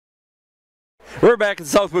We're back at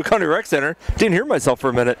Southwood County Rec Center. Didn't hear myself for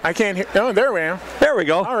a minute. I can't hear. Oh, there we am. There we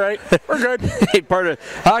go. All right, we're good. Hey, part of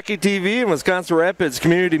Hockey TV and Wisconsin Rapids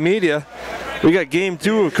Community Media. We got Game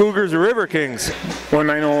 2 of Cougars and Riverkings.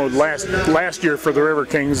 When I know last year for the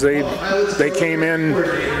Riverkings, they came in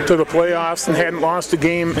to the playoffs and hadn't lost a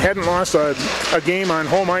game on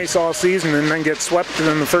home ice all season, and then get swept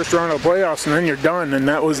in the first round of the playoffs, and then you're done. And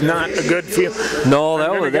that was not a good feel. No,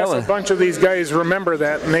 that was a bunch of these guys remember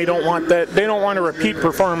that, and they don't want that. They don't want a repeat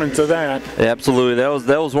performance of that. Absolutely, that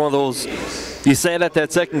was one of those. You sat at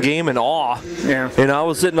that second game in awe. Yeah. And I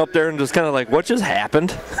was sitting up there and just kind of like, what just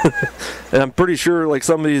happened? And I'm pretty sure like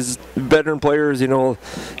some of these veteran players, you know,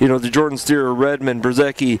 the Jordan Steer, Redmond,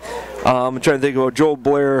 Brzezinski, I'm trying to think about Joe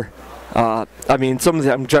Blair. I mean, some of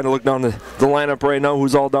the, I'm trying to look down the lineup right now,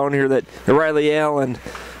 who's all down here, that Riley Allen,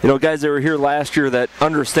 guys that were here last year that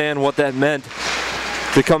understand what that meant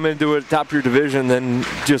to come into a top-tier division then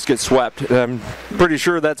just get swept. I'm pretty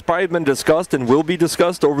sure that's probably been discussed and will be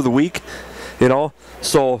discussed over the week,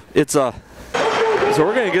 So it's a. So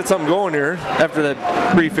we're going to get something going here after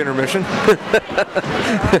that brief intermission.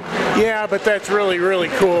 Yeah, but that's really, really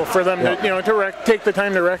cool for them to take the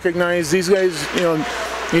time to recognize these guys.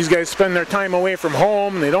 These guys spend their time away from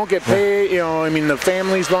home. They don't get paid. I mean, the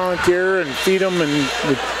families volunteer and feed them. And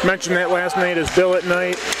we mentioned that last night as Bill at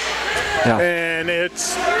night. Yeah. And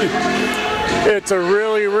it's a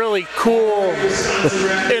really, really cool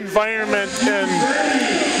environment, and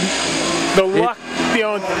the luck.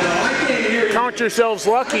 Count yourselves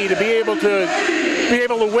lucky to be able to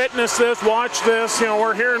witness this, watch this.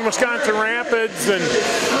 We're here in Wisconsin Rapids, and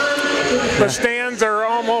the stands are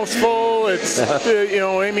almost full. It's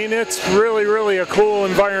it's really, really a cool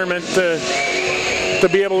environment to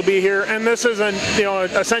be able to be here. And this isn't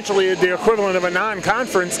essentially the equivalent of a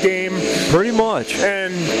non-conference game. Pretty much.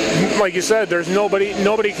 And like you said, there's nobody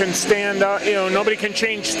can stand up. Nobody can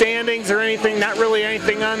change standings or anything. Not really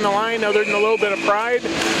anything on the line other than a little bit of pride.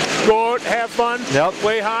 Go out, have fun,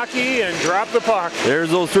 play hockey, and drop the puck.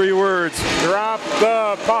 There's those 3 words. Drop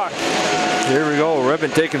the puck. Here we go.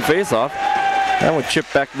 Redmond taking face off. That one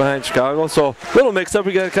chipped back behind Chicago. So a little mixed up.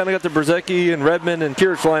 We kind of got the Brzezinski and Redmond and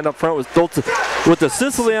Kirich lined up front with the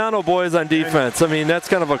Siciliano boys on defense. I mean, that's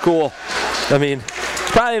kind of a cool.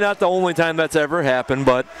 Probably not the only time that's ever happened,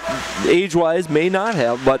 but age-wise may not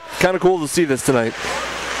have. But kind of cool to see this tonight,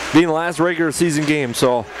 being the last regular season game.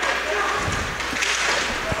 So.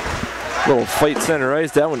 Little fight center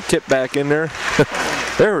ice. That one tipped back in there.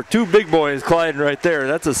 There were 2 big boys colliding right there.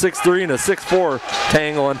 That's a 6'3" and a 6'4"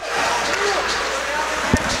 tangling.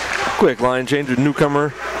 Quick line change with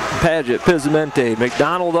newcomer Paget, Pizzimente,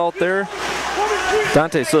 McDonald out there.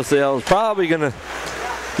 Dante Siciliano is probably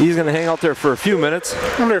he's gonna hang out there for a few minutes.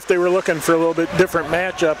 I wonder if they were looking for a little bit different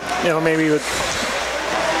matchup. Maybe with.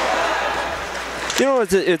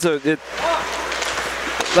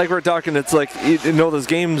 Like we're talking. It's like those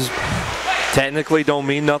games. Technically don't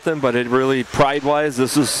mean nothing, but it really, pride-wise,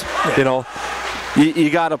 this is, you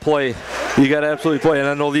got to play. You got to absolutely play. And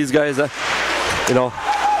I know these guys,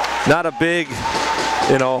 not a big,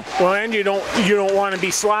 Well, and you don't want to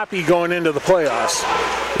be sloppy going into the playoffs.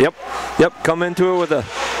 Yep. Come into it with a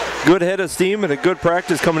good head of steam and a good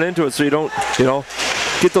practice coming into it, so you don't,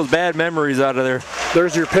 get those bad memories out of there.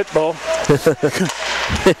 There's your pit bull.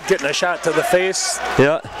 Getting a shot to the face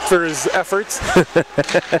for his efforts.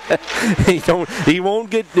 He won't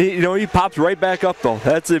get, he pops right back up though.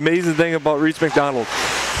 That's the amazing thing about Reese McDonald,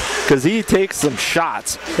 because he takes some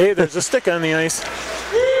shots. Hey, there's a stick on the ice.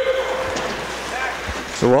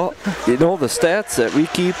 Well, the stats that we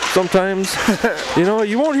keep sometimes,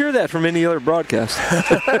 you won't hear that from any other broadcast.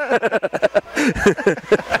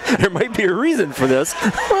 There might be a reason for this,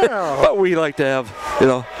 but we like to have,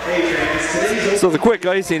 So the quick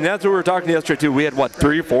icing, that's what we were talking yesterday too. We had,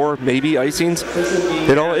 3 or 4 maybe icings?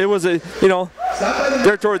 It was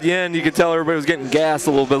there toward the end, you could tell everybody was getting gassed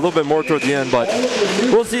a little bit more toward the end, but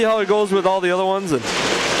we'll see how it goes with all the other ones. And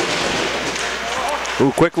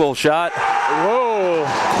quick little shot. Whoa.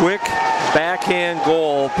 Quick backhand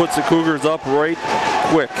goal puts the Cougars up right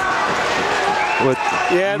quick with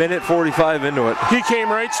minute 45 into it. He came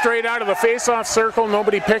right straight out of the face-off circle.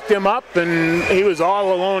 Nobody picked him up, and he was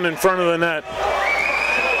all alone in front of the net.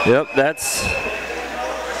 Yep, that's,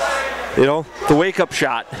 the wake-up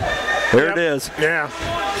shot. There it is. Yeah.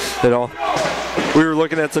 We were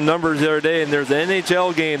looking at some numbers the other day, and there's an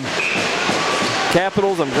NHL game.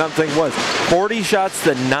 Capitals, I'm thinking, 40 shots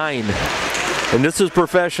to 9. And this is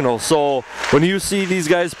professional, so when you see these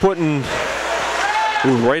guys putting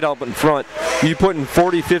right up in front, you putting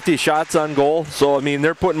 40, 50 shots on goal, so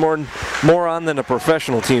they're putting more on than a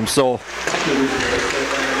professional team. So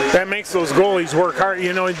That makes those goalies work hard.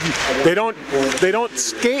 You know, they don't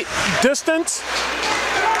skate distance,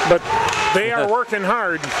 but they are working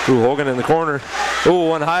hard. Ooh, Hogan in the corner. Ooh,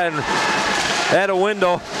 one high and at a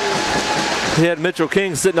window. He had Mitchell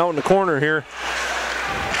King sitting out in the corner here.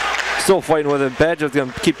 Still fighting with it. Badger's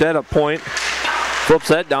going to keep that up point. Flips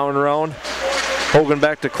that down and around. Hogan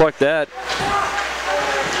back to collect that.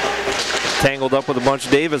 Tangled up with a bunch.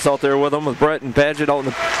 Davis out there with him, with Brett and Padgett out in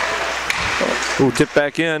the... Ooh, tip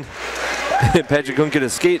back in. Padgett couldn't get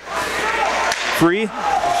his skate free.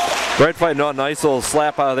 Brett fighting a nice little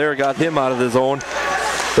slap out of there. Got him out of the zone.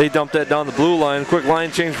 They dumped that down the blue line. Quick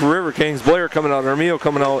line change for Riverkings. Blair coming out. Armillo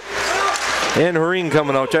coming out. And Hareen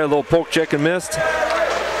coming out. Tried a little poke check and missed.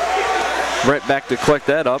 Brett back to collect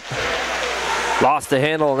that up. Lost the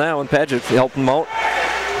handle on that one. Padgett helped him out.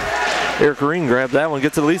 Eric Hareen grabbed that one.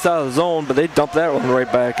 Gets it at least out of the zone, but they dumped that one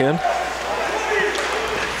right back in.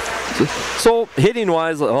 So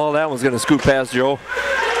hitting-wise, oh, that one's going to scoot past Joe.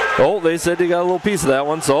 Oh, they said they got a little piece of that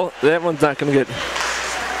one, so that one's not going to get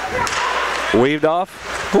waved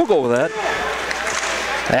off. We'll go with that.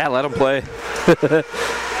 Yeah, let him play.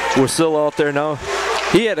 We're still out there now.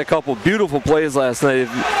 He had a couple beautiful plays last night.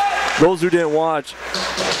 Those who didn't watch,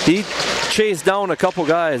 he chased down a couple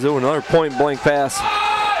guys. Oh, another point-blank pass.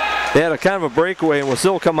 They had a kind of a breakaway and will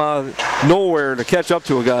still come out of nowhere to catch up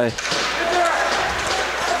to a guy.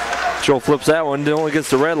 Joe flips that one. Only gets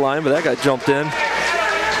the red line, but that got jumped in.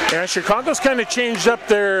 Yeah, Chicago's kind of changed up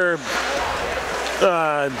their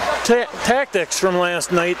tactics from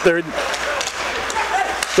last night. They're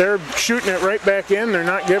shooting it right back in. They're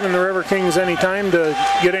not giving the Riverkings any time to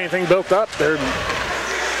get anything built up. They're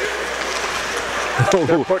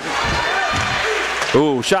putting...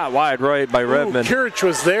 Ooh, shot wide right by Redmond. Kirich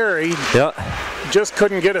was there. He just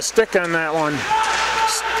couldn't get a stick on that one.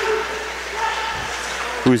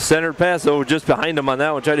 Who's centered pass, though, just behind him on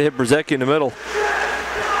that one. Tried to hit Brzezicki in the middle.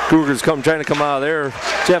 Cougars trying to come out of there.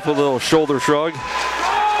 Jeff with a little shoulder shrug.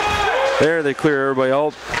 There, they clear everybody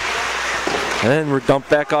out. And we're dumped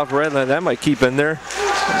back off red line. That might keep in there.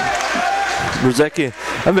 Brzezicki.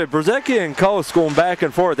 I mean, Brzezicki and Kaus going back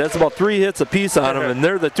and forth. That's about 3 hits apiece on them, and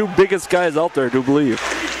they're the 2 biggest guys out there, I do believe.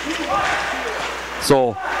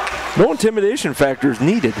 So, no intimidation factors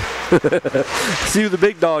needed. See who the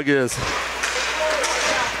big dog is.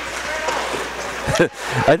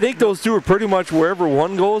 I think those 2 are pretty much wherever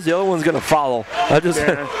one goes, the other one's going to follow.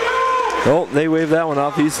 Oh, they wave that one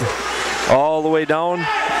off. He's all the way down,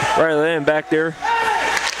 right there back there.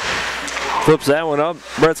 Flips that one up.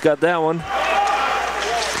 Brett's got that one.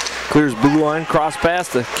 Clears blue line, cross pass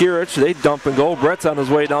to Kirich. They dump and go. Brett's on his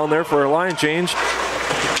way down there for a line change.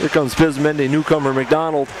 Here comes Pismendi, newcomer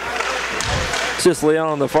McDonald. Sicily out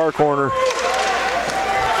on the far corner.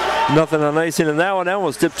 Nothing on icing in that one. That one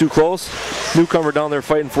was tipped too close. Newcomer down there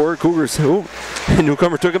fighting for it. Cougars, ooh,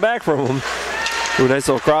 newcomer took it back from him. Ooh, nice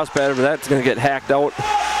little cross pattern, but that's going to get hacked out.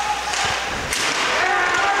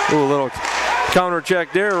 Ooh, a little counter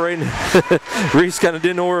check there, right? Reese kind of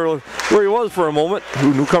didn't know where he was for a moment.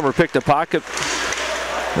 Ooh, newcomer picked a pocket.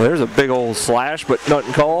 Well, there's a big old slash, but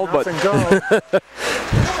nothing called. Nothing called.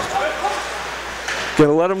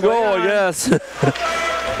 Gonna let him go, I guess.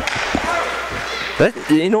 That,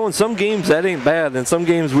 you know, in some games that ain't bad. In some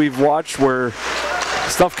games we've watched where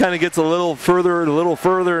stuff kind of gets a little further,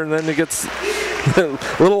 and then it gets a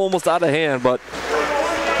little almost out of hand. But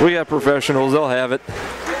we got professionals; they'll have it.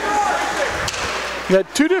 You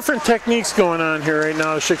got 2 different techniques going on here right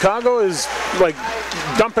now. Chicago is like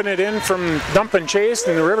dumping it in from dump and chase,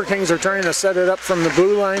 and the Riverkings are trying to set it up from the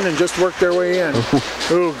blue line and just work their way in.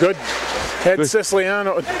 Ooh, good. Had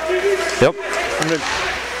Siciliano. Yep.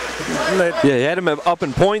 Yeah, he had him up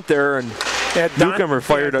in point there, and newcomer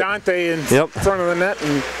fired Dante in front of the net.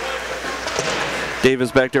 And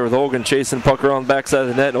Davis back there with Hogan chasing puck around the backside of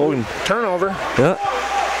the net. Hogan. Turnover. Yeah.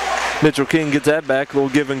 Mitchell King gets that back, a little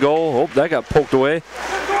give and go. Oh, that got poked away.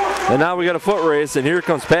 And now we got a foot race, and here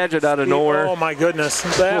comes Padgett out of nowhere. Oh my goodness,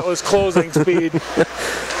 that was closing speed.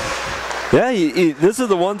 Yeah, this is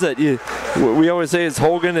the ones that we always say it's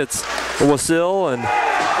Hogan, it's Wasil, and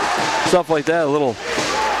stuff like that. A little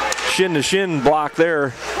shin-to-shin block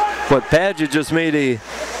there. But Padgett just made a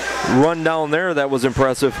run down there that was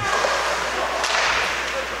impressive.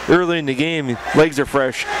 Early in the game, legs are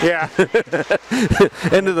fresh. Yeah.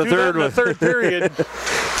 End of the third one. The third period.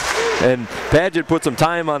 And Padgett put some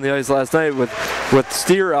time on the ice last night with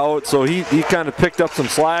Steer out, so he kind of picked up some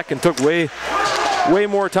slack and took way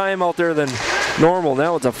more time out there than normal.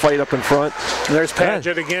 Now it's a fight up in front. There's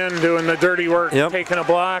Padgett again doing the dirty work, taking a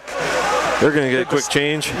block. They're going to get a quick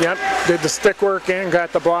change. Yep, did the stick work and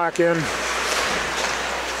got the block in.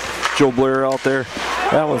 Joe Blair out there.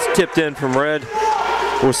 That one's tipped in from Red.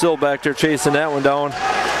 We're still back there chasing that one down.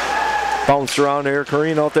 Bounced around there.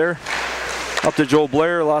 Kareen out there. Up to Joe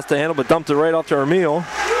Blair. Lost the handle, but dumped it right off to Armillo.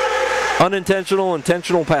 Unintentional,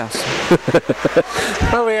 intentional pass.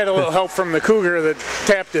 Well, we had a little help from the Cougar that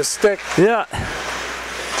tapped his stick. Yeah.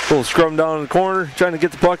 Little scrum down in the corner, trying to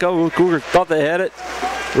get the puck out. The Cougars thought they had it.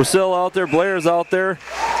 We're still out there. Blair's out there.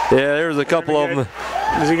 Yeah, there's a couple of them.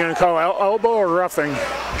 Is he going to call elbow or roughing?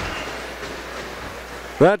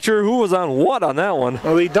 Not sure who was on what on that one.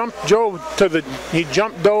 Well, he jumped Joe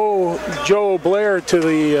Blair to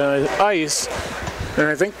the ice, and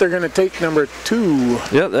I think they're going to take number 2.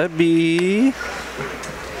 Yep, that'd be,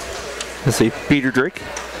 let's see, Peter Drake.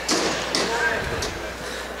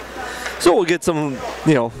 So we'll get some,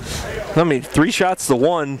 3 shots to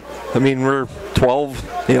 1. I mean, we're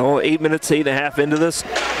 12, 8 minutes, 8.5 into this.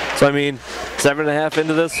 So, 7.5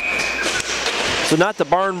 into this. So not the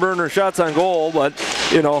barn burner shots on goal, but,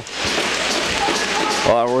 we're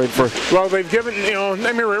waiting for. Well, they've given,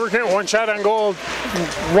 Riverkings 1 shot on goal,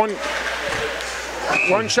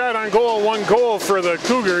 one shot on goal, 1 goal for the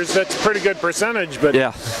Cougars. That's a pretty good percentage, but.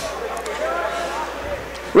 Yeah.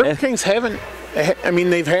 Riverkings haven't.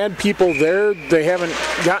 They've had people there. They haven't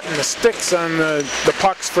gotten the sticks on the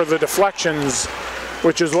pucks for the deflections,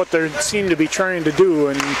 which is what they seem to be trying to do.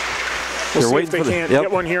 And we'll see if they can't get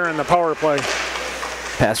one here on the power play.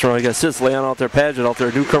 Pass around. You got Sicily out there, Paget out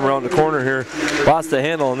there. Do come around the corner here. Lost the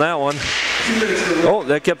handle on that one. Oh,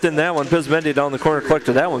 that kept in that one. Pismendi down the corner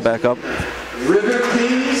collected that one back up.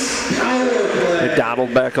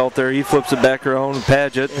 McDonald back out there. He flips it back around.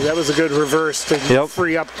 Paget. Yeah, that was a good reverse to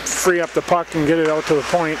free up the puck and get it out to the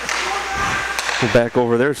point. We're back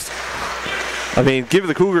over there. Give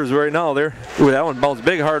the Cougars right now there. Ooh, that one bounced.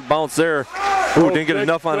 Big hard bounce there. Ooh, didn't get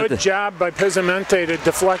enough on it. Good job by Pisamente to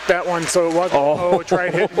deflect that one so it wasn't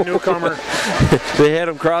tried hitting Newcomer. They had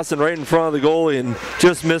him crossing right in front of the goalie and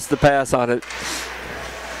just missed the pass on it.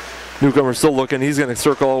 Newcomer's still looking. He's going to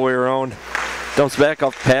circle all the way around. Dumps back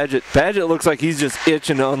off Paget. Paget looks like he's just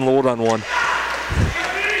itching to unload on one.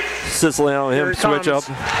 Siciliano and him switch up.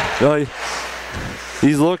 Oh,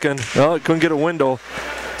 he's looking. Oh, couldn't get a window.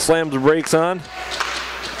 Slams the brakes on.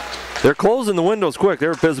 They're closing the windows quick.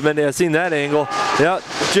 There, Pismendi. I seen that angle. Yeah,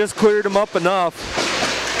 just cleared him up enough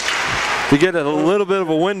to get a little bit of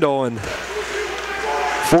a window, and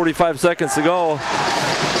 45 seconds to go.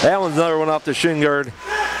 That one's another one off the shin guard.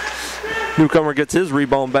 Newcomer gets his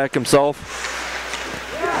rebound back himself.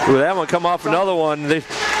 Ooh, that one come off another one. The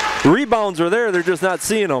rebounds are there, they're just not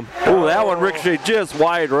seeing them. Ooh, that one ricocheted just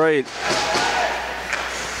wide right.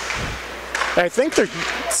 I think they're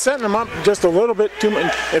setting them up just a little bit too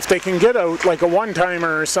much. If they can get a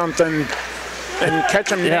one-timer or something and catch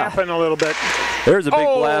them napping a little bit. There's a big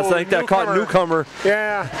blast. I think that caught Newcomer.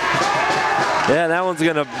 Yeah. Yeah, that one's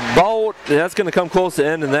going to that's going to come close to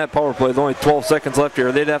ending that power play. There's only 12 seconds left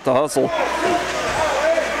here. They'd have to hustle.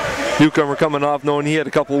 Newcomer coming off knowing he had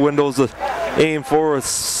a couple windows to aim for with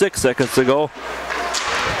 6 seconds to go.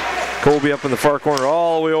 Colby up in the far corner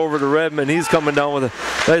all the way over to Redmond. He's coming down with a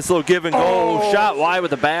nice little give and go. Shot wide with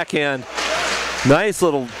the backhand. Nice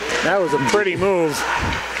little. That was a pretty move.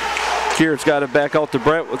 Kier's got it back out to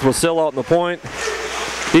Brett with Wasil out in the point.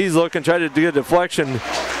 He's looking, trying to do a deflection.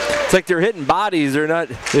 It's like they're hitting bodies. They're not,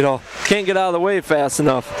 can't get out of the way fast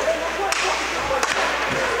enough.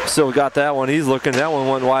 Still got that one. He's looking. That one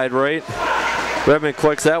went wide right. Redmond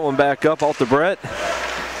collects that one back up out to Brett.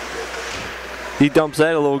 He dumps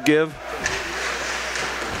that, a little give.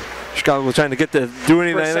 Chicago was trying to get to do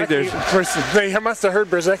anything. I think they must have heard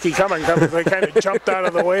Brzezicki coming because they kind of jumped out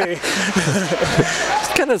of the way.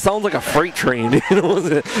 It kind of sounds like a freight train.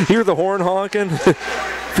 Hear the horn honking,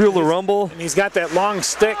 feel the rumble. And he's got that long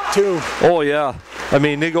stick too. Oh yeah.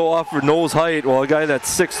 They go off for nose height. Well, a guy that's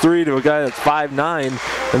 6'3" to a guy that's 5'9".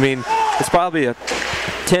 It's probably a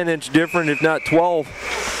 10-inch different, if not 12.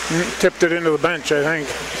 Tipped it into the bench, I think.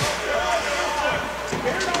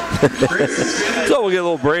 So we'll get a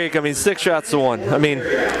little break. 6 shots to 1.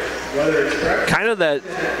 Kind of that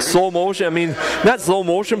slow motion. Not slow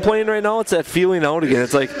motion playing right now. It's that feeling out again.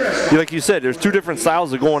 It's like you said, there's 2 different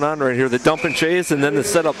styles of going on right here. The dump and chase and then the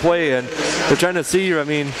set up play. And they're trying to see,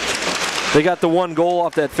 they got the 1 goal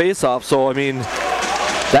off that face-off. So,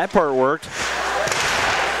 that part worked.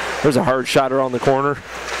 There's a hard shot around the corner.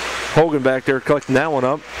 Hogan back there collecting that one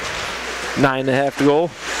up. 9.5 to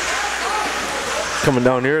go. Coming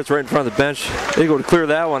down here, it's right in front of the bench. They go to clear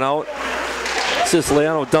that one out.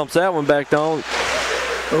 Siciliano dumps that one back down.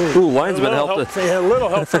 Ooh, linesman helped it. A little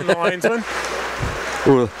help from the linesman.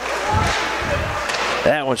 Ooh.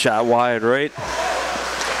 That one shot wide, right?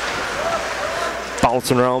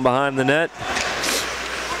 Bouncing around behind the net.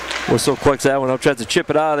 Whistle collects that one up, tries to chip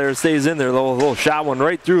it out of there. It stays in there. A little shot one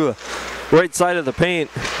right through the right side of the paint.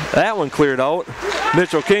 That one cleared out.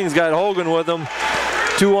 Mitchell King's got Hogan with him.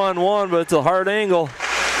 2-on-1, but it's a hard angle.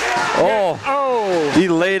 Oh, he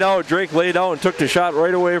laid out. Drake laid out and took the shot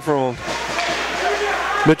right away from him.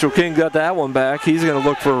 Mitchell King got that one back. He's going to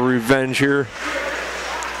look for revenge here.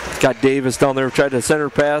 Got Davis down there, tried to center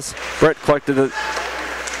pass. Brett collected it.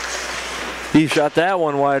 He shot that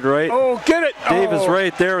one wide right. Oh, get it! Davis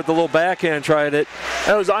right there with the little backhand, tried it.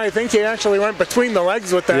 That was. I think he actually went between the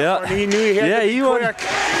legs with that one. He knew he had to be quick.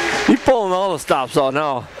 He's pulling all the stops out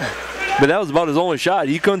now. But that was about his only shot.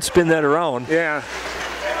 He couldn't spin that around. Yeah.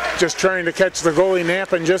 Just trying to catch the goalie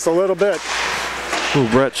napping just a little bit. Ooh,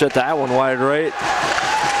 Brett shot that one wide right.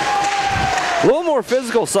 A little more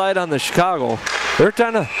physical side on the Chicago. They're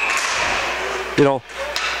trying to,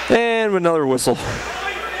 and another whistle.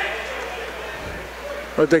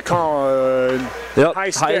 What they call a high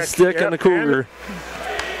stick on the Cougar.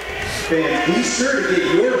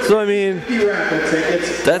 So, I mean,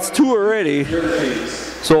 that's 2 already.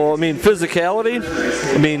 So, I mean, physicality,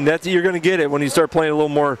 you're going to get it when you start playing a little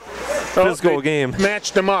more physical game.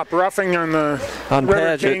 Matched them up, roughing on the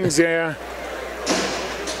Riverkings, yeah.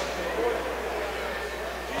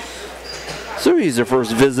 So he's their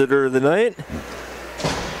first visitor of the night.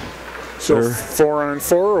 So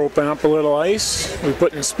 4-on-4, open up a little ice. We're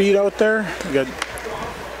putting speed out there. We got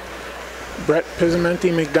Brett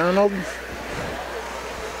Pizzamenti McDonald.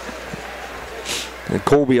 And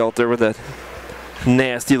Colby out there with that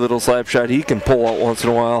nasty little slap shot he can pull out once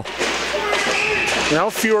in a while.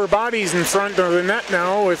 Now fewer bodies in front of the net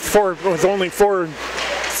now with only four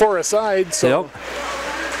aside. So. Yep.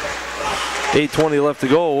 8:20 left to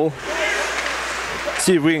go.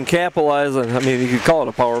 See if we can capitalize on. You could call it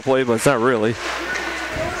a power play, but it's not really.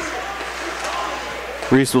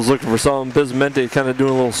 Reese was looking for some. Pizzamenti kind of doing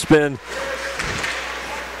a little spin.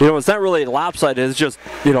 It's not really lopsided. It's just,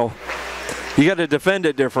 you got to defend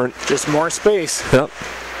it different. Just more space. Yep.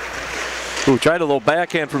 Ooh, tried a little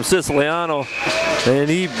backhand from Siciliano, and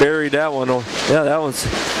he buried that one. Yeah, that one's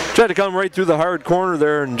tried to come right through the hard corner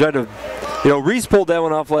there and tried to, Reese pulled that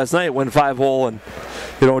one off last night, went 5-hole, and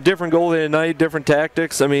different goalie tonight, different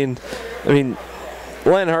tactics.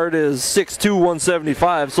 Lenhart is 6'2",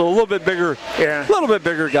 175, so a little bit bigger. Yeah. A little bit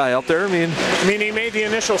bigger guy out there. He made the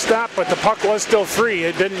initial stop, but the puck was still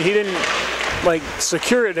free. He didn't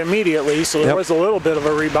secure it immediately, so there was a little bit of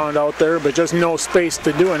a rebound out there, but just no space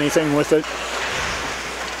to do anything with it.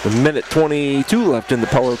 A minute 22 left in the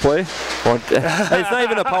power play. It's not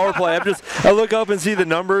even a power play. I look up and see the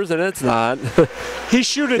numbers, and it's not. He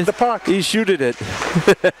shooted the puck. He shooted it.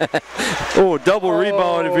 Double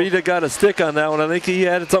rebound. If he'd have got a stick on that one, I think he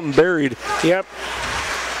had something buried. Yep.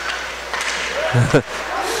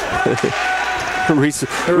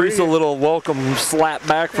 Reese a little welcome slap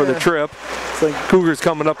back for the trip. Cougars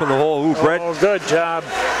coming up in the hole. Ooh, Brett. Oh, good job.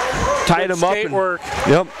 Tied him up. Skate work.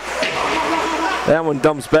 Yep. That one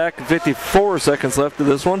dumps back. 54 seconds left of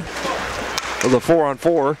this one. With a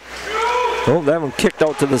 4-on-4. Oh, that one kicked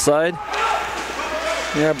out to the side.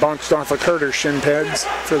 Yeah, bounced off of Carter's shin pads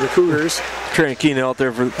for the Cougars. Trankina out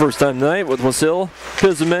there for the first time tonight with Wasil,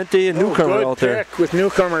 Pizzamenti, and Newcomer out there. Good pick with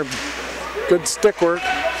Newcomer. Good stick work.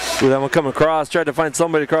 With that one coming across, tried to find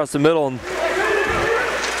somebody across the middle, and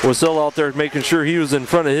Wasil out there making sure he was in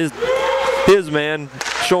front of his man,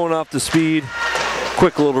 showing off the speed.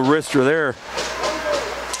 Quick little wrister there.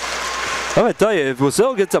 I'm going to tell you, if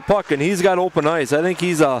Wasil gets a puck and he's got open ice, I think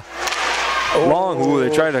he's a long. Ooh, they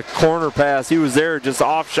tried a corner pass. He was there, just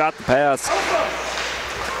off shot the pass.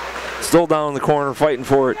 Still down in the corner, fighting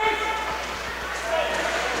for it.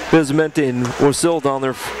 Pizzamenti and Wasil down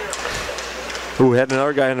there. Ooh, had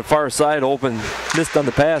another guy on the far side open, missed on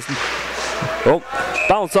the pass. Oh,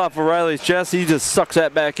 bounce off of Riley's chest. He just sucks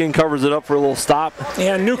that back in, covers it up for a little stop.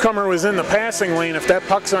 Yeah, Newcomer was in the passing lane. If that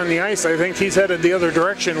puck's on the ice, I think he's headed the other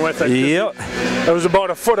direction with it. Yep. It was about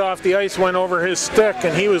a foot off the ice, went over his stick,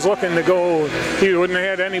 and he was looking to go. He wouldn't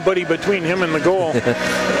have had anybody between him and the goal.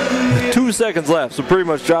 2 seconds left, so pretty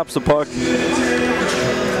much drops the puck.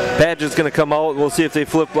 Padgett's going to come out. We'll see if they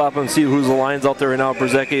flip-flop and see who's the lines out there right now.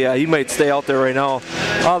 Brzecki, he might stay out there right now.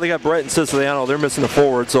 Oh, they got Brett and Siciliano. They're missing a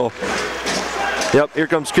forward, so. Yep, here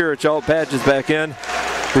comes Kirich out. Padgett's back in.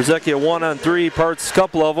 Brzecki a 1-on-3, parts a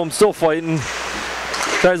couple of them, still fighting.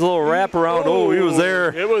 Tries a little wraparound. Oh, he was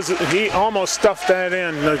there. He almost stuffed that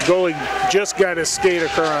in. The goalie just got his skate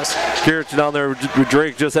across. Kirich down there with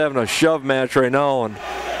Drake just having a shove match right now. And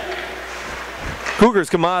Cougars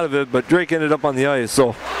come out of it, but Drake ended up on the ice,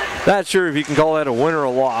 so not sure if you can call that a win or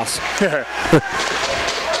a loss.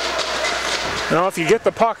 Now, if you get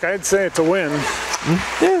the puck, I'd say it's a win.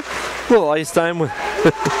 Yeah, a little ice time.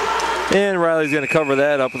 And Riley's going to cover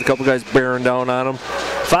that up with a couple guys bearing down on him.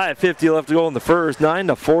 5:50 left to go in the first.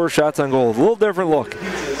 9-4 shots on goal. A little different look.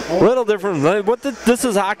 A little different. This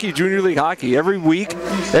is hockey, junior league hockey. Every week,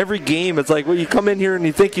 every game, it's like, well, you come in here and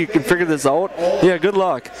you think you can figure this out. Yeah, good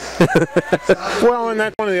luck. Well, and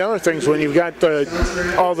that's one of the other things when you've got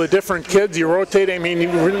all the different kids, you rotate. I mean,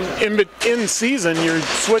 in season, you're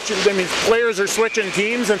switching. I mean, players are switching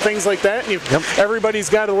teams and things like that. And everybody's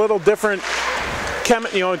got a little different.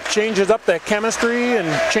 Changes up that chemistry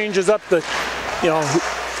and changes up the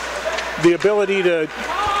ability to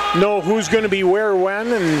know who's going to be where when.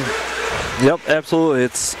 And yep, absolutely.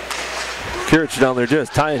 It's Kirich down there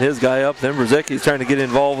just tying his guy up. Then Brzezicki's trying to get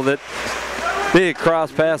involved with it. Big cross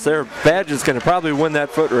pass there. Badge is going to probably win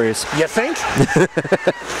that foot race. You think?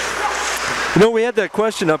 We had that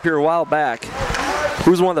question up here a while back.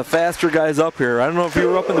 Who's one of the faster guys up here? I don't know if you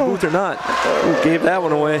were up in the booth or not. Who gave that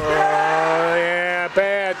one away?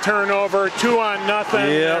 Bad turnover, 2-0.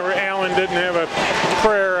 Yep. Allen didn't have a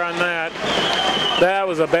prayer on that. That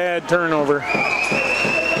was a bad turnover.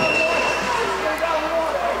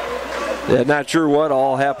 Yeah, not sure what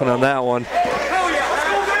all happened on that one.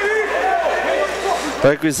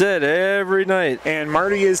 Like we said, every night. And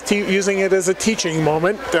Marty is using it as a teaching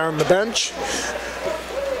moment on the bench.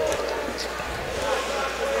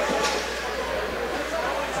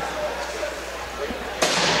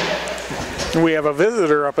 We have a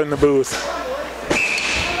visitor up in the booth.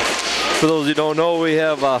 For those who don't know, we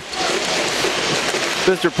have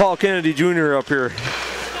Mr. Paul Kennedy Jr. up here.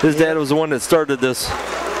 His dad was the one that started this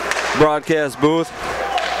broadcast booth.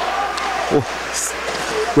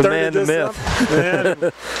 The man, the myth.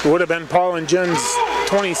 It would have been Paul and Jen's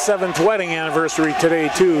 27th wedding anniversary today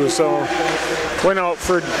too, so went out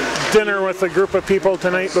for dinner with a group of people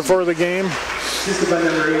tonight before the game.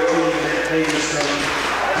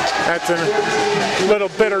 That's a little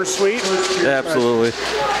bittersweet. Absolutely.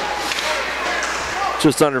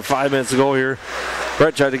 Just under 5 minutes to go here.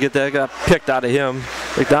 Brett tried to get that, got picked out of him.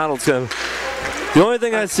 McDonald's going to. The only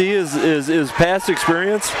thing I see is past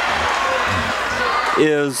experience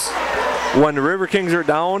is when the Riverkings are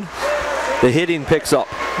down, the hitting picks up.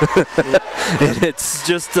 And it's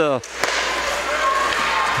just a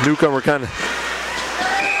newcomer kind of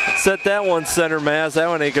set that one center mass. That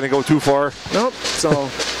one ain't going to go too far. Nope. So,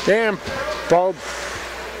 damn, Paul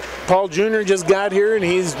Jr. just got here, and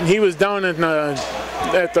he was down at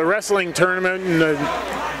the wrestling tournament, and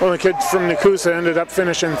one of the kids from Nakusa ended up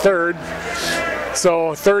finishing third.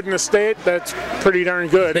 So third in the state, that's pretty darn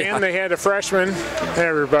good. And they had a freshman, hey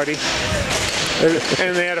everybody,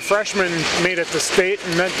 and they had a freshman made it to state,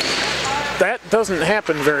 and that doesn't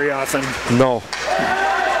happen very often. No.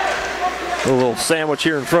 A little sandwich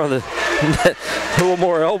here in front of the a little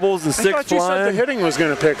more elbows and sticks flying. I thought you said the hitting was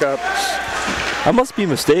going to pick up. I must be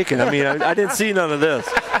mistaken. I mean, I didn't see none of this.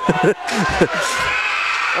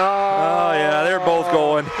 Oh, yeah, they're both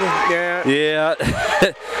going. Yeah. Yeah.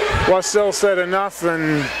 Wasil said enough,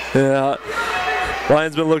 and yeah.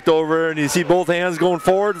 Linesman looked over, and you see both hands going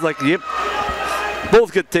forward. It's like, yep.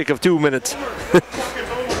 Both could take 2 minutes.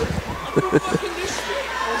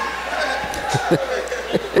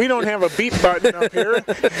 We don't have a beep button up here.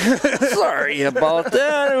 Sorry about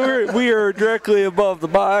that. We are directly above the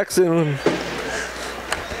box, and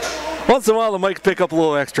once in a while the mics pick up a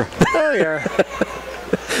little extra. Oh yeah.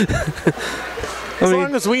 As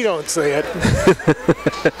long as we don't say it.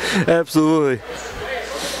 Absolutely.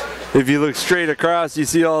 If you look straight across, you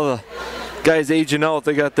see all the guys aging out.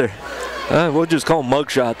 They got their, we'll just call them mug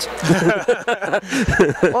shots.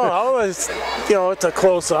 Well, it's a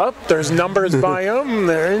close-up. There's numbers by them.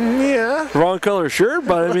 Yeah. Wrong color shirt,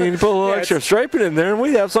 but I mean, you put a little extra striping in there, and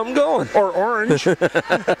we have something going. Or orange.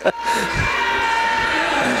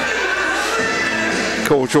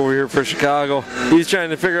 Coach over here for Chicago. He's trying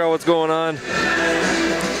to figure out what's going on.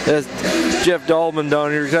 That's Jeff Dahlman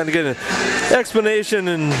down here trying to get an explanation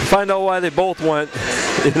and find out why they both went.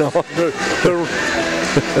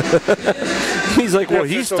 He's like, well,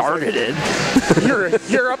 he started it.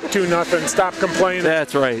 You're up to nothing. Stop complaining.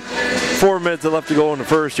 That's right. 4 minutes left to go in the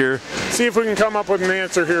first here. See if we can come up with an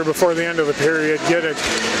answer here before the end of the period. Get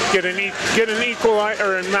an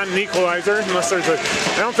equalizer, or not an equalizer, unless there's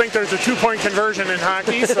I don't think there's a 2-point conversion in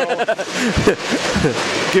hockey. So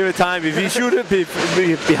give it time. If you shoot it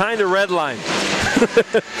behind the red line.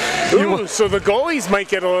 Ooh, so the goalies might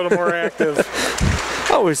get a little more active.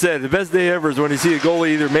 I always said the best day ever is when you see a goalie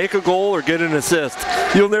either make a goal or get an assist.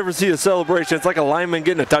 You'll never see a celebration. It's like a lineman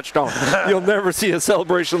getting a touchdown. You'll never see a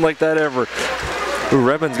celebration like that ever. Ooh,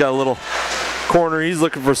 Redmond's got a little corner. He's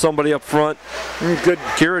looking for somebody up front. Good.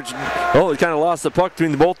 Kirich, oh, he kind of lost the puck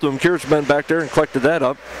between the both of them. Kirich went back there and collected that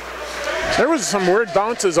up. There was some weird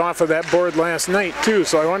bounces off of that board last night, too,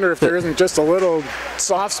 so I wonder if there isn't just a little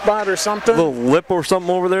soft spot or something. A little lip or something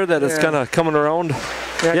over there that is kind of coming around.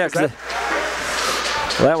 Yeah,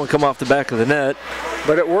 that one come off the back of the net.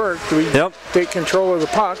 But it worked. We take control of the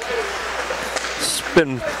puck.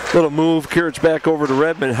 Spin, little move. Kirich back over to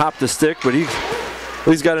Redmond, hopped the stick, but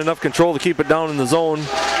he's got enough control to keep it down in the zone.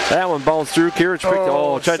 That one bounced through. Kirich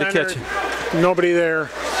picked tried to catch it. Nobody there.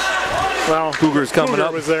 Well, Cougars coming Cougar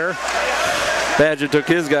up. Was there. Badger took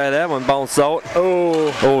his guy. That one bounced out.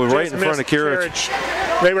 Right in front of Kirich.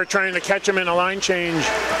 They were trying to catch him in a line change.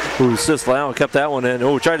 Sislao kept that one in.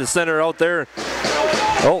 Tried to center out there.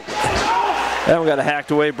 That one got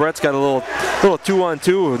hacked away. Brett's got a little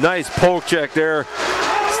 2-on-2. Nice poke check there.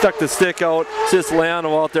 Stuck the stick out.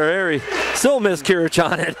 Sislao out there. He still missed Kirich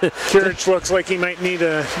on it. Kirich looks like he might need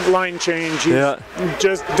a line change. He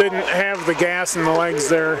just didn't have the gas in the legs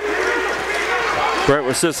there. Brett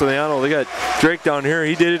with Siciliano. They got Drake down here.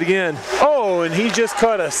 He did it again. And he just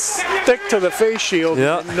caught a stick to the face shield.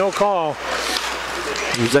 No call.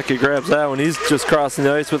 Zeki grabs that one. He's just crossing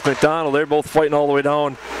the ice with McDonald. They're both fighting all the way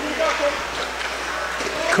down.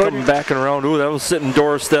 Coming back and around. That was sitting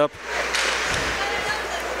doorstep.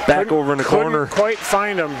 Back over in the corner. Couldn't quite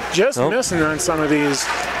find him. Just missing on some of these.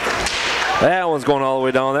 That one's going all the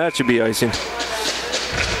way down. That should be icing.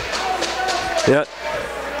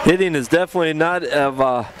 Hitting is definitely not of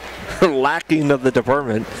lacking of the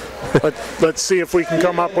department. Let's see if we can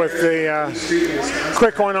come up with a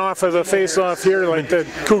quick one off of the face-off here like the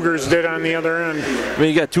Cougars did on the other end. I mean,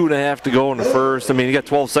 you got 2.5 to go in the first. I mean, you got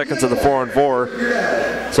 12 seconds of the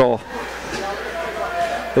 4-on-4. So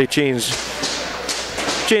they changed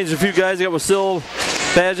a few guys. You got Wasil,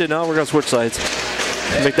 Badgett. Now we're going to switch sides.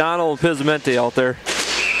 McDonald and Pizzamente out there.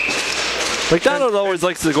 McDonald always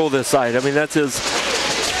likes to go this side. I mean, that's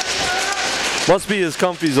must be his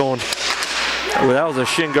comfy zone. That was a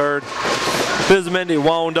shin guard. Pizzamente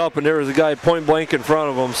wound up, and there was a guy point blank in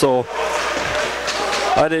front of him, so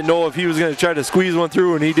I didn't know if he was going to try to squeeze one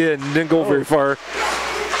through, and he didn't go very far.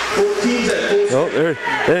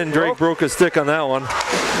 Then Drake broke his stick on that one.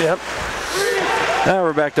 Yep. Now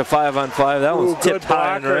we're back to 5-on-5. That one's tipped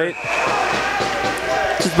high and right.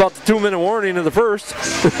 Just about the 2-minute warning of the first.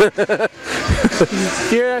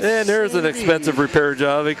 Yes. And there's an expensive repair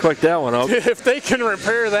job. They clicked that one up. If they can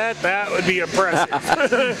repair that, that would be impressive.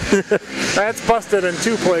 That's busted in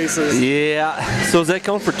 2 places. Yeah. So does that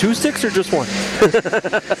count for 2 sticks or just one?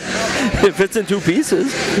 If it's in 2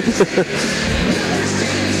 pieces.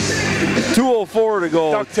 2:04 to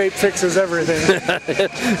go. Duct tape fixes everything.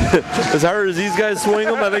 As hard as these guys swing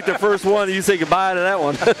them, I think the first one, you say goodbye to that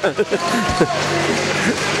one.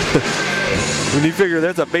 When you figure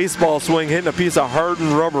that's a baseball swing hitting a piece of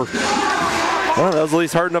hardened rubber. Well, that was at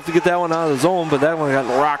least hard enough to get that one out of the zone, but that one got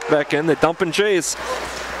rocked back in. They dump and chase.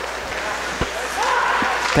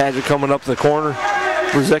 Padgett coming up the corner.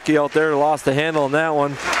 Brzezicki out there lost the handle on that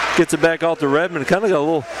one. Gets it back out to Redmond. Kind of got a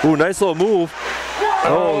little, nice little move.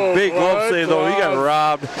 Big glove save though. He got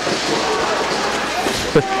robbed.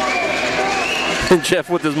 And Jeff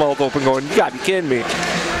with his mouth open going, you gotta be kidding me.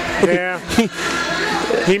 Yeah.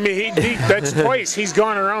 He that's twice. He's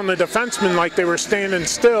gone around the defenseman like they were standing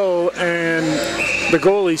still, and the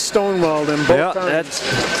goalie stonewalled him both times.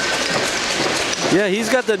 He's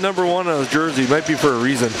got that number 1 on his jersey. Might be for a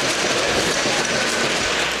reason.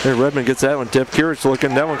 Here, Redmond gets that one tipped. Kirich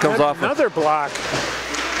looking. That one comes off. Another block.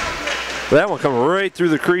 That one coming right through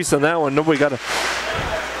the crease on that one. Nobody got a.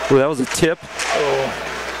 That was a tip.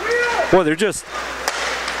 Boy, they're just.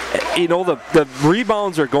 The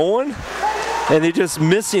rebounds are going. And they're just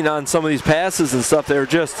missing on some of these passes and stuff. They're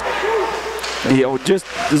just, just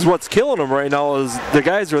is what's killing them right now is the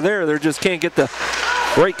guys are there. They just can't get the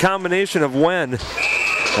right combination of when.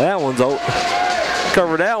 That one's out.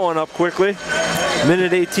 Cover that one up quickly.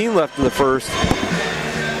 Minute 18 left of the first.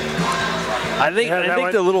 I think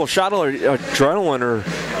the little shot of adrenaline or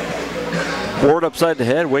board upside the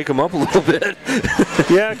head wake them up a little bit.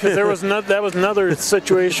 Yeah, because that was another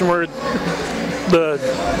situation where the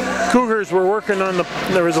Cougars were working on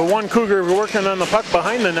there was one Cougar working on the puck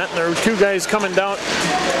behind the net, and there were 2 guys coming down,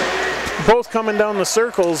 both coming down the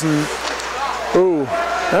circles, and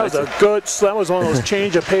that was one of those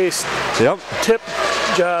change of pace tip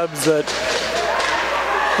jobs that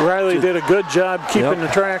Riley did a good job keeping the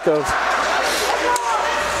track of.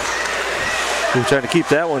 We're trying to keep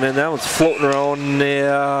that one in. That one's floating around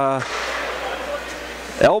the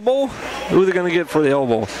elbow. Who are they going to get for the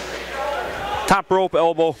elbow? Top rope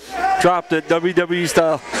elbow. Dropped it, WWE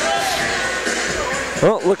style.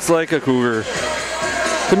 Well, it looks like a Cougar.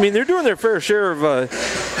 I mean, they're doing their fair share of.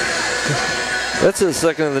 That's the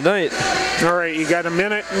second of the night. All right, you got a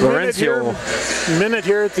minute here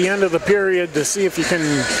at the end of the period to see if you can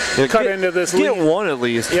cut into this lead. Get one at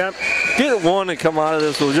least. Yep. Get one and come out of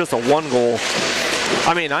this with just a 1 goal.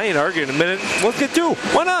 I mean, I ain't arguing a minute. Let's get 2.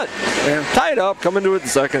 Why not? Yeah. Tie it up. Come into it in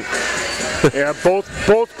second. Yeah,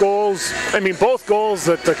 both goals. I mean, both goals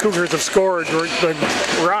that the Cougars have scored,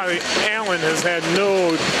 Roddy Allen has had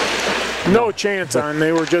no chance on.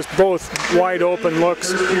 They were just both wide open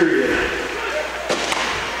looks.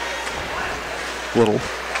 Little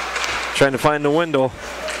trying to find the window.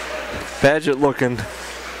 Paget looking.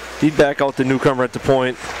 He'd back out the newcomer at the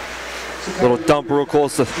point. Little dump real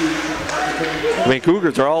close to. I mean,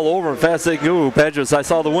 Cougars are all over him fast they can go. Paget, I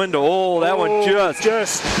saw the window. Oh, that one just.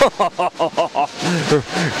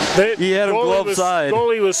 He had him glove side.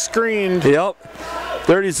 Goalie was screened. Yep.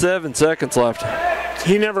 37 seconds left.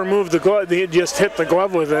 He never moved the glove. He just hit the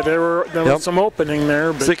glove with it. There was some opening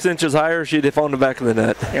there. But 6 inches higher, she'd have found the back of the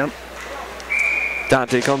net. Yep.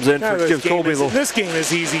 Dante comes in, gives Colby a little. This game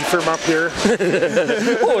is easy from up here.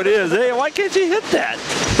 Oh, it is. Hey, why can't you hit that?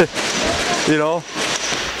 You know,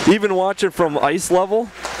 even watching from ice level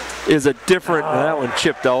is a different. That one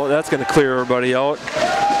chipped out. That's going to clear everybody out.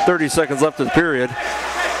 30 seconds left of the period.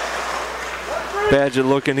 Paget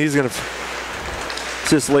looking. He's going to.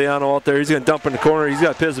 Just Leano out there. He's going to dump in the corner. He's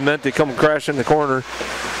got Pizzimente coming crash in the corner.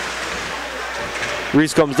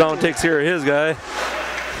 Reese comes down, takes care of his guy.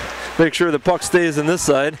 Make sure the puck stays in this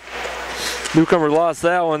side. Newcomer lost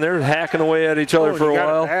that one. They're hacking away at each other for a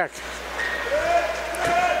while.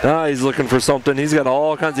 He's looking for something. He's got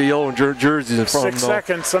all kinds of yellow jerseys in front of him. 6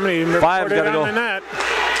 seconds. Somebody 5 got to go. The net.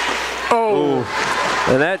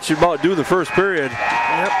 And that should about do the first period.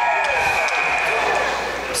 Yep.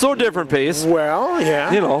 So different pace. Well,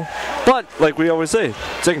 yeah. You know, but like we always say,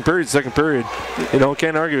 second period. You know,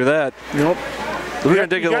 can't argue with that. Nope. We're going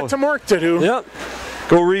to take a got some work to do. Yep.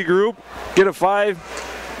 Go regroup, get a 5,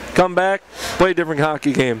 come back, play a different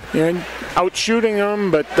hockey game. And out shooting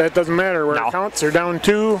them, but that doesn't matter where it counts. They're down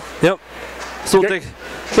 2. Yep. So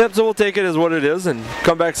we'll take it as what it is and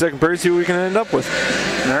come back second period, see what we can end up with.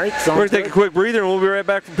 All right. We're going to take a quick breather and we'll be right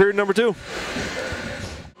back for period number 2.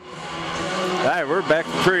 All right, we're back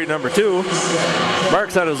for period number 2.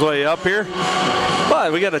 Mark's on his way up here.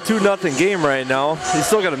 But we got a 2-0 game right now. He's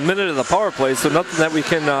still got a minute of the power play, so nothing that we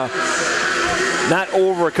can not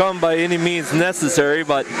overcome by any means necessary,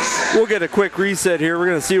 but we'll get a quick reset here. We're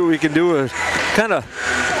going to see what we can do to kind of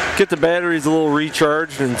get the batteries a little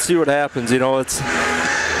recharged and see what happens. You know, it's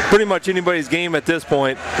pretty much anybody's game at this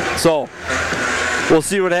point. So we'll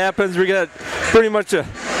see what happens. We got pretty much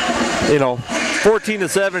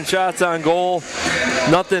 14-7 shots on goal.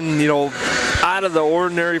 Nothing, out of the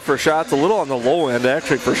ordinary for shots. A little on the low end,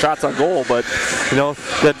 actually, for shots on goal. But,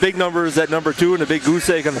 that big number is at number 2 and a big goose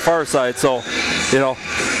egg on the far side. So,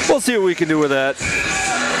 we'll see what we can do with that.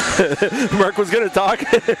 Mark was going to talk.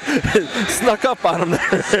 Snuck up on him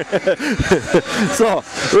there. So,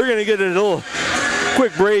 we're going to get a little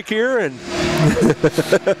quick break here. And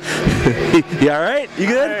you all right? You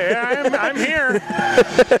good? Yeah, I'm here.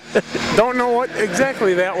 Don't know what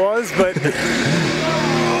exactly that was, but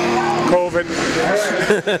COVID.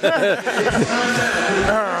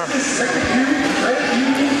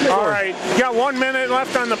 All right, got 1 minute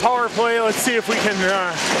left on the power play. Let's see if we can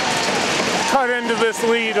cut into this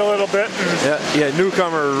lead a little bit. Yeah,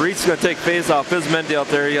 newcomer Reed's going to take face off. Pizzimente out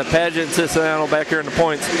there. You got Paget and Siciliano back here in the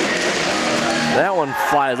points. That one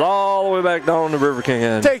flies all the way back down the Riverking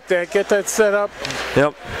end. Take that, get that set up.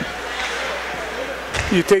 Yep.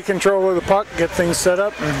 You take control of the puck, get things set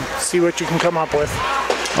up, and see what you can come up with.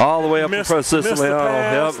 All the way up in front of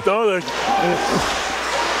Siciliano. Yep.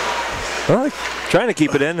 Well, trying to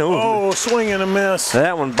keep it in. Oh, swing and a miss.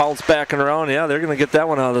 That one bounced back and around. Yeah, they're going to get that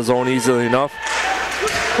one out of the zone easily enough.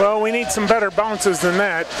 Well, we need some better bounces than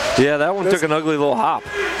that. Yeah, that one took an ugly little hop.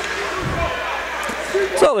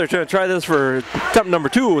 So they're trying to try this for attempt number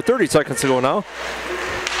 2 with 30 seconds to go now.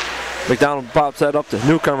 McDonald pops that up to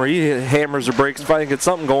newcomer. He hammers the brakes, trying to get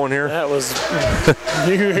something going here. That was,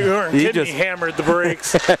 you weren't kidding. He hammered the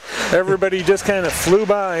brakes. Everybody just kind of flew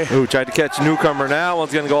by. Ooh, tried to catch newcomer now.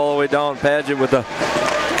 One's going to go all the way down. Paget with a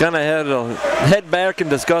kind of had a head back in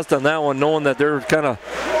disgust on that one, knowing that they're kind of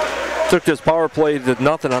took this power play to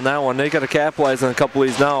nothing on that one. They got to capitalize on a couple of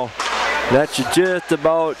these now. That should just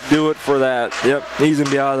about do it for that. Yep, he's going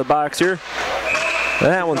to be out of the box here.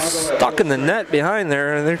 That one's stuck in the net behind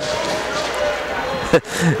there, and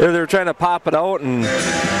they're trying to pop it out, and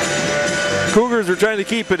Cougars are trying to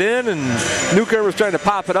keep it in, and Newcomer's trying to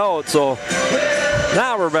pop it out. So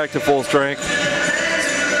now we're back to full strength.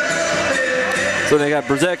 So they got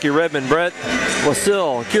Brzezicki, Redmond, Brett,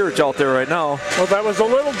 Wasil, Kirich out there right now. Well, that was a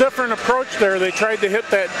little different approach there. They tried to hit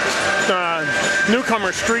that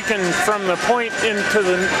newcomer streaking from the point into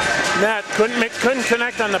the net. Couldn't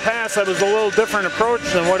connect on the pass. That was a little different approach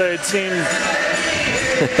than what I had seen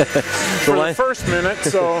for the first minute.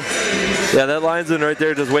 So yeah, that linesman right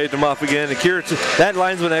there just waved him off again. And Kirich, that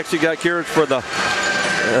linesman actually got Kirich for the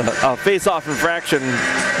face-off infraction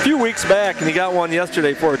a few weeks back, and he got one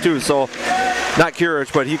yesterday for it too. So not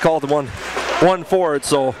Kirich, but he called one for it.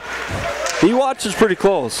 So he watches pretty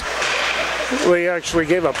close. We actually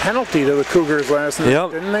gave a penalty to the Cougars last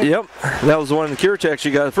night, didn't they? Yep, that was the one Kirich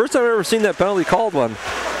actually got. The first time I've ever seen that penalty called one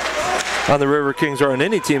on the Riverkings or on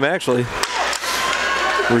any team actually.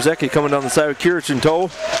 Brzezicki coming down the side with Kirich in tow.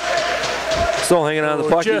 Still hanging on the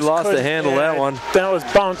puck. He lost the handle that one. That was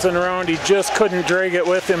bouncing around. He just couldn't drag it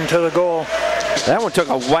with him to the goal. That one took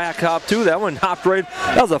a whack hop too. That one hopped right.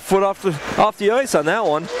 That was a foot off the ice on that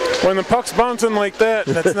one. When the puck's bouncing like that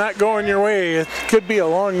and it's not going your way, it could be a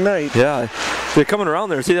long night. Yeah, they're coming around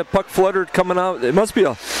there. See that puck fluttered coming out? It must be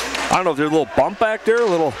I don't know if there's a little bump back there, a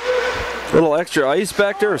little extra ice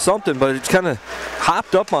back there or something, but it's kind of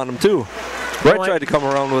hopped up on them too. Brett tried to come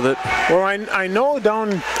around with it. Well, I know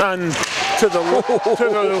down on to the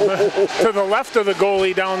left of the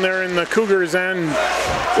goalie down there in the Cougars end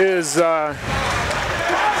is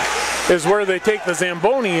where they take the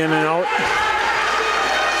Zamboni in and out.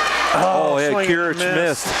 Oh yeah, Kirich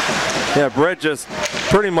missed. Yeah, Brett just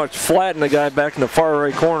pretty much flattened the guy back in the far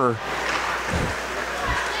right corner.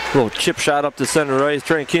 Little chip shot up to center ice.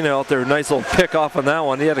 Trankina out there, nice little pick off on that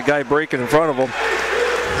one. He had a guy breaking in front of him.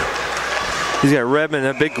 He's got Redmond,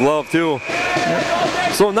 that big glove too.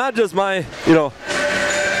 So not just my,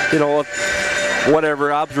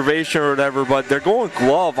 whatever observation or whatever, but they're going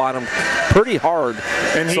glove on him pretty hard.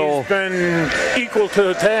 And he's been equal to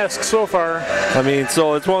the task so far. I mean,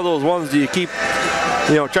 so it's one of those ones. Do you keep,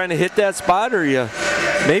 trying to hit that spot, or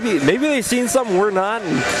maybe they've seen something we're not,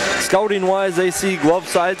 and scouting wise they see glove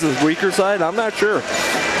sides as weaker side. I'm not sure.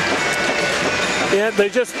 Yeah,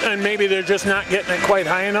 maybe they're just not getting it quite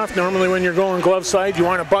high enough. Normally when you're going glove side, you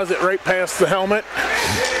want to buzz it right past the helmet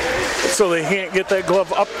so they can't get that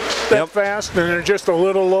glove up that fast, and they're just a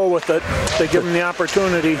little low with it. They give them the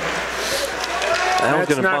opportunity. That's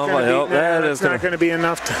not going to be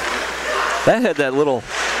enough. That had that little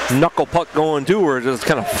knuckle puck going too, where it just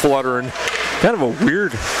kind of fluttering. Kind of a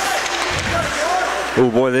weird.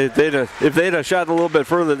 Oh boy, if they'd have shot a little bit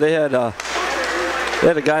further, they had a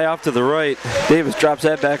guy off to the right. Davis drops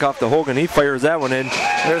that back off to Hogan. He fires that one in.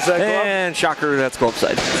 There's that glove. And shocker, that's glove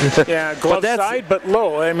side. Yeah, glove side, but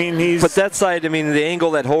low. I mean, But that side, the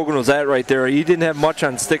angle that Hogan was at right there, he didn't have much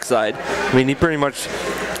on stick side. I mean, he pretty much.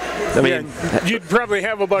 You'd probably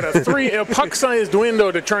have about a puck-sized window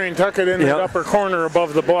to try and tuck it in the upper corner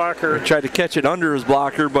above the blocker. Tried to catch it under his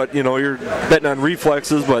blocker, but you're betting on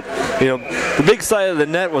reflexes. But the big side of the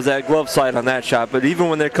net was that glove side on that shot. But even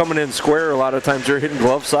when they're coming in square, a lot of times they're hitting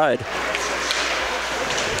glove side.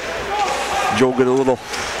 Joe get a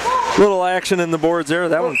little action in the boards there.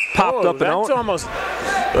 That one popped up and out. That's almost.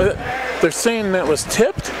 They're saying that was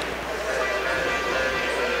tipped.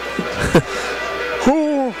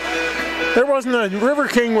 There wasn't a River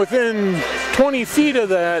King within 20 feet of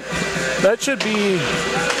that. That should be.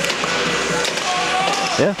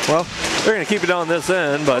 Yeah, well, they're going to keep it on this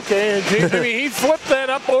end, but. Okay, he flipped that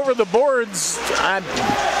up over the boards.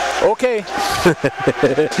 Okay.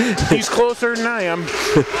 He's closer than I am.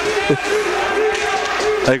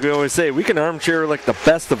 Like we always say, we can armchair like the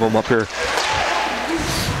best of them up here.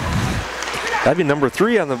 That'd be number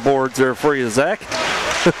 3 on the boards there for you, Zach.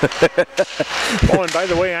 Oh, and by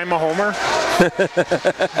the way, I'm a homer.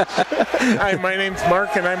 Hi, my name's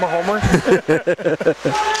Mark, and I'm a homer.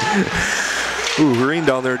 Ooh, Green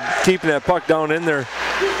down there, keeping that puck down in there,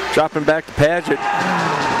 dropping back to Paget.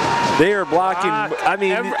 They are blocking.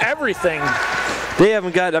 Everything. They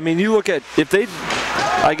haven't got. You look at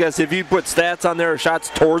if you put stats on there, shots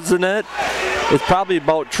towards the net, it's probably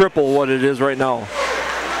about triple what it is right now,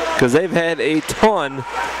 because they've had a ton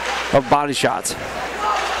of body shots.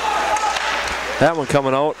 That one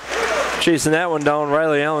coming out, chasing that one down.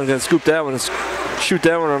 Riley Allen gonna scoop that one and shoot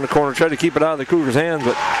that one on the corner. Try to keep it out of the Cougars' hands,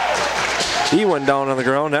 but he went down on the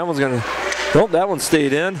ground. That one's gonna. Nope, that one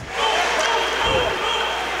stayed in.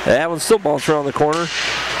 That one still bounced around the corner.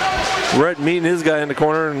 Rhett meeting his guy in the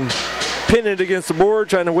corner and pinning it against the board,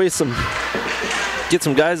 trying to get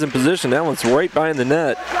some guys in position. That one's right behind the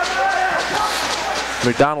net.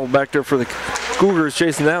 McDonald back there for the Cougars,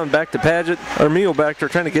 chasing that one back to Paget. Armillo back there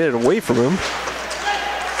trying to get it away from him.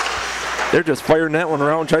 They're just firing that one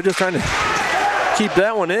around, just trying to keep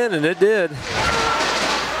that one in, and it did.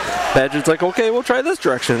 Badger's like, okay, we'll try this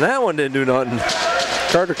direction. That one didn't do nothing.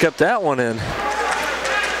 Carter kept that one in.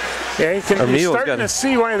 Yeah, you're starting to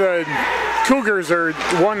see why the Cougars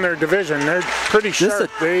won their division. They're pretty sharp.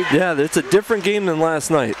 Yeah, it's a different game than last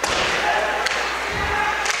night.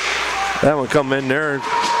 That one come in there.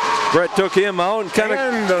 Brett took him out and kind of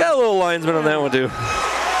got a little linesman on that one too.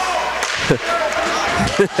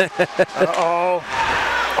 Uh-oh.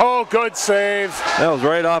 Oh, good save. That was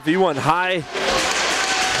right off. He went high.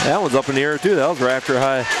 That one's up in the air too. That was rafter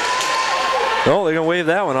high. Oh, they're going to wave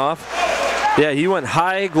that one off. Yeah, he went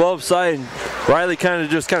high, glove side, and Riley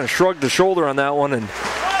kind of shrugged the shoulder on that one and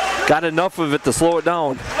got enough of it to slow it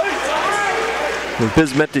down. And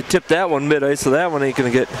Pismetti tipped that one mid-ice, so that one ain't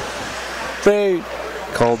going to get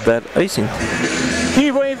called that icing.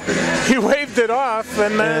 He waved it off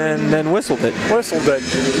and then whistled it.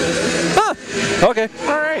 Huh. Okay.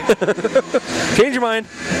 All right. Change your mind.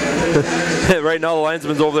 Right now the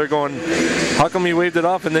linesman's over there going, how come he waved it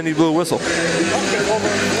off and then he blew a whistle?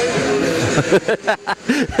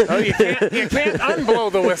 Oh, you can't unblow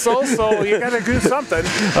the whistle, so you got to do something.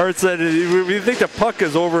 Art said, we think the puck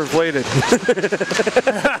is overinflated.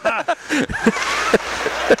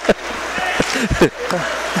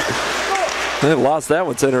 They lost that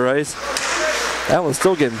one center ice. That one's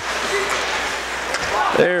still getting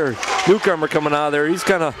there. Newcomer coming out of there. He's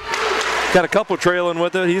kind of got a couple trailing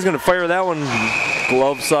with it. He's going to fire that one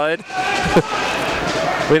glove side.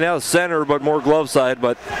 I mean, that was center, but more glove side.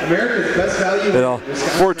 But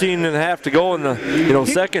 14 and a half to go in the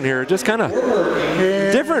second here. Just kind of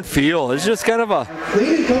different feel. It's just kind of a.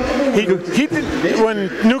 He did, when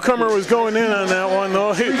Newcomer was going in on that one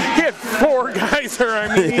though, he had four guys there. I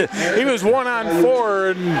mean, he was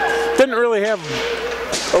 1-on-4 and didn't really have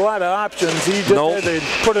a lot of options. He just had to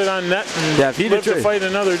put it on net and live to fight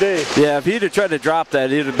another day. Yeah, if he'd have tried to drop that,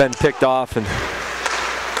 he'd have been picked off. And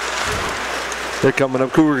they're coming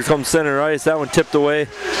up. Cougars come center ice. That one tipped away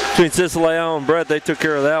between Siciliano and Brett. They took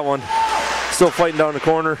care of that one. Still fighting down the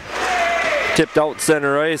corner. Tipped out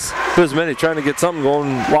center ice. Pismetti trying to get something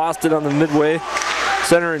going. Lost it on the midway.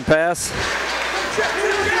 Centering pass.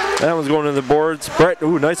 That one's going to the boards. Brett,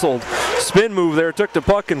 ooh, nice old spin move there. Took the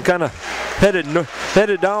puck and kind of headed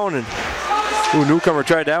down. And ooh, Newcomer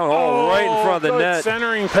tried that one. Right in front of the net.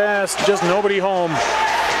 Centering pass. Just nobody home.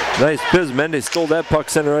 Nice. Pismetti stole that puck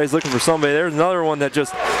center ice looking for somebody. There's another one that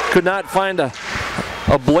just could not find a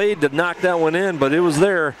blade to knock that one in, but it was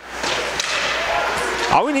there.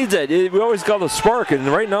 All we need is that, we always call the spark, and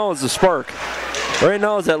right now is the spark. Right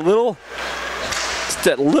now is that little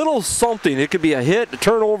something. It could be a hit, a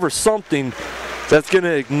turnover, something that's going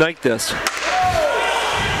to ignite this.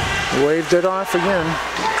 Waved it off again.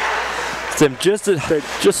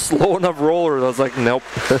 It's just slow enough roller. I was like, nope.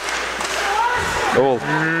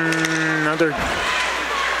 Another.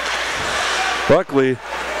 Luckily,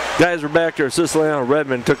 guys were back there. Siciliano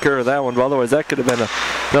Redmond took care of that one, but otherwise that could have been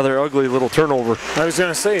another ugly little turnover. I was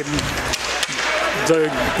going to say,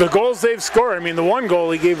 the goals they've scored, I mean, the one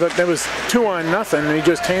goal he gave up, that was 2-0, and he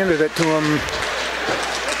just handed it to him.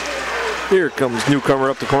 Here comes Newcomer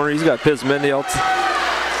up the corner. He's got Pismetti out.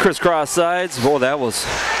 Crisscross sides. Oh, that was,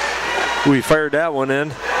 we fired that one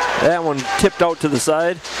in. That one tipped out to the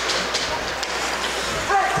side.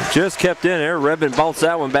 Just kept in there. Redmond bounced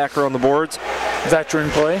that one back around the boards. Veteran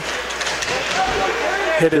play.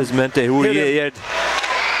 Hit his Mente.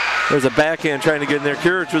 There's a backhand trying to get in there.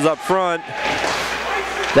 Kurich was up front.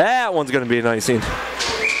 That one's going to be an icing.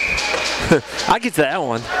 I get to that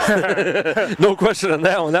one. No question on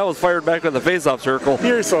that one. That was fired back with the face-off circle.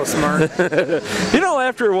 You're so smart.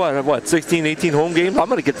 After what, 16, 18 home games, I'm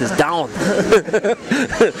going to get this down.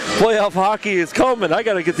 Playoff hockey is coming. I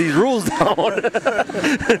got to get these rules down.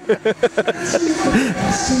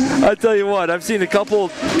 I tell you what, I've seen a couple,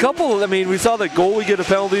 I mean, we saw the goalie get a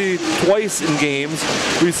penalty twice in games.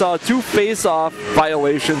 We saw 2 face-off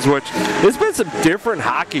violations, which it's been some different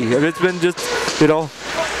hockey. It's been just, I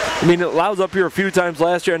mean, I was up here a few times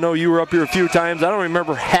last year. I know you were up here a few times. I don't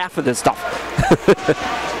remember half of this stuff.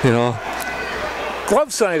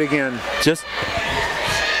 Glove side again. Just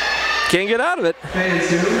can't get out of it.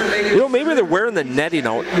 Maybe they're wearing the netting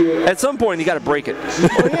out. At some point, you got to break it.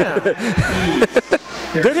 Oh, yeah.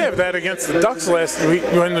 Did have that against the Ducks last week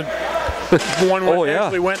when the one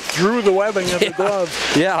actually went through the webbing of the glove.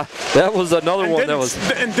 Yeah, that was another one that was.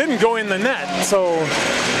 And didn't go in the net, so.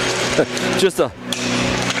 Just a.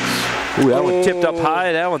 Ooh, that one tipped up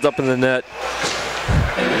high. That one's up in the net.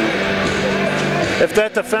 If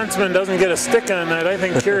that defenseman doesn't get a stick on that, I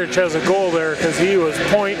think Kurich has a goal there because he was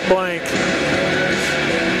point blank.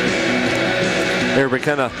 Everybody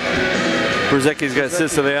kind of Brzezinski's got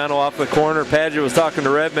Siciliano off the corner. Padgett was talking to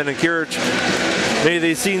Redmond and Kirich. Maybe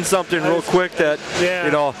they seen something real quick that,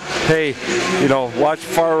 you know, hey, you know, watch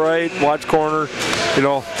far right, watch corner, you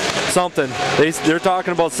know, something. They're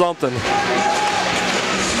talking about something.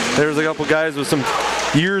 There's a couple guys with some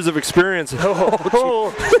years of experience.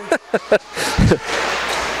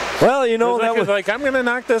 Well, you know, that was like, I'm going to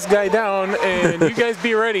knock this guy down, and you guys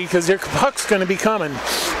be ready because your puck's going to be coming.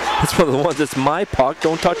 That's one of the ones that's my puck.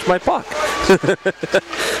 Don't touch my puck.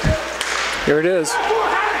 Here it is.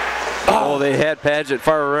 Oh, they had Padgett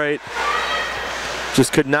far right.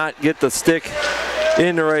 Just could not get the stick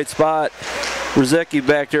in the right spot. Brzezinski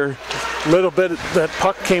back there. Little bit, that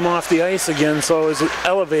puck came off the ice again, so it was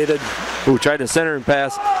elevated. Ooh, tried to center and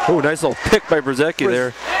pass. Ooh, nice little pick by Brzezinski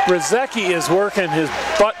there. Brzezinski is working his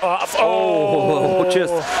butt off. Oh,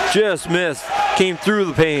 just missed. Came through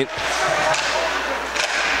the paint.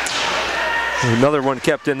 Another one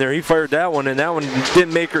kept in there. He fired that one, and that one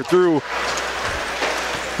didn't make her through.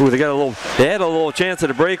 Ooh, they had a little chance at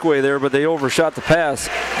a breakaway there, but they overshot the pass.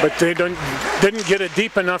 But they didn't get it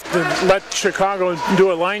deep enough to let Chicago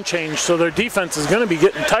do a line change, so their defense is going to be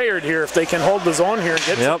getting tired here if they can hold the zone here and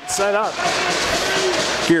get it set up.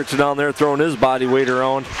 Kirich down there throwing his body weight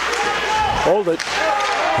around. Hold it.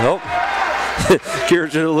 Nope.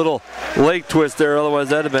 Kirich did a little leg twist there, otherwise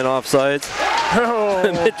that'd have been offsides. Oh.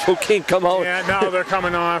 Mitchell can't come out. Yeah, now they're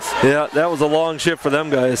coming off. Yeah, that was a long shift for them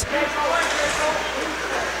guys.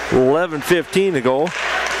 11:15 to go.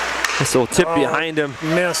 So tip behind him.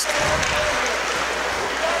 Missed.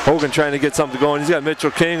 Hogan trying to get something going. He's got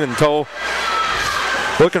Mitchell King in tow.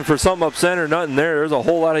 Looking for something up center, nothing there. There's a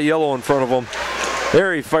whole lot of yellow in front of him.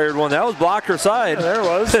 There he fired one. That was blocker side. Yeah, there it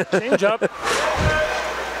was. Change up.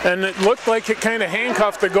 And it looked like it kind of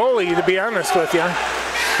handcuffed the goalie, to be honest with you. A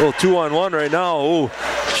little 2-on-1 right now. Ooh,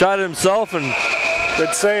 shot it himself and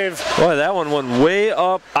good save. Boy, that one went way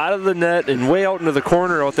up out of the net and way out into the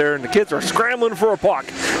corner out there, and the kids are scrambling for a puck.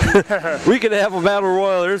 We could have a battle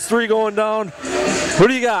royal. There's 3 going down. What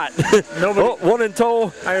do you got? Nobody. Oh, 1 in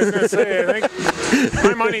tow. I was going to say, I think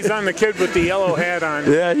my money's on the kid with the yellow hat on.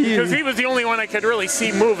 Yeah, because he was the only one I could really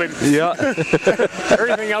see moving. Yeah.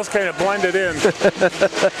 Everything else kind of blended in.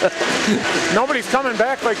 Nobody's coming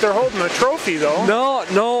back like they're holding a trophy, though.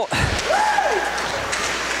 No.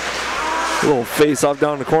 Little face off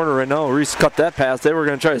down the corner right now. Reese cut that pass. They were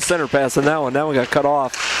going to try to center pass on that one. That one got cut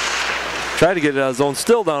off. Tried to get it out of zone.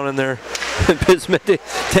 Still down in there. And Pismenti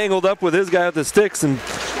tangled up with his guy with the sticks and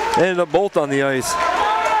ended up both on the ice.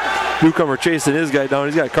 Newcomer chasing his guy down.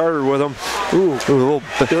 He's got Carter with him. Ooh,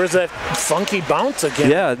 there was that funky bounce again.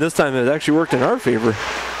 Yeah, this time it actually worked in our favor.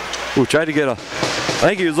 Ooh, tried to get I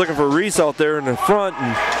think he was looking for Reese out there in the front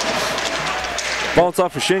and bounce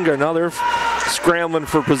off of Shinga. Now they're scrambling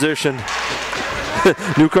for position.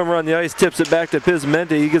 Newcomer on the ice, tips it back to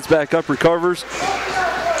Pismenti. He gets back up, recovers.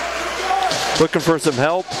 Looking for some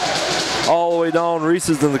help. All the way down. Reese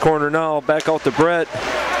is in the corner now. Back out to Brett.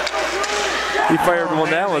 He fired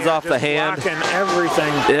one. That was off the hand. Blocking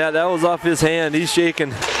everything. Yeah, that was off his hand. He's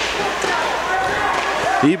shaking.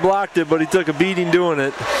 He blocked it, but he took a beating doing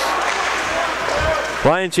it.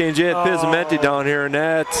 Line change. They had Pismenti down here, and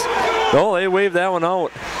that's... Oh, they waved that one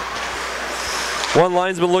out. One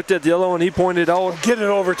linesman looked at the other one. He pointed out. Get it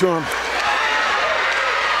over to him.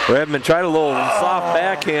 Redmond tried a little soft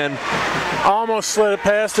backhand. Almost slid it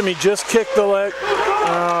past him. He just kicked the leg.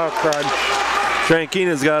 Oh, crud.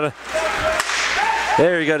 Trankina's got a...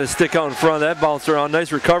 There, he got his stick out in front. That bounced around.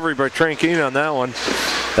 Nice recovery by Trankina on that one.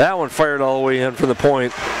 That one fired all the way in from the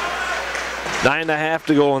point. 9.5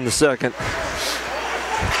 to go in the second.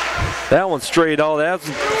 That one straight out.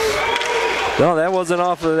 No, that wasn't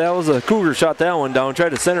off. That was a Cougar shot that one down. Tried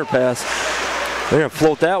to center pass. They're going to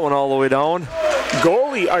float that one all the way down.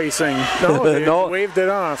 Goalie icing. No, they waved it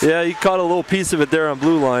off. Yeah, he caught a little piece of it there on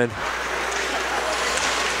blue line.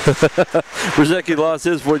 Brzezinski lost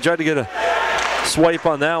his foot. Tried to get a swipe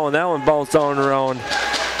on that one. That one bounced down and around.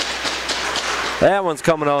 That one's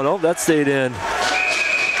coming out. Oh, that stayed in.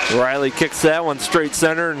 Riley kicks that one straight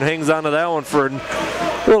center and hangs onto that one for a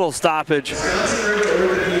little stoppage.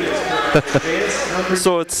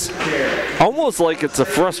 So it's almost like it's a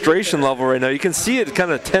frustration level right now. You can see it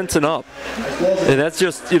kind of tensing up. And that's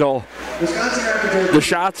just, you know, the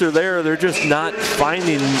shots are there. They're just not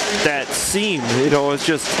finding that seam. You know, it's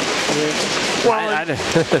just... Well,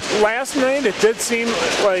 last night it did seem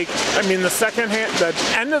like, I mean, the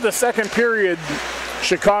end of the second period,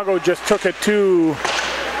 Chicago just took it to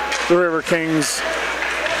the Riverkings.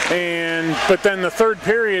 But then the third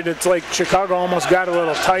period, it's like Chicago almost got a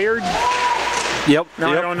little tired. Yep.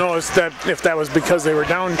 Now I don't know if that was because they were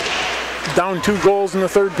down down 2 goals in the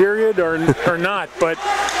third period or not. But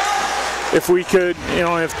if we could,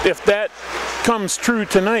 if that comes true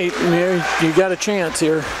tonight, you got a chance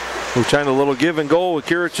here. We're trying a little give and go with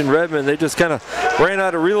Kirich and Redmond. They just kind of ran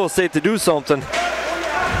out of real estate to do something.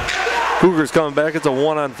 Cougars coming back. It's a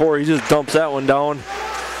 1-on-4. He just dumps that one down.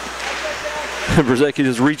 Brzezinski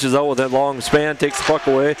just reaches out with that long span, takes the puck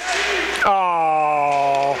away.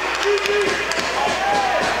 Oh.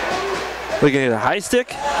 Looking at a high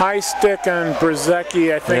stick? High stick on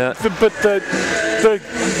Brzezinski, I think. Yeah. But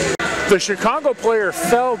the Chicago player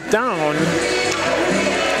fell down.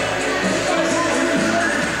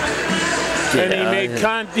 Yeah, and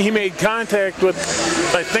he made contact with,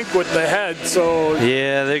 I think, with the head. So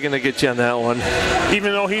yeah, they're gonna get you on that one.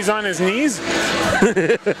 Even though he's on his knees.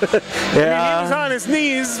 Yeah, he was on his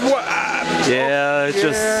knees. Yeah, it's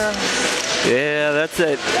just. Yeah, that's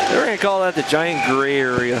it. They're gonna call that the giant gray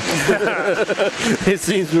area. It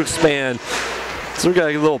seems to expand. So we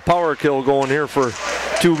got a little power kill going here for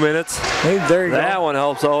 2 minutes. Hey, there you go. That one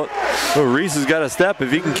helps out. Oh, Reese has got a step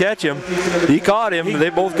if he can catch him. He caught him. They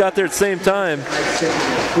both got there at the same time.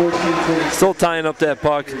 Still tying up that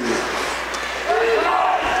puck.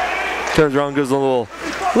 Turns around, gives a little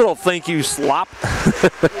thank you slop.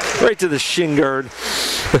 Right to the shin guard.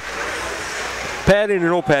 Padding or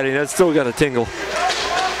no padding, that's still got a tingle.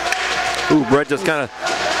 Ooh, Brett just kind of.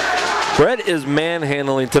 Brett is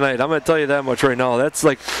manhandling tonight. I'm going to tell you that much right now. That's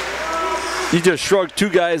like, he just shrugged 2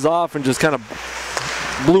 guys off and just kind of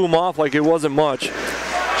blew them off like it wasn't much.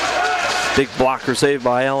 Big blocker save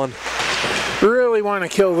by Allen. Really want to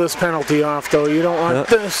kill this penalty off, though. You don't want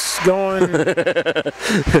this going.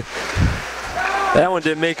 That one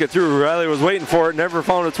didn't make it through. Riley was waiting for it, never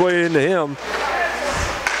found its way into him.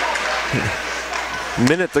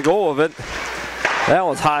 Minute to go of it. That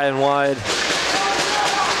was high and wide.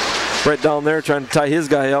 Right down there trying to tie his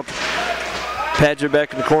guy up. Padgett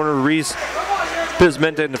back in the corner. Reese.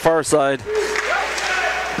 Pismenta in the far side.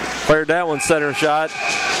 Fired that one center shot.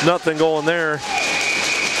 Nothing going there.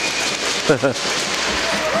 A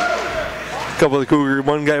couple of the Cougar.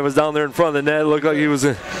 One guy was down there in front of the net. Looked like he was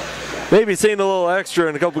maybe seeing a little extra,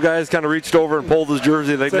 and a couple guys kind of reached over and pulled his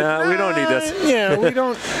jersey. Like, nah, we don't need this. Yeah, we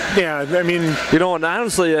don't. Yeah, I mean. You know, and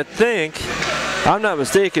honestly, I think, I'm not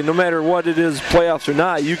mistaken, no matter what it is, playoffs or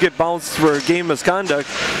not, you get bounced for a game misconduct,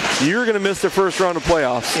 you're going to miss the first round of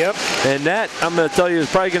playoffs. Yep. And that, I'm going to tell you, is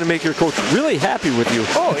probably going to make your coach really happy with you.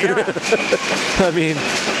 Oh, yeah. I mean,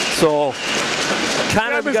 so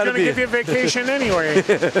kind of got to be. Give you a vacation anyway.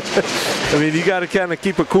 I mean, you got to kind of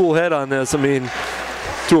keep a cool head on this. I mean,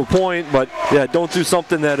 to a point, but yeah, don't do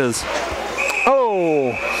something that is.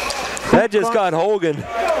 Oh. That just got Hogan.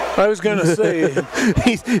 I was gonna say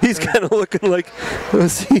he's kind of looking like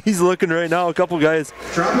he's looking right now. A couple guys.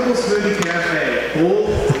 Tropical Smoothie Cafe. Full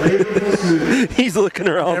flavorful smoothie. He's looking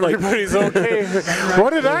around. Everybody's like, okay. What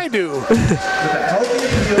did I do?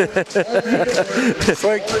 It's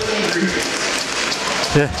like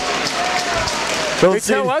they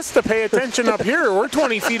tell us to pay attention up here. We're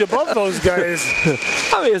 20 feet above those guys.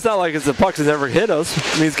 I mean, it's not like the puck has never hit us.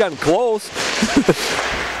 I mean, it's gotten close.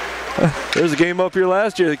 There's a game up here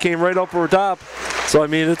last year that came right up over top. So, I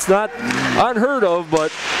mean, it's not unheard of,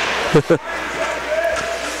 but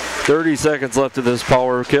 30 seconds left of this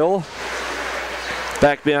power kill.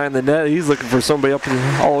 Back behind the net. He's looking for somebody up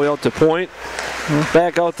all the way out to point.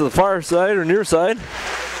 Back out to the far side or near side.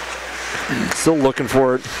 Still looking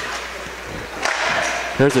for it.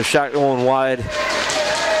 There's a shot going wide.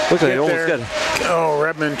 Look like he almost got it. Oh,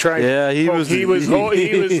 Redmond tried. Yeah, he was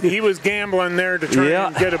gambling there to try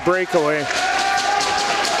and get a breakaway.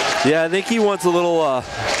 Yeah, I think he wants a little a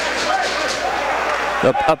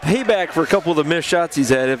payback for a couple of the missed shots he's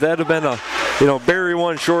had. If that had been a, Barry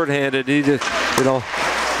one shorthanded, he just,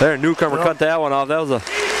 there Newcomer cut that one off. That was a.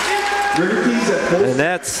 And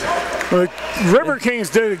that's.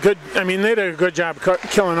 Riverkings did a good. I mean, they did a good job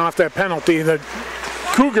killing off that penalty. The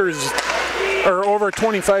Cougars are over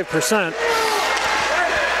 25%.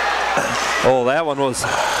 Oh, that one was.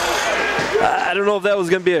 I don't know if that was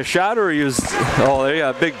going to be a shot or he was. Oh, they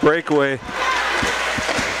got a big breakaway.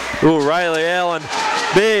 Ooh, Riley Allen,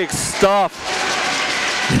 big stuff.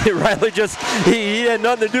 Riley just he had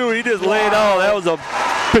nothing to do. He just laid out. That was a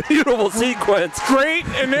beautiful sequence. Great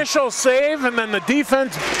initial save, and then the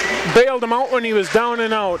defense bailed him out when he was down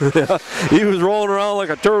and out. Yeah, he was rolling around like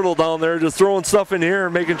a turtle down there, just throwing stuff in the air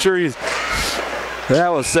and making sure he's. That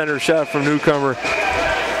was center shot from Newcomer.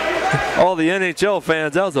 all the NHL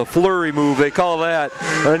fans, that was a flurry move, they call that.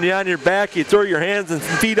 And you're on your back, you throw your hands and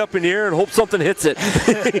feet up in the air and hope something hits it.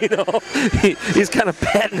 He's kind of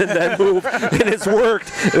patented that move, and it's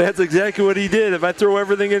worked. And that's exactly what he did. If I throw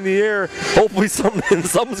everything in the air, hopefully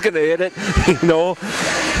something's going to hit it,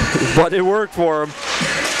 But it worked for him.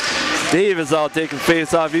 Dave is out taking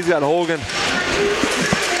face off. He's got Hogan.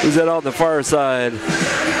 Who's that out on the far side?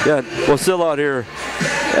 Yeah, Wasil out here.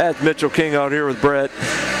 That's Mitchell King out here with Brett.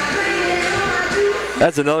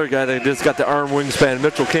 That's another guy that just got the arm wingspan.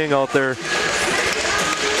 Mitchell King out there.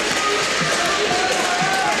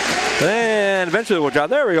 And eventually we'll drop.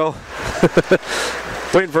 There we go.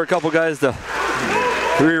 Waiting for a couple guys to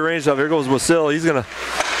rearrange stuff. Here goes Wasil. He's going to...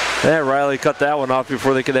 Riley cut that one off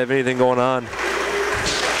before they could have anything going on.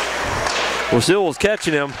 Wasil was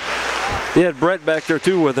catching him. He had Brett back there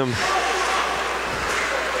too with him.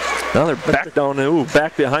 Now they're back down,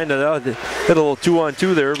 back behind it. They hit a little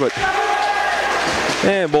 2-on-2 there, but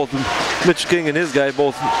and both Mitch King and his guy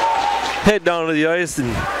both head down to the ice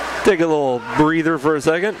and take a little breather for a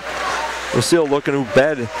second. We're still looking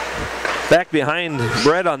bad. Back behind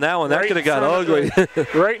Brett on that one. That could have got ugly.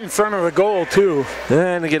 Right in front of the goal too.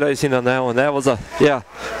 And to get icing on that one. That was yeah.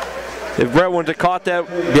 If Brett wouldn't have caught that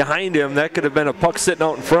behind him, that could have been a puck sitting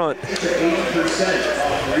out in front.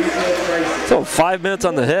 So 5 minutes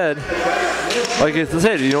on the head. Like I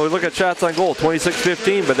said, look at shots on goal,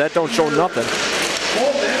 26-15, but that don't show nothing.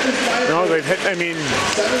 No, they've had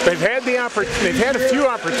a few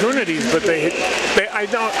opportunities, but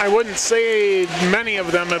I wouldn't say many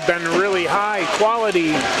of them have been really high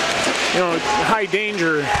quality, high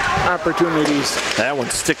danger opportunities. That one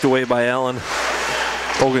sticked away by Allen.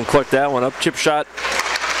 Hogan clicked that one up, chip shot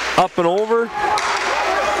up and over.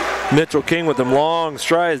 Mitchell King with them long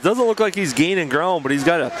strides. Doesn't look like he's gaining ground, but he's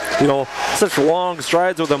got such long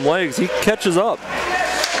strides with them legs. He catches up.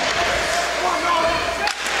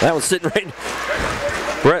 That was sitting right.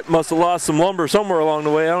 Brett must have lost some lumber somewhere along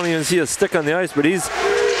the way. I don't even see a stick on the ice, but he's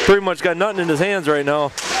pretty much got nothing in his hands right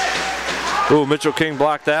now. Ooh, Mitchell King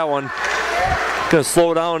blocked that one. Gonna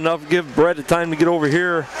slow down enough, give Brett the time to get over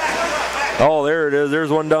here. Oh, there it is. There's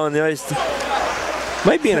one down the ice.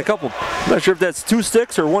 Might be in a couple. I'm not sure if that's 2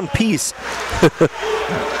 sticks or 1 piece.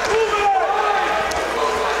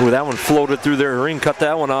 Ooh, that one floated through their ring. Cut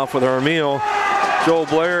that one off with Armio. Joe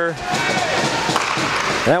Blair.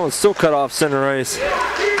 That one's still cut off center ice.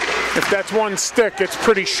 If that's 1 stick, it's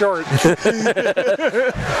pretty short. They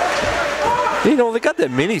got that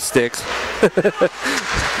mini sticks.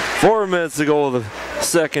 4 minutes to go of the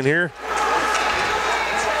second here.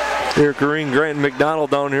 Here, Kareem Grant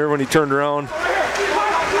McDonald down here when he turned around.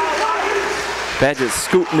 Padgett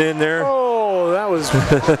scooting in there. Oh, that was...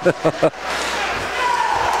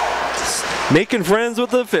 Making friends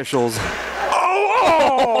with the officials.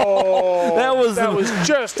 Oh! That was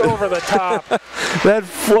just over the top. That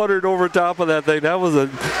fluttered over top of that thing. That was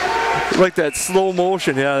like that slow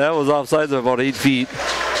motion. Yeah, that was offsides of about 8 feet.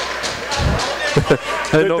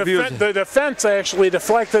 The defense actually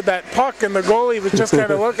deflected that puck, and the goalie was just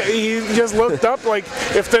kind of looking. He just looked up like,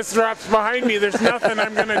 if this drops behind me, there's nothing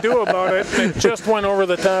I'm going to do about it. And it just went over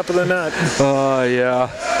the top of the net. Oh, yeah.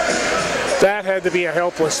 That had to be a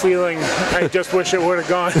helpless feeling. I just wish it would have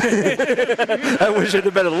gone. I wish it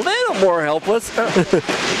had been a little more helpless.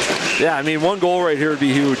 Yeah, I mean, 1 goal right here would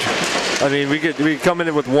be huge. I mean, we could come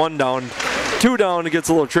in with 1 down. 2 down, it gets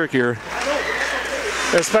a little trickier.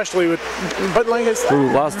 Especially with, but like I said,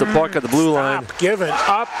 lost the puck at the blue line. Stop giving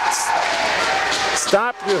up.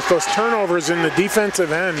 Stop with those turnovers in the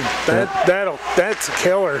defensive end. That's a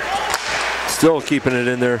killer. Still keeping it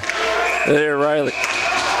in there. There, Riley.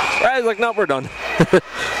 Riley's like, no, we're done.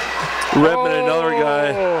 Redmond, another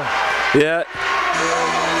guy. Yeah.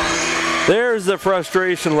 There's the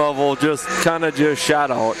frustration level, just kind of just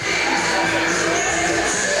shot out.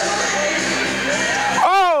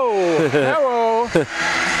 Oh, hello.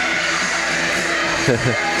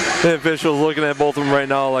 The official's looking at both of them right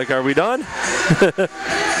now like, are we done?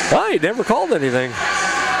 He never called anything.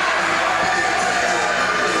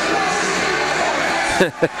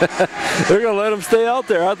 They're going to let him stay out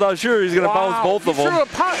there. I thought sure he's going to bounce both of them.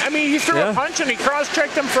 He threw a punch and he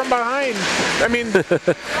cross-checked him from behind. I mean,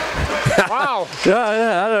 wow.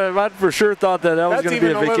 Yeah, I for sure thought that was going to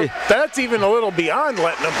be a vacation. That's even a little beyond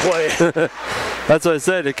letting him play. That's what I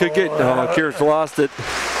said. It could get. Kirsch lost it.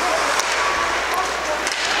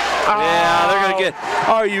 Yeah, they're going to get.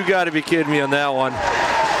 Oh, you got to be kidding me on that one.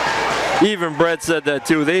 Even Brett said that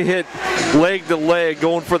too. They hit leg to leg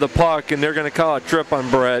going for the puck, and they're going to call a trip on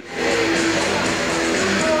Brett.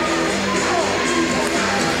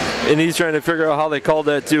 And he's trying to figure out how they called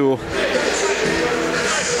that too.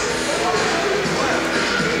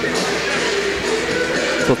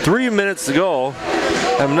 So 3 minutes to go.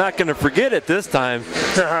 I'm not going to forget it this time.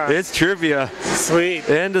 It's trivia. Sweet.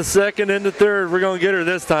 End of second, into third. We're going to get her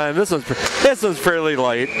this time. This one's fairly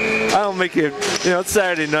light. I don't make it. It's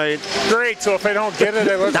Saturday night. Great. So if I don't get it,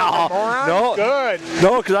 I look like a moron? No. Good.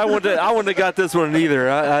 No, because I wouldn't have got this one either.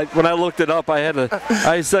 When I looked it up,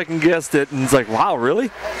 I second guessed it, and it's like, wow, really?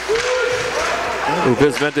 Ooh,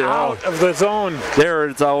 out of the zone. There,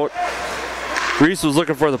 it's out. Reese was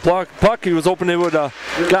looking for the puck. He was hoping they would got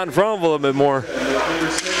in front of him a little bit more.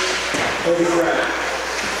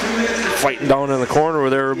 Fighting down in the corner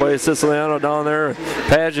with everybody. Siciliano down there.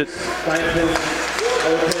 Paget.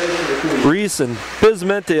 Reese and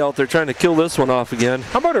Bismente out there trying to kill this one off again.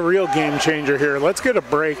 How about a real game changer here? Let's get a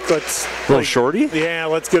break. Little shorty? Yeah,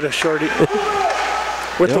 let's get a shorty.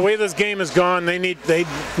 With the way this game has gone,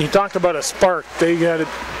 you talked about a spark. They got it.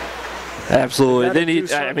 Absolutely.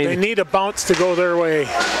 They need a bounce to go their way.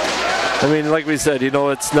 I mean, like we said,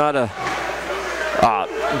 it's not a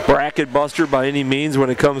bracket buster by any means when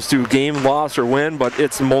it comes to game loss or win, but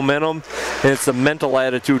it's momentum and it's the mental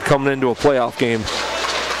attitude coming into a playoff game.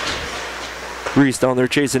 Reese down there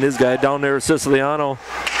chasing his guy down there, Siciliano.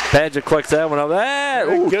 Paget collects that one up.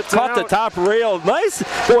 Caught the top rail. Nice.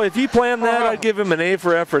 Boy, if he planned that, I'd give him an A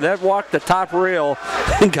for effort. That walked the top rail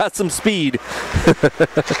and got some speed.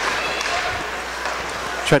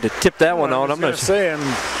 Tried to tip that one out. I'm not saying.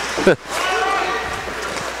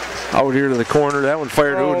 Out here to the corner. That one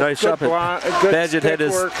fired. Nice shot. Paget did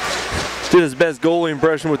his best goalie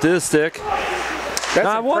impression with his stick.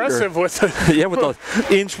 That's impressive with an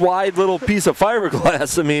inch-wide little piece of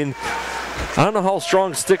fiberglass. I mean, I don't know how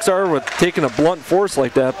strong sticks are with taking a blunt force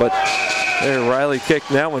like that, but there, Riley kicked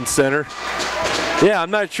that one center. Yeah,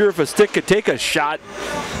 I'm not sure if a stick could take a shot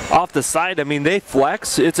off the side. I mean, they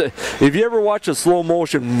flex. If you ever watch a slow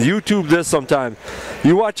motion, YouTube this sometime.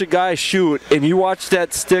 You watch a guy shoot and you watch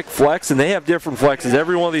that stick flex, and they have different flexes.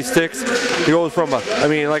 Every one of these sticks, it goes from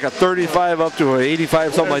like a 35 up to an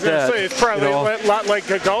 85, something like that. It's probably a lot like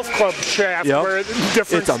a golf club shaft, where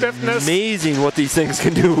different stiffness. It's amazing what these things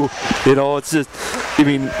can do. It's just,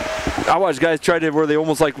 I watch guys try to where they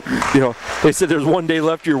almost they said there's 1 day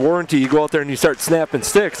left of your warranty. You go out there and you start snapping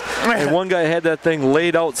sticks. And one guy had that thing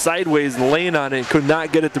laid out sideways and laying on it and could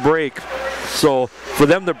not get it to break. So for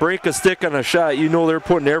them to break a stick on a shot, they're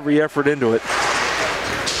putting every effort into it.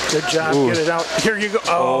 Good job. Get it out. Here you go.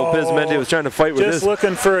 Oh, Bismente was trying to fight with this. Just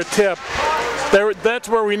looking for a tip. That's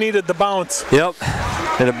where we needed the bounce. Yep.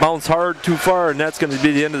 And it bounced hard too far, and that's going to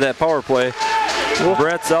be the end of that power play.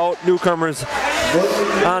 Brett's out. Newcomers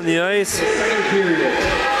on the ice.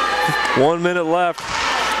 1 minute left.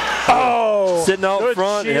 Sitting out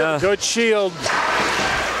front. Shield, good shield.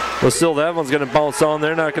 But still, that one's going to bounce on.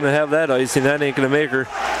 They're not going to have that icing. That ain't going to make her.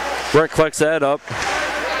 Brett collects that up.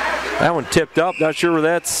 That one tipped up. Not sure where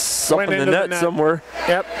that's up in the net somewhere.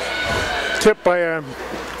 Yep. Tipped by a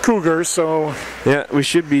Cougars, so. Yeah, we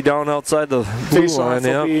should be down outside the blue line.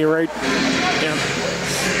 Yeah. Be right. Yeah.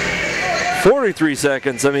 43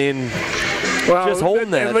 seconds. I mean, just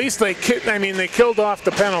holding that. At least they killed off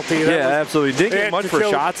the penalty. Absolutely. Didn't get much for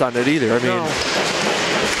shots on it either. I mean. No.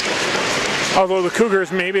 Although the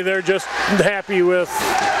Cougars, maybe they're just happy with.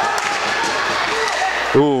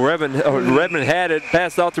 Ooh, Redmond had it,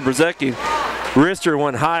 passed out to Brzezicki. Wrister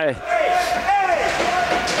went high.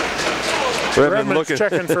 Redmond's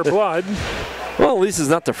checking for blood. Well, at least it's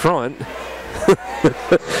not the front.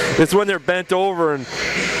 It's when they're bent over and,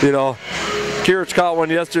 Kirich caught one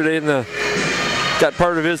yesterday and got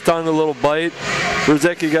part of his tongue a little bite.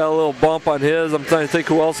 Brzezicki got a little bump on his. I'm trying to think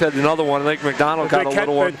who else had another one. I think McDonald got a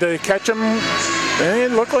little one. Did they catch him?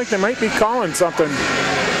 It looked like they might be calling something.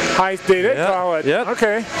 They did call it. Yep.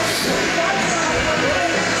 Okay.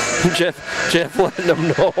 Jeff letting them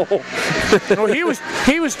know. Well,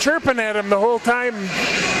 he was chirping at him the whole time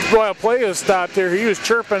while play was stopped there. He was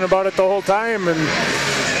chirping about it the whole time, and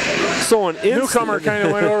so an newcomer kind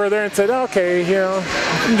of went over there and said, "Okay, you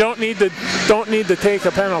don't need to take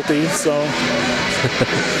a penalty." So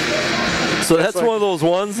that's one of those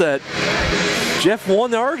ones that Jeff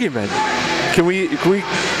won the argument. Can we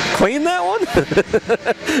claim that one?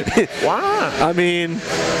 Wow. I mean,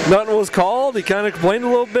 nothing was called. He kind of complained a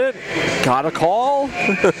little bit. Got a call.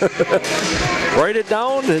 Write it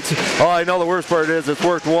down. I know the worst part is it's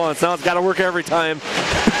worked once. Now it's got to work every time.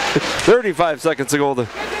 35 seconds ago.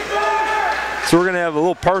 So we're going to have a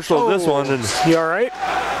little partial of this one. And you all right?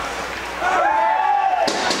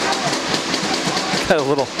 Got a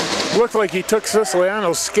little. Looked like he took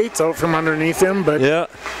Siciliano's skates out from underneath him, but. Yeah.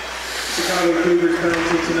 Chicago Cougars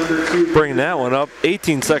penalty to number 2. Bringing that one up.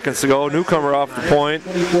 18 seconds to go. Newcomer off the point.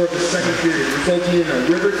 24 of the second period, resulting in a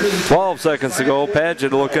Riverkings. 12 seconds to go.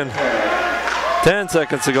 Padgett looking. 10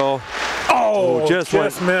 seconds to go. Oh, just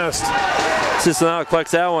went. Missed. Cincinnati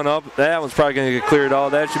collects that one up. That one's probably going to get cleared out.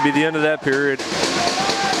 That should be the end of that period.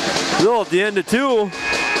 Still at the end of 2.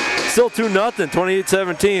 Still 2-0,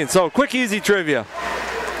 28-17. So quick, easy trivia.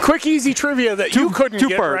 Quick, easy trivia that you couldn't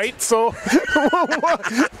get parts. right. So,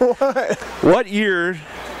 what year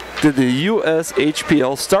did the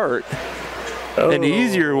USHPL start? An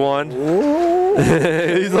easier one.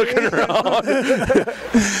 He's looking around.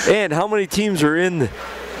 And how many teams are in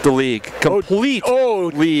the league? Complete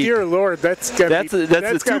league. Dear Lord, that's a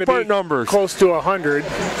 2-part number. Close to 100.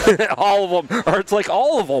 All of them. Or it's like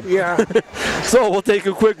all of them. Yeah. So we'll take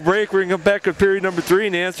a quick break. We're going to come back to period number 3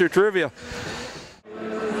 and answer trivia.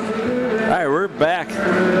 All right, we're back.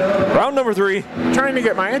 Round number 3. Trying to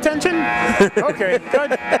get my attention? Okay,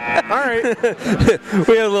 good. All right.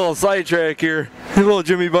 We had a little sidetrack here. A little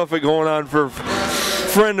Jimmy Buffett going on for a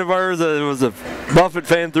friend of ours that was a Buffett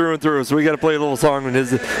fan through and through, so we got to play a little song in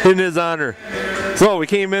his honor. So we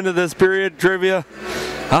came into this period trivia.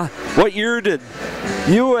 What year did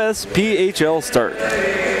USPHL start?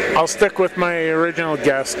 I'll stick with my original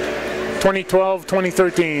guess. 2012,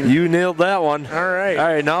 2013. You nailed that one. All right. All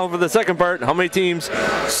right, now for the second part. How many teams?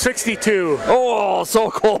 62. Oh,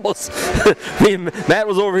 so close. Matt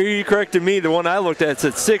was over here. He corrected me. The one I looked at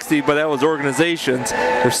said 60, but that was organizations.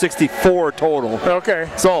 There's 64 total. Okay.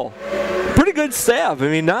 So, pretty good stab. I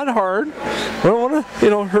mean, not hard. I don't want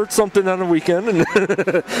to, hurt something on the weekend. And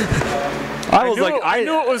I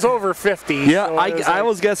knew it was over 50. Yeah, so I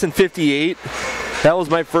was guessing 58. That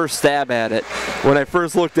was my first stab at it. When I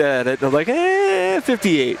first looked at it, I was like,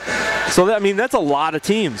 58. So, that's a lot of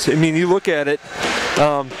teams. I mean, you look at it,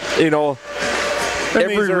 every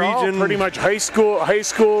these are region. All pretty much high school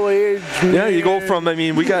age. Yeah, you go from,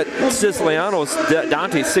 we got Siciliano's,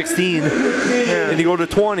 Dante's 16, and you go to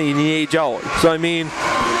 20 and you age out. So,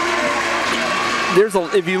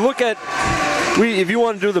 if you look at, if you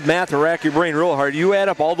want to do the math and rack your brain real hard, you add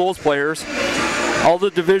up all those players, all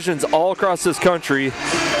the divisions all across this country.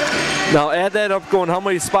 Now add that up going how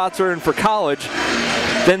many spots are in for college.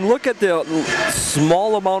 Then look at the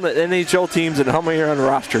small amount of NHL teams and how many are on the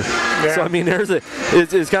roster. Yeah. So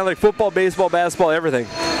it's kind of like football, baseball, basketball, everything.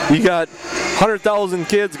 You got 100,000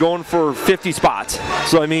 kids going for 50 spots.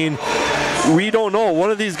 So we don't know.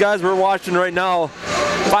 One of these guys we're watching right now,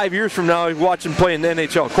 5 years from now, watching play in the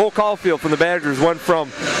NHL. Cole Caulfield from the Badgers went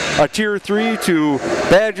from a Tier 3 to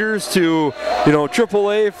Badgers to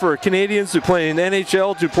AAA for Canadians to playing in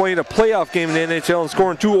NHL to playing a playoff game in the NHL and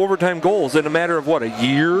scoring 2 overtime goals in a matter of a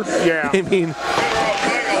year? Yeah.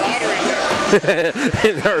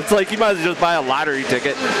 It's like you might as well just buy a lottery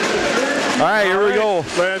ticket. All right, here we go.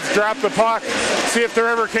 Let's drop the puck. See if the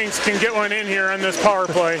Riverkings can get one in here on this power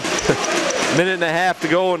play. Minute and a half to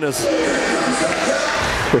go in this.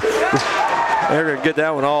 They're going to get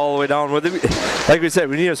that one all the way down with it. Like we said,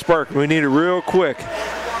 we need a spark. We need it real quick.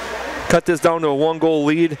 Cut this down to a 1-goal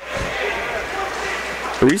lead.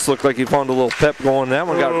 Reese looked like he found a little pep going. That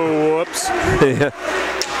one got. Oh, whoops. Yeah.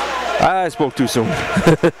 I spoke too soon.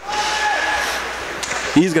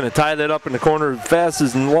 He's going to tie that up in the corner fast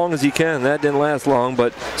as long as he can. That didn't last long,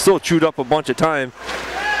 but still chewed up a bunch of time.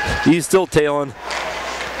 He's still tailing.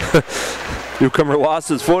 Newcomer lost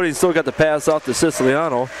his foot. He's still got the pass off to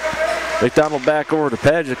Siciliano. McDonald back over to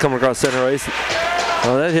Padgett coming across center ice.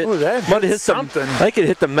 Oh, that hit. Might have hit something. I think it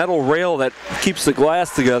hit the metal rail that keeps the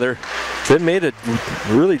glass together. It made a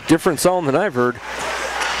really different sound than I've heard.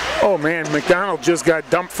 Oh man, McDonald just got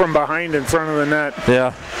dumped from behind in front of the net.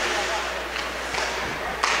 Yeah.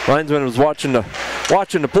 Linesman was watching the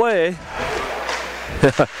play.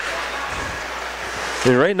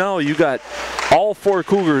 And right now you got all 4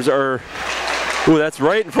 Cougars are. Ooh, that's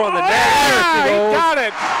right in front of the net. There he got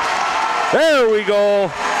it. There we go.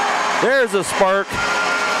 There's a spark.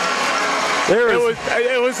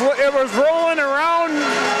 It was rolling around.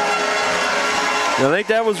 I think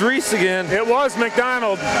that was Reese again. It was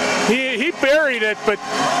McDonald. He buried it, but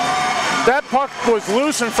that puck was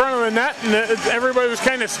loose in front of the net, and everybody was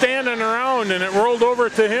kind of standing around, and it rolled over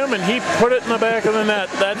to him, and he put it in the back of the net.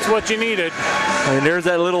 That's what you needed. And there's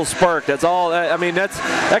that little spark. That's all.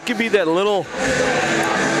 That could be that little.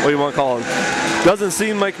 What do you want to call it? Doesn't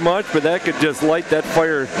seem like much, but that could just light that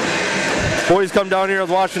fire. Boys come down here. I was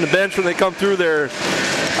watching the bench when they come through. Their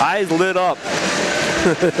eyes lit up.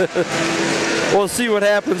 We'll see what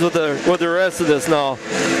happens with the rest of this now.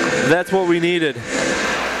 That's what we needed.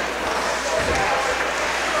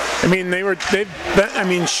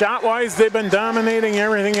 mean, shot-wise, they've been dominating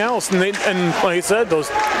everything else, and like I said, those.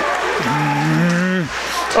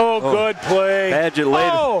 Good play. Paget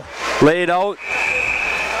laid out.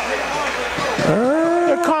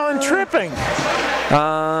 They're calling tripping.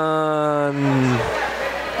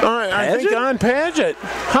 I think on Paget.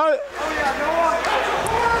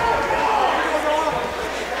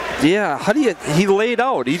 Yeah, how do you? He laid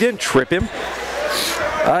out. He didn't trip him.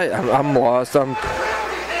 I'm lost.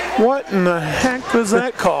 What in the heck was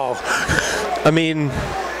that call? I mean,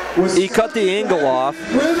 he cut the angle off.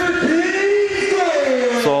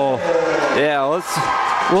 So, yeah,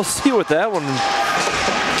 we'll see what that one.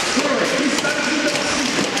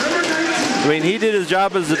 I mean, he did his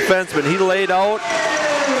job as a defenseman. He laid out,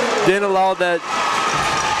 didn't allow that,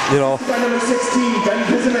 Number 16, Ben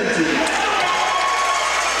Pizzametti.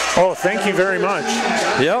 Oh, thank you very much.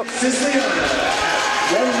 Yep.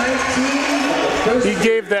 He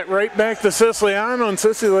gave that right back to Siciliano, and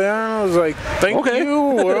Siciliano was like, thank you,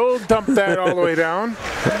 we'll dump that all the way down.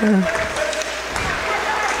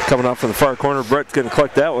 Coming off from the far corner, Brett's going to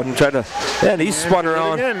collect that one and try to, and he spun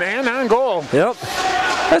around. Again, and on goal. Yep.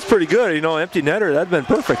 That's pretty good. Empty netter, that'd been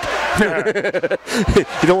perfect.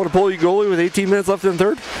 You don't want to pull your goalie with 18 minutes left in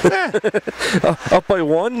third? Up by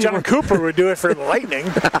one? John Cooper would do it for the Lightning.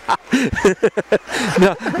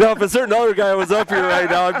 Now, if a certain other guy was up here right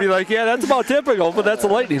now, I'd be like, yeah, that's about typical, but that's the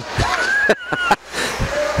Lightning.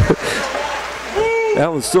 That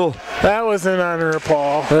was an honor,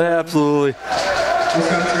 Paul. Absolutely.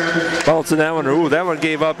 Bouncing that one. Ooh, that one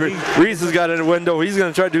gave up. Reese has got in a window. He's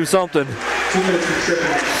going to try to do something.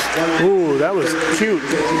 Ooh, that was cute.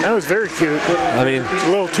 That was very cute. I mean, a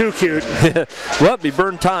little too cute. Well, he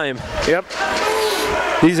burned time. Yep.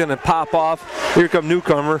 He's going to pop off. Here come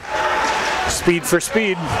newcomer. Speed for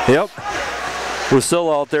speed. Yep. We're still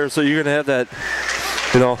out there, so you're going to have that,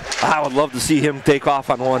 I would love to see him take off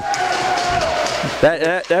on one.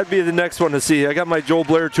 That'd be the next one to see. I got my Joel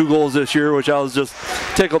Blair 2 goals this year, which I was just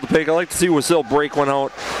tickled to pick. I like to see Wasil break one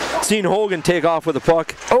out. Seen Hogan take off with a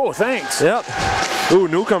puck. Oh, thanks. Yep. Ooh,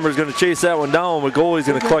 newcomer's going to chase that one down, but goalie's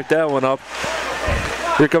going to collect that one up.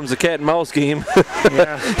 Here comes the cat and mouse game.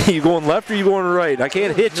 Yeah. You going left or you going right? I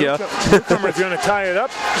can't hit you. Newcomer's going to tie it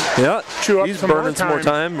up. Yeah. Chew up He's burning some more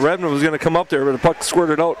time. Redmond was going to come up there, but the puck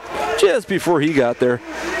squirted out just before he got there.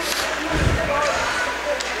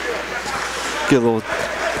 Get a little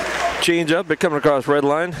change up, but coming across red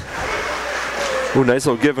line. Ooh, nice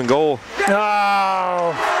little give and go.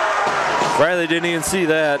 Oh. Riley didn't even see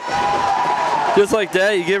that. Just like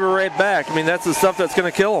that, you give it right back. I mean, that's the stuff that's going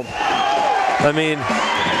to kill him. I mean.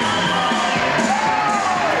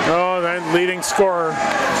 Oh, that leading scorer.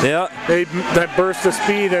 Yeah. That burst of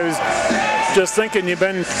speed, I was just thinking you've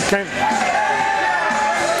been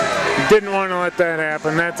didn't want to let that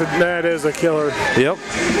happen. That is a killer. Yep.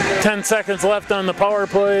 10 seconds left on the power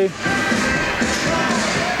play.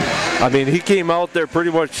 I mean, he came out there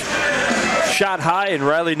pretty much shot high, and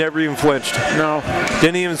Riley never even flinched. No.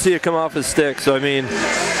 Didn't even see it come off his stick. So, I mean,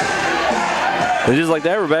 and just like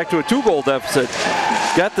that, we're back to a 2-goal deficit.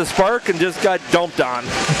 Got the spark and just got dumped on.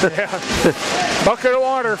 Yeah. Bucket of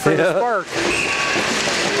water for the spark.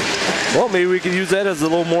 Well, maybe we could use that as a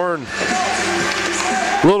little more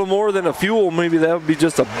than a fuel. Maybe that would be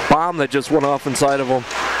just a bomb that just went off inside of them.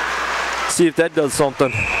 See if that does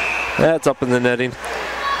something. That's up in the netting.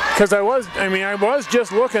 Because I was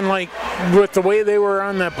just looking like with the way they were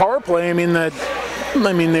on that power play.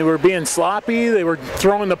 They were being sloppy. They were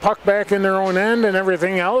throwing the puck back in their own end and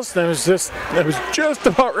everything else. And I was just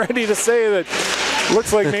about ready to say that.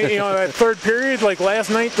 Looks like that third period, like last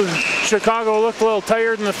night, Chicago looked a little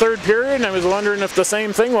tired in the third period, and I was wondering if the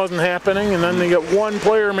same thing wasn't happening. And then they get one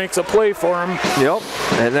player makes a play for them. Yep,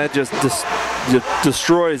 and that just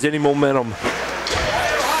destroys any momentum.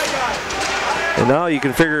 And now you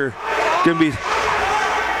can figure gonna be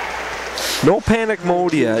no panic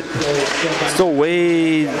mode yet. Still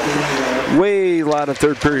way a lot of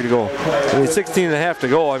third period to go. 16 and a half to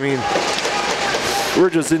go. I mean, we're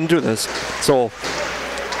just into this. So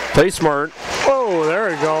play smart. Oh, there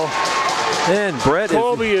we go. And Brett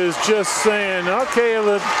Colby is just saying, okay,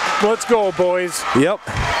 let's go, boys. Yep.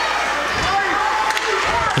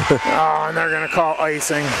 Oh, and they're going to call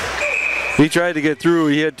icing. He tried to get through.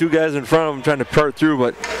 He had 2 guys in front of him trying to part through,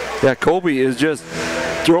 but yeah, Colby is just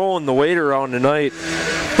throwing the weight around tonight.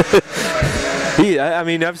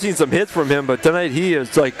 I've seen some hits from him, but tonight he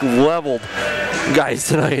is like leveled guys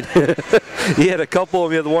tonight. He had a couple of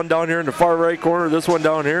them. He had the one down here in the far right corner, this one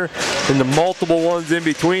down here, and the multiple ones in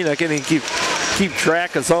between. I can't even keep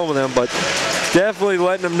track of some of them, but definitely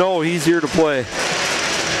letting him know he's here to play.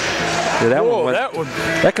 Yeah,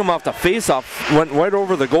 that come off the face-off, went right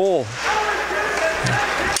over the goal.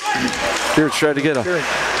 Here's trying to get a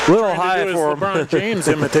little high for him. LeBron James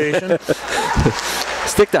imitation.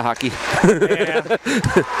 Stick to hockey. Yeah.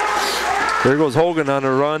 There goes Hogan on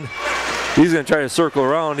a run. He's going to try to circle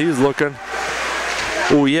around. He's looking.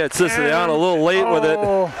 Oh, yeah, it's Siciliano a little late with it.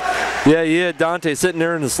 Yeah, he had Dante sitting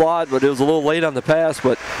there in the slot, but it was a little late on the pass.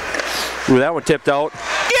 But ooh, that one tipped out.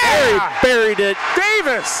 Yeah! He buried it.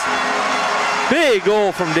 Davis! Big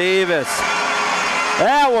goal from Davis.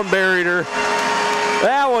 That one buried her.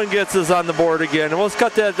 That one gets us on the board again. And let's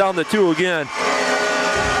cut that down to 2 again.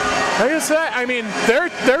 Like I said, I mean,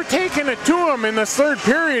 they're taking it to them in this third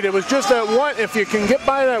period. It was just that one, if you can get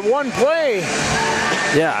by that one play.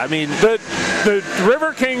 Yeah, I mean, the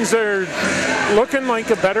Riverkings are looking like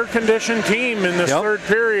a better conditioned team in this third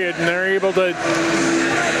period, and they're able to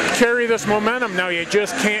carry this momentum. Now you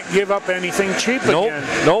just can't give up anything cheap again.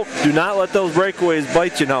 Nope, do not let those breakaways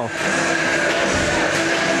bite you now.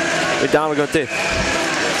 McDonald going to take.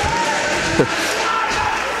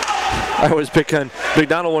 I always pick on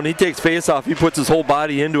McDonald when he takes face off, he puts his whole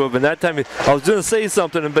body into it. But that time, I was going to say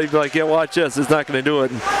something and be like, yeah, watch this, it's not going to do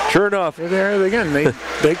it. And sure enough. There again,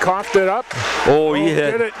 they coughed it up. Oh,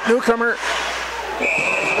 yeah. Did it, newcomer.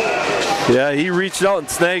 Yeah, he reached out and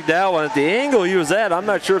snagged that one. At the angle he was at, I'm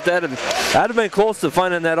not sure if that'd have been close to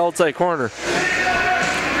finding that outside corner.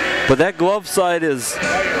 But that glove side is,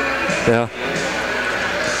 yeah.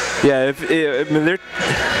 Yeah, I mean,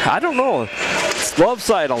 I don't know. It's glove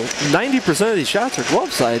side. 90% of these shots are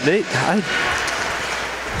glove side.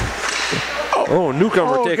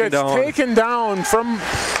 Newcomer taken down. Taken down from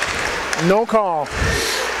no call.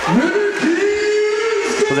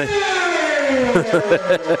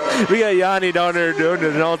 We got Yanni down there doing the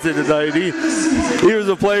announcing tonight. He was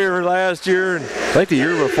a player last year and like the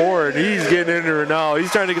year before, and he's getting into it now.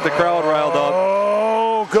 He's trying to get the crowd riled up.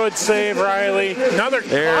 Oh, good save, Riley. Another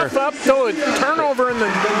cough up to a turnover in the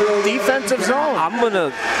defensive zone. I'm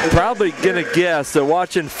probably gonna guess that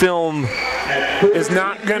watching film is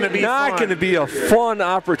not going to be a fun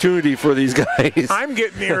opportunity for these guys. I'm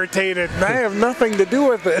getting irritated, and I have nothing to do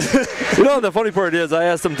with it. You know, the funny part is, I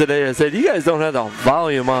asked them today, I said, you guys don't have the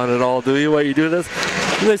volume on at all, do you, while you do this?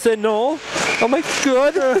 And they said, no. I'm like,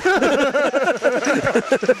 good.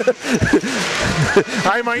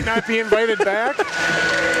 I might not be invited back.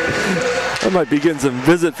 I might be getting some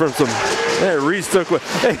visit from some. Reese took one.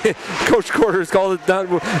 Hey, Coach Quarters called it not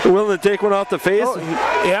willing to take one off the face. Oh,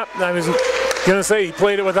 yep, I was going to say he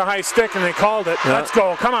played it with a high stick and they called it. Yeah. Let's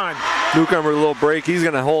go, come on. Newcomer, a little break. He's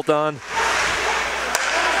going to hold on.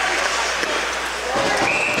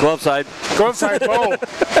 Glove side. Glove side low.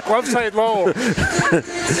 Glove side low.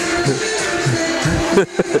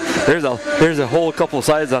 There's a whole couple of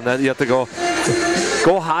sides on that. You have to go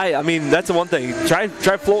high. I mean, that's the one thing. Try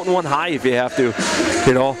floating one high if you have to.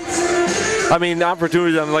 You know. I mean,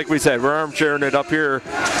 opportunities. Like we said, we're armchairing it up here.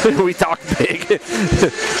 We talk big.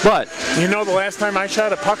 But you know, the last time I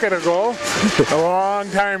shot a puck at a goal, a long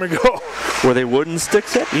time ago. Were they wooden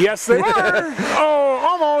sticks? Yes, they were. Oh,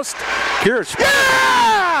 almost. Kirich.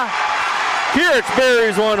 Yeah! Kirich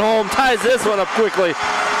buries one home, ties this one up quickly.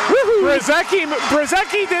 Brzezicki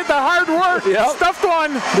did the hard work. Yep. Stuffed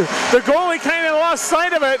one. The goalie kind of lost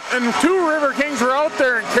sight of it, and 2 Riverkings were out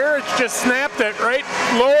there, and Kirich just snapped it right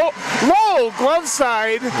low glove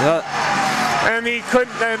side. Yeah. And he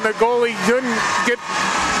couldn't, and the goalie couldn't get.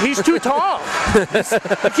 He's too tall.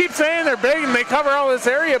 I keep saying they're big and they cover all this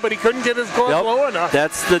area, but he couldn't get his glove low enough.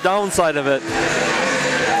 That's the downside of it.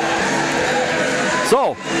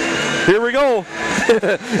 So, here we go.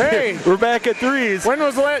 Hey, we're back at 3s. When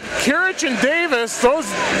was that? Kirich and Davis.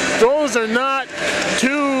 Those are not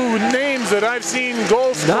 2 names that I've seen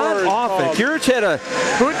goal scorers. Not often. Kirich had a.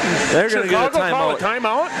 They're going to get a timeout.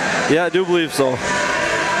 Timeout? Yeah, I do believe so.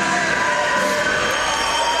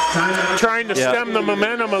 Trying to stem the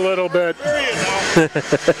momentum a little bit.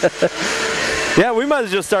 Yeah, we might as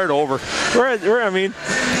well just start over. We're I mean,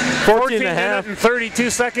 14 and a half.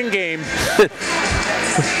 32-second game.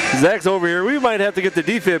 Zach's over here. We might have to get the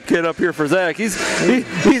defib kit up here for Zach. He's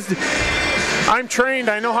I'm trained.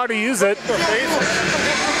 I know how to use it.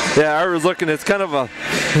 Yeah, I was looking. It's kind of a.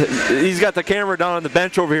 He's got the camera down on the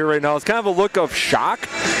bench over here right now. It's kind of a look of shock,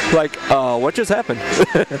 like what just happened?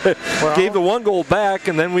 Well, gave the 1 goal back,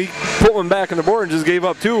 and then we put one back on the board and just gave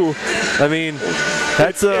up 2. I mean,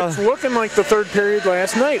 that's it's looking like the third period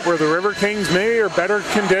last night, where the Riverkings maybe are better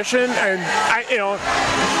conditioned, and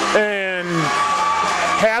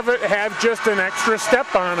have just an extra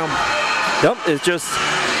step on them. Yep, it's just.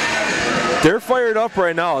 They're fired up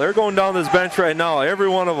right now. They're going down this bench right now, every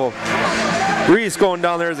one of them. Reese going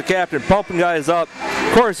down there as a captain, pumping guys up.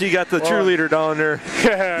 Of course, you got the cheerleader down there.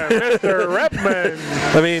 Mr. Repman.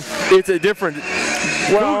 I mean, it's a different.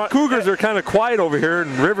 Cougars are kind of quiet over here,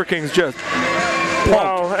 and Riverkings just.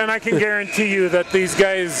 Wow, and I can guarantee you that these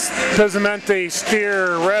guys, Pizzamente,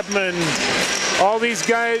 Steer, Redmond, all these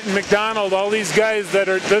guys, McDonald, all these guys that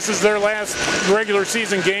are, this is their last regular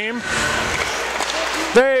season game.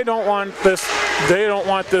 They don't want this. They don't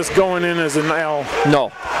want this going in as an L.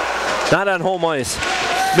 No, not on home ice.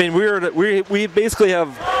 I mean, we basically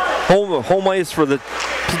have home ice for the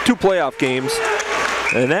 2 playoff games,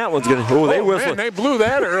 and that one's gonna. Oh, they whistled. Man, they blew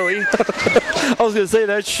that early. I was gonna say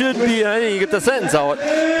that should be. I didn't get the sentence out.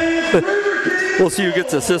 We'll see who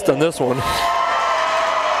gets assist on this one.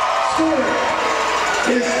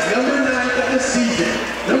 Is number 9 of the season.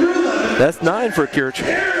 Number 11. That's 9 for Kirch.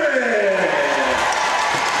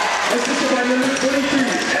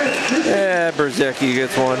 Yeah, Berzecki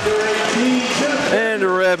gets one. And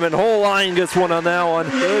Redmond, whole line gets one on that one.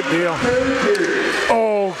 Good deal.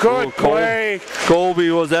 Oh, good play. Colby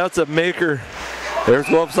that's a maker. There's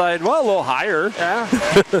glove side, well, a little higher. Yeah.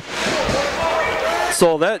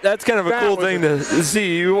 So that's kind of a cool thing to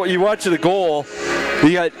see. You watch the goal.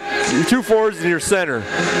 You got 2 forwards in your center.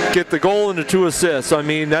 Get the goal and the 2 assists. I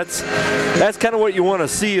mean, that's kind of what you want to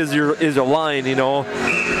see is your line, you know.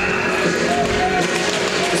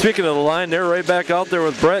 Speaking of the line, they're right back out there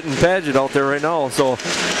with Brett and Paget out there right now. So,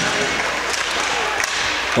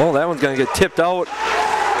 that one's going to get tipped out.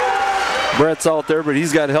 Brett's out there, but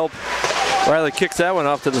he's got help. Riley kicks that one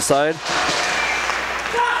off to the side.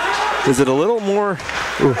 Is it a little more?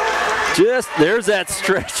 Ooh, there's that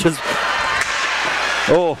stretch.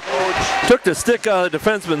 Took the stick out of the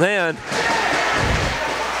defenseman's hand.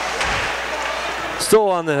 Still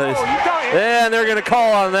on the ice. And they're going to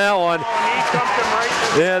call on that one.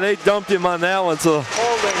 Yeah, they dumped him on that one. So.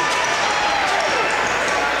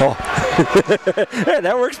 Hey,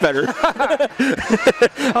 that works better.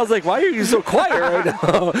 I was like, why are you so quiet right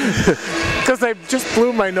now? Because I just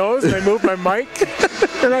blew my nose and I moved my mic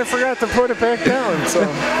and I forgot to put it back down. So,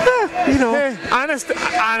 you know, hey,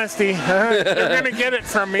 honesty. You're gonna get it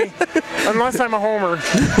from me, unless I'm a homer.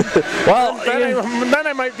 Well, then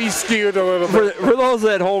I might be skewed a little bit. For those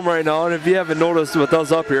at home right now, and if you haven't noticed with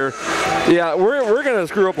us up here, yeah, we're gonna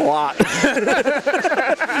screw up a lot.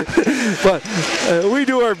 But we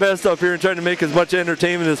do our best up here and trying to make as much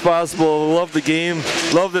entertainment as possible. Love the game,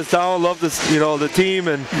 love this town, love this, the team,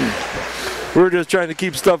 and we're just trying to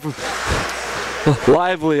keep stuff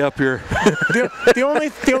lively up here. The only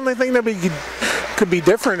thing that we could be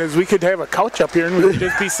different is we could have a couch up here and we could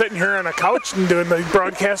just be sitting here on a couch and doing the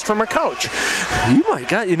broadcast from a couch. Oh my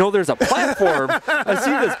God, there's a platform. I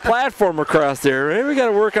see this platform across there. Maybe we got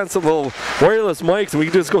to work on some little wireless mics and we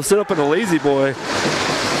can just go sit up in a lazy boy.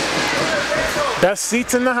 Best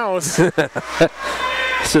seats in the house.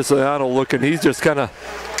 Siciliano looking, he's just kind of,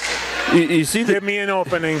 you see Give me an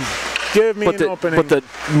opening. Give me an opening. But the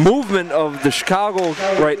movement of the Chicago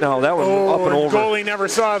right now, that one up and over. Goalie never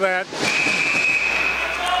saw that.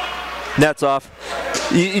 Net's off.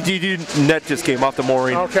 Net just came off the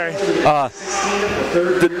mooring. Okay.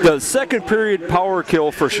 The second period power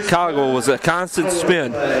kill for Chicago was a constant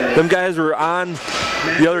spin. Them guys were on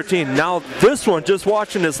the other team. Now this one, just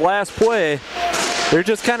watching this last play, they're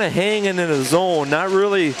just kind of hanging in a zone, not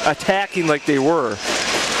really attacking like they were.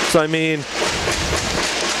 So, I mean,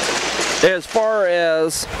 as far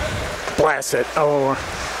as... Blast it. Oh.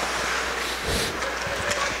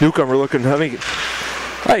 Newcomer looking, I think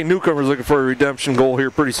Newcomer's looking for a redemption goal here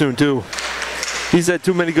pretty soon too. He's had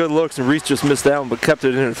too many good looks and Reese just missed that one, but kept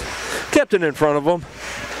it in front of him.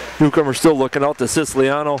 Newcomer still looking out to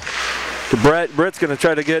Siciliano. To Brett. Brett's going to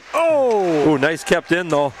try to get... Oh, nice kept in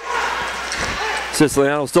though.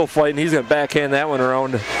 Siciliano still fighting. He's going to backhand that one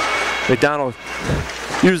around. McDonald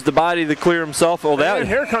used the body to clear himself. Oh, and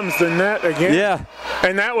here comes the net again. Yeah.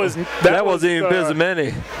 And that wasn't even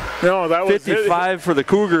Pizzamenti. No, that was 55 for the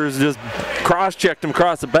Cougars. Just cross-checked him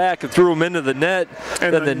across the back and threw him into the net.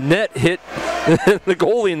 And then the net hit the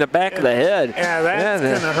goalie in the back of the head. Yeah, that's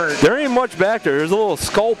going to hurt. There ain't much back there. There's a little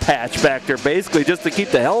skull patch back there, basically, just to keep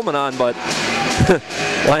the helmet on. But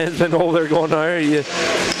Lions been over there going, all right, you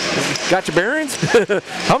got your bearings?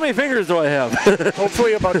 How many fingers do I have?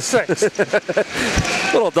 Hopefully about 6.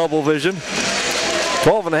 Little double vision.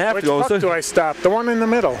 12 and a half to go. Which puck do I stop? The one in the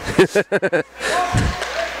middle.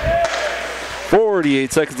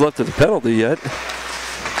 48 seconds left of the penalty yet.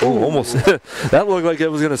 Oh, almost. That looked like it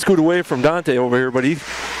was going to scoot away from Dante over here, but he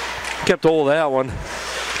kept hold of that one.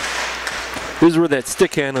 This is where that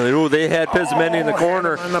stick handling. Oh, they had Pizzamenti in the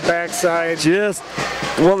corner. On the backside. Just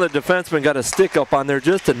one of the defensemen got a stick up on there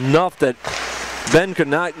just enough that Ben could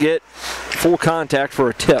not get full contact for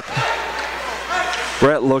a tip.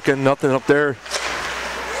 Brett looking, nothing up there.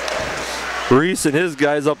 Reese and his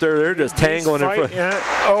guys up there, they're just tangling in front. Yeah.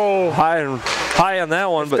 Oh, high on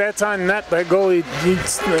that one. But that's on net. That goalie,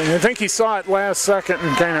 I think he saw it last second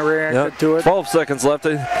and kind of reacted to it. 12 seconds left.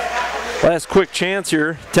 Last quick chance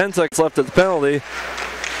here. 10 seconds left at the penalty.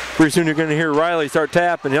 Pretty soon you're going to hear Riley start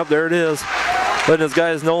tapping. Yep, there it is. Letting his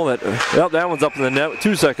guys know that, yep, that one's up in the net with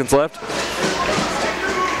 2 seconds left.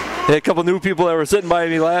 Hey, a couple new people that were sitting by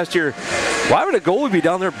me last year. Why would a goalie be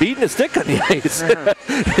down there beating a stick on the ice?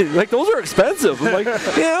 Like, those are expensive. I'm like,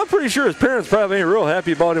 yeah, I'm pretty sure his parents probably ain't real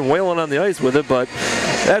happy about him wailing on the ice with it, but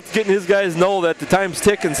that's getting his guys know that the time's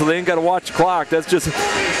ticking, so they ain't got to watch the clock. That's just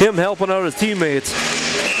him helping out his teammates.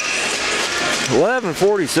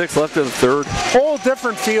 11:46 left in the third. Whole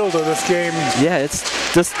different feel to this game. Yeah, it's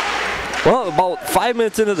just, well, about 5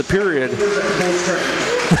 minutes into the period.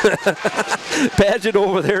 Paget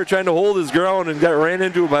over there trying to hold his ground and got ran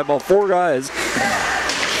into by about 4 guys.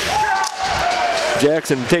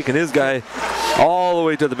 Jackson taking his guy all the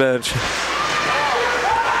way to the bench.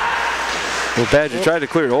 Well, Paget tried to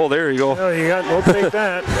clear it. Oh, there you go. Oh, we'll take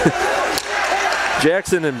that.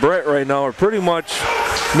 Jackson and Brett right now are pretty much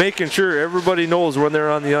making sure everybody knows when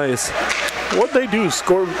they're on the ice. What'd they do?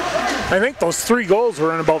 Score? I think those 3 goals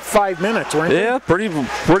were in about 5 minutes, weren't they? Yeah, pretty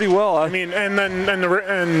well. I mean,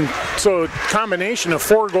 and so combination of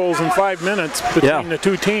 4 goals in 5 minutes between the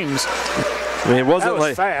two teams. I mean, it wasn't that was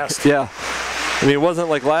like fast. Yeah, I mean, it wasn't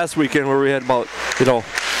like last weekend where we had about, I don't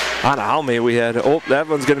know how many we had. Oh, that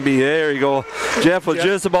one's going to be, there you go. Jeff was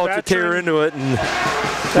just about to tear into it and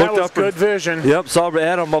looked up. Good vision. Yep, saw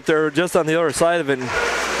Adam up there just on the other side of it. And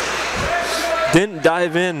didn't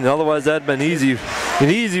dive in, otherwise that'd been easy. An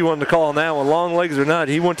easy one to call on that one, long legs or not.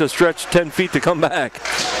 He went to stretch 10 feet to come back.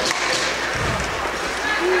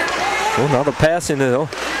 Oh, now the passing,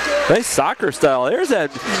 nice soccer style. There's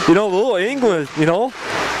that, little England, They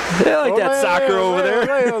like that soccer over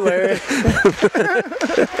there.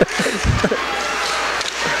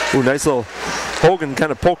 Ooh, nice little, Hogan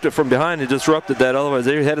kind of poked it from behind and disrupted that. Otherwise,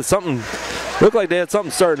 they had something, looked like they had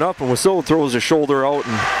something starting up, and Wasil throws his shoulder out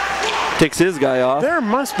and takes his guy off. There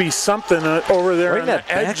must be something over there on the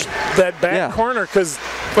edge, that back corner, because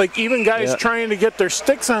like even guys trying to get their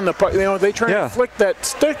sticks on the puck, they try to flick that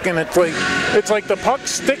stick, and it's like the puck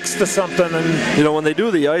sticks to something. And when they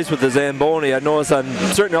do the ice with the Zamboni, I noticed on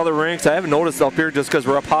certain other rinks, I haven't noticed up here just because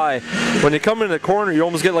we're up high, when they come into the corner, you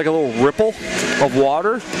almost get like a little ripple of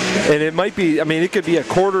water, and it might be, it could be a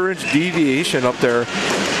 1/4 inch deviation up there,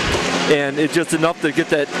 and it's just enough to get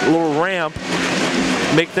that little ramp,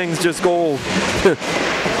 make things just go.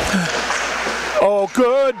 Oh,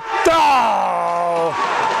 good. Oh!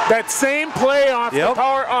 That same play off the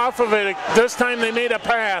power off of it. This time they made a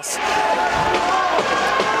pass.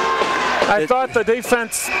 I thought the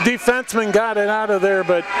defenseman got it out of there,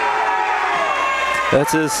 but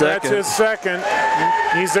that's his second.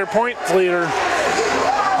 He's their points leader.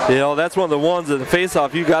 That's one of the ones in the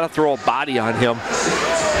face-off, you got to throw a body on him.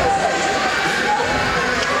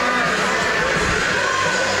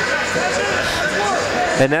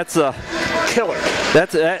 And that's a killer.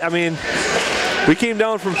 We came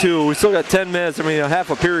down from 2. We still got 10 minutes.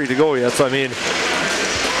 Half a period to go yet. So, a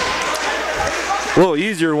little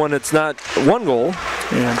easier when it's not 1 goal.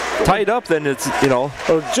 Yeah. Tied up, then it's, Well,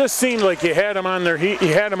 it just seemed like you had them on their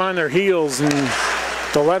heels, and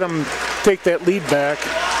to let them take that lead back.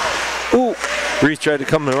 Ooh. Reese tried to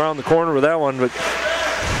come around the corner with that one, but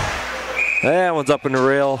that one's up in the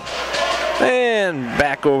rail. And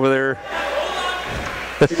back over there.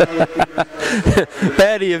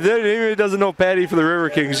 Patty, if anybody doesn't know Patty for the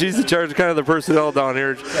Riverkings, she's in charge of kind of the personnel down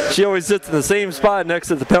here. She always sits in the same spot next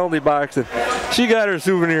to the penalty box, and she got her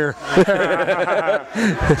souvenir.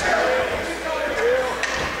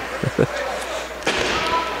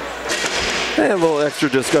 And a little extra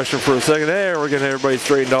discussion for a second. There, we're getting everybody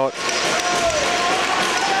straightened out.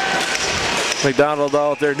 McDonald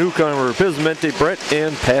out there, newcomer, Pismente, Brett,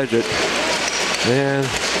 and Paget. And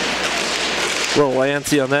a little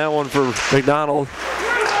antsy on that one for McDonald.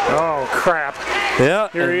 Oh, crap. Yeah.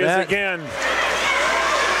 Here he is again.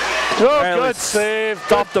 Oh, good save.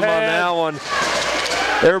 Stopped him on that one.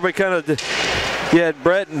 Everybody kind of, you had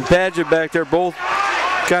Brett and Paget back there, both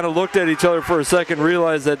kind of looked at each other for a second,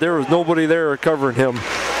 realized that there was nobody there covering him.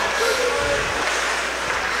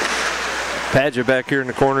 Paget back here in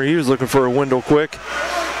the corner, he was looking for a window quick.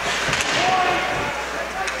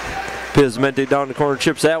 Pismente down the corner,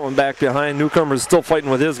 chips that one back behind. Newcomer's still fighting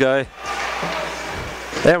with his guy.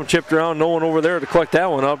 That one chipped around, no one over there to collect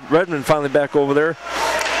that one up. Redmond finally back over there.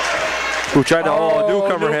 who tried to,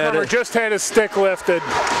 newcomer had it. Just had his stick lifted.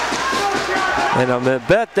 And I'm going to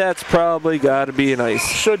bet that's probably got to be an ice.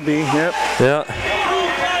 Should be, yep. Yeah.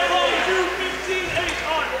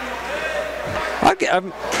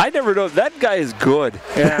 I never know. That guy is good.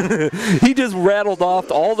 Yeah. He just rattled off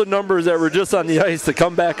all the numbers that were just on the ice to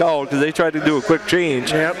come back out because they tried to do a quick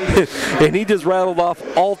change. Yep. And he just rattled off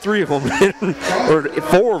all 3 of them, or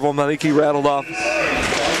 4 of them. I think he rattled off.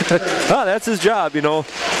 That's his job, you know.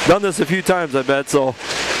 Done this a few times, I bet. So,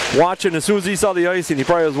 watching as soon as he saw the icing, he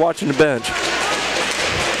probably was watching the bench.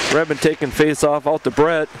 Redmond taking face off out to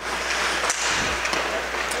Brett.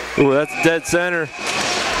 Ooh, that's dead center.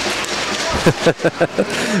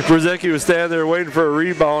 Brzezicki was standing there waiting for a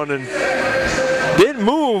rebound and didn't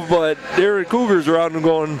move, but there were Cougars around him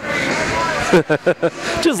going,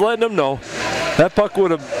 just letting them know. That puck would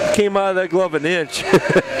have came out of that glove an inch.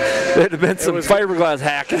 There'd have been some fiberglass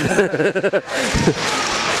hacking.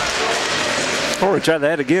 I want to try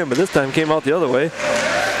that again, but this time came out the other way.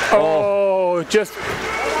 Oh, just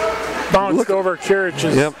bounced over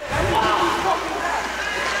Kirich's. Yep.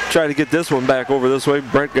 Try to get this one back over this way.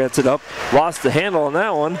 Brent gets it up. Lost the handle on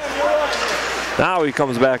that one. Now he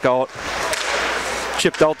comes back out.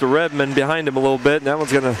 Chipped out the Redmond behind him a little bit, and that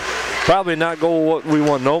one's going to probably not go what we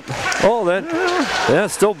want. Nope. Oh,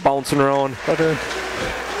 still bouncing around.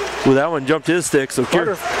 Ooh, that one jumped his stick. So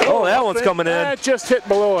that one's coming in. That just hit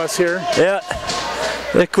below us here. Yeah.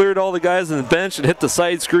 They cleared all the guys on the bench and hit the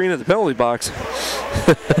side screen at the penalty box.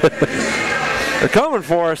 They're coming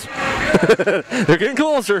for us. They're getting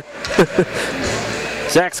closer.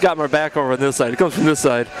 Zach's got my back over on this side. It comes from this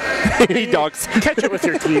side. He ducks. Catch it with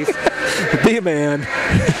your teeth. Be a man.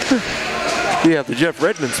 You have the Jeff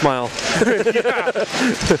Redmond smile. Yeah.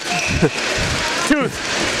 Tooth.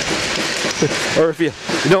 Or if you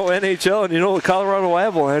know NHL and you know the Colorado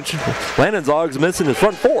Avalanche, Landon Zog's missing his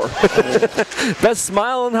front 4. Best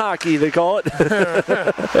smile in hockey, they call it.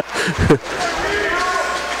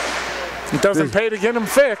 It doesn't pay to get him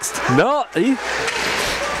fixed. No,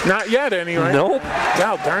 not yet anyway. Nope.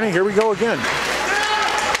 God darn it, here we go again.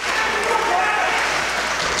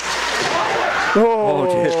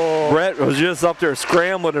 Oh, Brett was just up there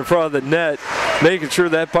scrambling in front of the net, making sure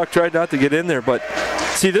that puck tried not to get in there. But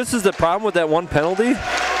see, this is the problem with that one penalty,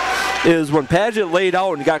 is when Paget laid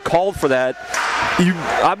out and got called for that,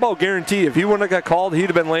 I about guarantee if he wouldn't have got called, he'd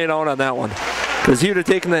have been laying out on that one, because he would have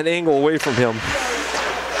taken that angle away from him.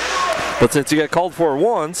 But since he got called for it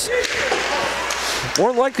once,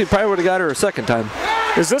 more than likely probably would have got her a second time.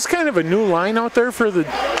 Is this kind of a new line out there for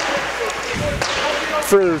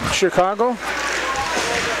Chicago?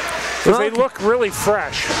 Because they look really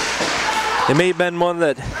fresh. It may have been one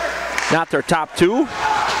that, not their top 2.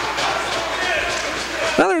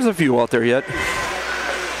 Now there's a few out there yet.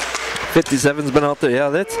 57's been out there. Yeah,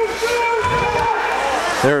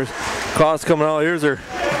 there's Claus coming out. Here's her.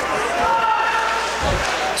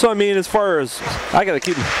 So, I mean, as far as, I got to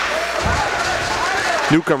keep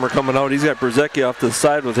newcomer coming out. He's got Brzezicki off to the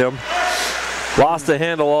side with him. Lost the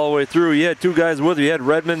handle all the way through. You had 2 guys with you. You had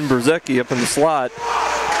Redmond and Brzezicki up in the slot.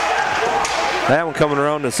 That one coming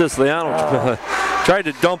around to Siciliano. Tried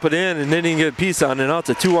to dump it in and then he didn't get a piece on it. Now it's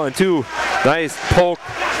a 2-on-2. Nice poke.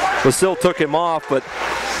 But still took him off, but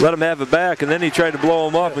let him have it back. And then he tried to blow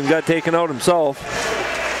him up and got taken out himself.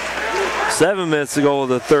 7 minutes to go with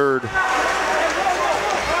the third.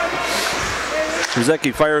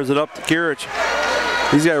 Brzezicki fires it up to Kirich.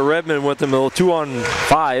 He's got Redmond with him, a little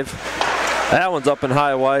 2-on-5. That one's up and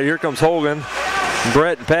high wide. Here comes Hogan.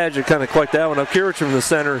 Brett and Paget kind of collect that one up. Kirich from the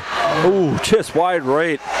center. Ooh, just wide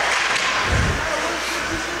right.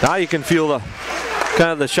 Now you can feel the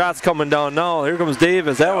kind of the shots coming down now. Here comes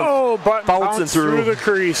Davis. That one bouncing through the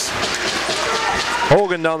crease.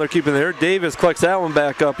 Hogan down there keeping there. Davis collects that one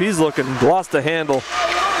back up. He's looking, lost the handle.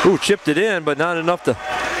 Ooh, chipped it in, but not enough to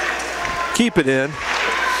keep it in.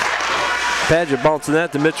 Paget bouncing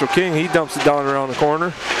that to Mitchell King. He dumps it down around the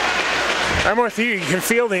corner. I'm with you. You can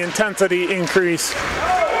feel the intensity increase.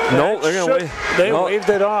 No, they're going to wave. They waved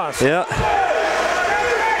it off. Yeah.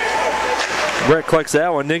 Brett collects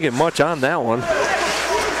that one. Didn't get much on that one.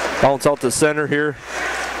 Bounce out the center here.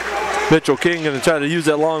 Mitchell King going to try to use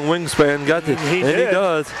that long wingspan. Got the, he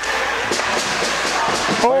does.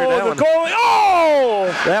 Oh, the goalie. Oh!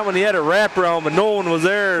 That one he had a wraparound, but no one was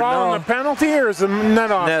there. Following the penalty, or is the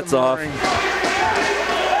net off? Net's off.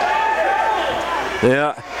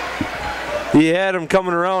 Yeah. He had him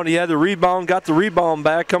coming around. He had the rebound, got the rebound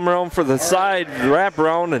back, come around for the side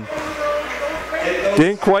wraparound, and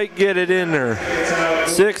didn't quite get it in there.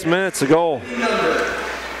 6 minutes to go.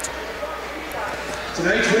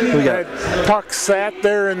 We got puck sat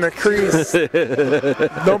there in the crease.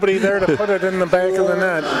 Nobody there to put it in the back of the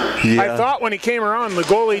net. Yeah. I thought when he came around, the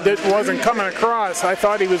goalie wasn't coming across. I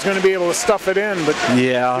thought he was going to be able to stuff it in, but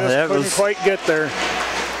yeah, just that couldn't was quite get there.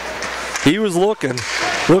 He was looking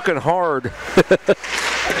hard.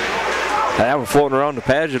 That one floating around to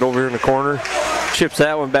Paget over here in the corner. Chips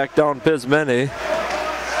that one back down to Pismene.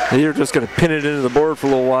 They're just going to pin it into the board for a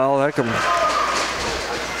little while. That can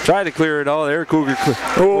try to clear it out there. Cougar.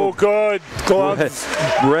 Oh, good gloves.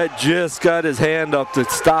 Brett just got his hand up to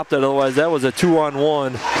stop that. Otherwise, that was a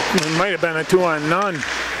 2-on-1. It might have been a 2-on-none.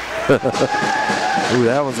 Ooh,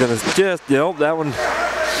 that one's going to just, that one.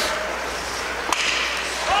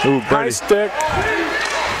 Ooh, High stick.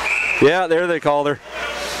 Yeah, there they called her.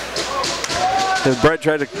 And Brett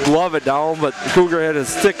tried to glove it down, but Cougar had his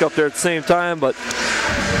stick up there at the same time, but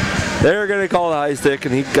they're going to call the high stick,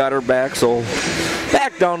 and he got her back, so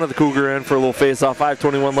back down to the Cougar end for a little face-off.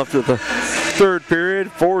 5:21 left of the third period.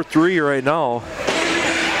 4-3 right now.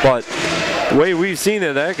 But the way we've seen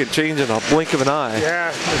it, that could change in a blink of an eye.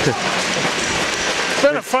 Yeah. It's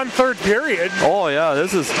been a fun third period. Oh, yeah,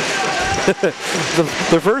 this is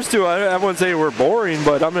the first two, I wouldn't say were boring,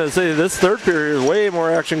 but I'm going to say this third period is way more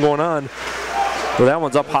action going on. Well, that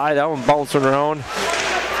one's up high, that one bouncing around.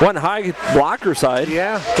 One high blocker side.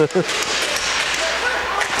 Yeah.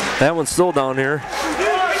 That one's still down here.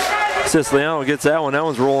 Siciliano gets that one. That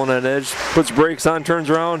one's rolling that edge. Puts brakes on, turns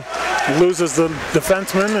around. Loses the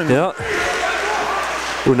defenseman. And yeah.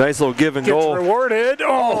 Ooh, nice little give and gets go. Rewarded.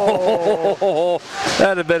 Oh.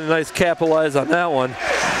 That'd have been a nice capitalize on that one.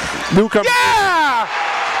 Newcomer. Yeah!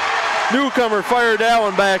 Newcomer fired that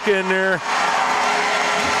one back in there.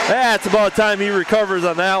 That's about time he recovers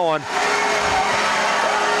on that one.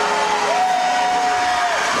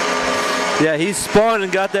 Yeah, he spun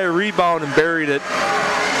and got that rebound and buried it.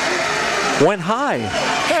 Went high.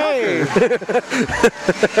 Hey!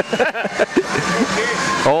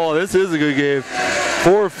 Oh, this is a good game.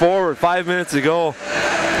 4-4 with 5 minutes to go.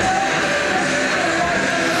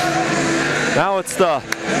 Now it's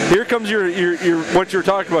here comes your what you're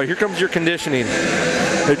talking about. Here comes your conditioning.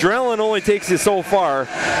 Adrenaline only takes you so far.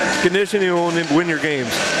 Conditioning will win your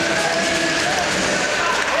games.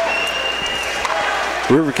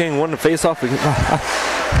 River King won the face-off.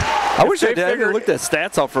 I wish I had looked at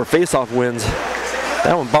stats out for face-off wins.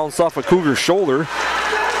 That one bounced off a Cougar's shoulder.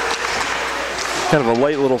 Kind of a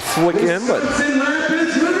light little flick in, but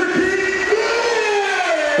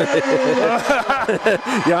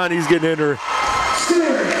Yanni's getting in her.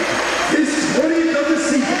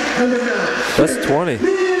 That's 20.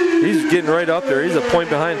 He's getting right up there. He's a point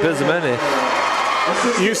behind Pismene.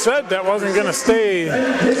 You said that wasn't going to stay. And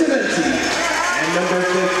number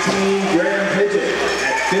 15, Graham Pidgeot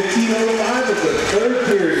at 15:05 of the third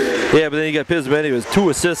period. Yeah, but then you got Pismene with 2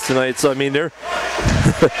 assists tonight, so I mean they're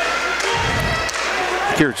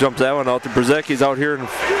here jumps that one out to Brzezicki's out here in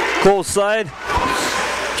close side.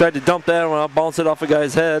 Tried to dump that one out, bounce it off a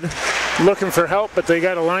guy's head. Looking for help, but they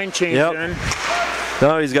got a line change in.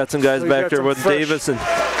 Now he's got some guys back there with Davis and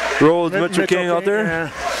Rhodes, Mitchell King out there. Yeah.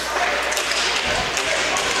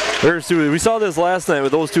 We saw this last night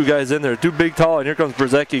with those two guys in there. 2 big, tall, and here comes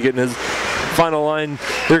Brzezicki getting his final line.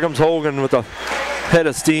 Here comes Hogan with a head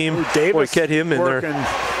of steam. Ooh, Davis boy, get him in working. there.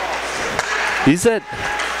 He's that.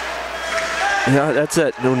 Yeah, that's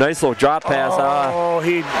that nice little drop pass. Oh,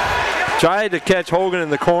 he tried to catch Hogan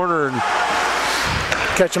in the corner and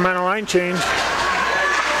catch him on a line change.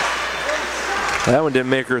 That one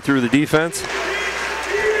didn't make her through the defense.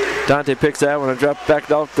 Dante picks that one and drops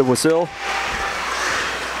back out to Wasil.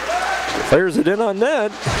 Fires it in on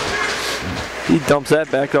net. He dumps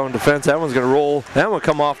that back down defense. That one's going to roll. That one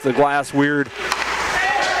come off the glass weird.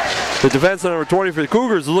 The defense number 20 for the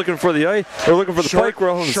Cougars is looking for the ice. They're looking for the pike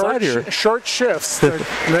rail on the side here. Short shifts.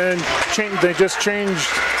 Then they just changed.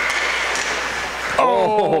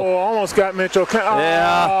 Oh, almost got Mitchell King.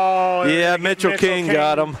 Oh, yeah, Mitchell King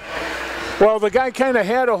got him. Well, the guy kind of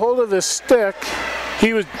had a hold of the stick.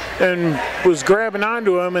 He was grabbing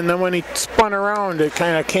onto him, and then when he spun around, it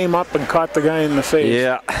kind of came up and caught the guy in the face.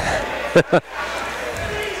 Yeah.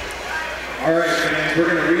 All right, fans, we're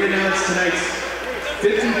going to re-announce tonight's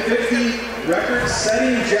 50-50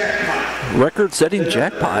 record-setting jackpot. Record-setting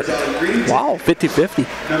jackpot. Wow, 50-50.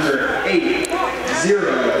 Number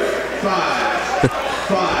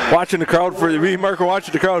 805. Watching the crowd for the Marco.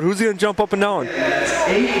 Watching the crowd. Who's he going to jump up and down? That's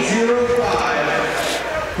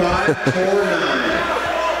 805-549.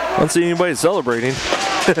 I don't see anybody celebrating.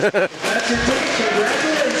 That's your ticket.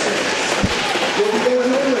 Congratulations. We'll be going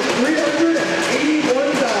home with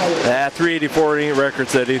 $381. $384 ain't record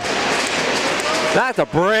setting. Not to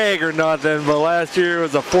brag or nothing, but last year it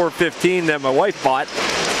was a 415 that my wife bought.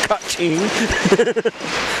 Ka-ching.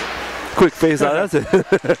 Quick face out, that's it.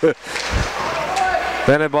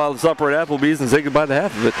 Then I bought supper at Applebee's and said goodbye to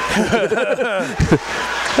half of it.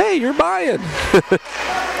 Hey, you're buying.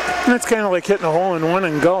 That's kind of like hitting a hole-in-one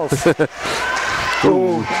in golf.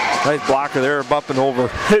 Ooh, nice blocker there, bumping over.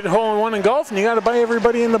 Hit a hole-in-one in golf, and you got to buy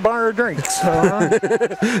everybody in the bar a drink. So,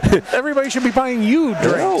 everybody should be buying you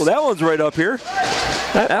drinks. Oh, that one's right up here.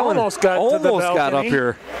 That almost got to the balcony. Got up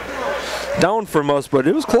here. Down from us, but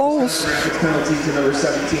it was close. Penalty to number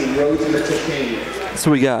 17, Rhodes Mitchell Kane. So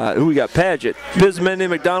we got Paget, Pisman,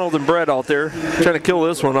 McDonald, and Brett out there trying to kill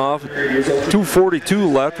this one off.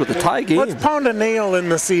 2:42 left with a tie game. Let's pound a nail in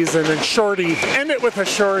the season and shorty. End it with a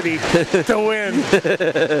shorty to win.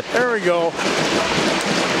 There we go.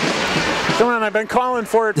 Come on, I've been calling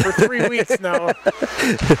for it for 3 weeks now.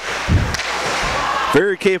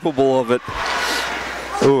 Very capable of it.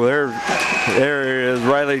 Oh, there he is.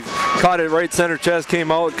 Riley caught it right center chest,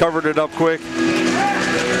 came out, covered it up quick.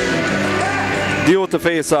 Deal with the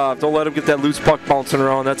face-off. Don't let him get that loose puck bouncing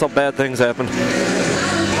around. That's how bad things happen.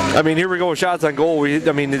 I mean, here we go. Shots on goal. They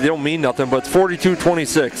don't mean nothing, but it's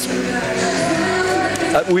 42-26.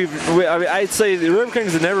 I'd say the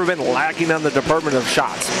Riverkings have never been lacking on the department of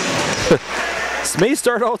shots. This may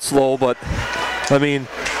start out slow, but I mean,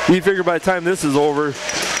 you figure by the time this is over,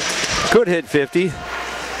 could hit 50.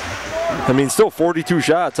 I mean, still 42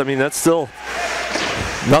 shots. I mean, that's still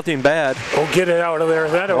nothing bad. Oh, get it out of there.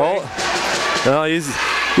 No, he's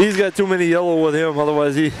got too many yellow with him.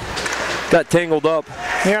 Otherwise, he got tangled up.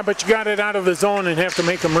 Yeah, but you got it out of the zone and have to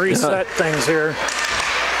make him reset things here.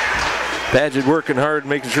 Paget working hard,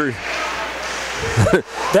 making sure.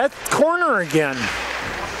 That corner again.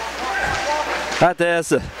 I have to ask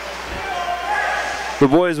the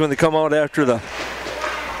boys when they come out after the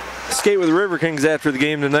skate with the Riverkings after the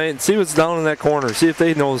game tonight and see what's down in that corner. See if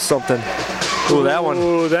they know something. Ooh, that one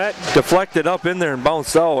deflected up in there and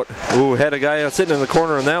bounced out. Ooh, had a guy sitting in the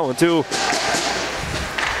corner on that one too.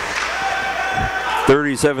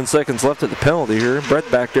 37 seconds left at the penalty here. Brett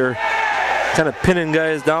back there kind of pinning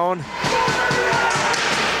guys down.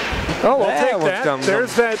 Oh, we'll take that.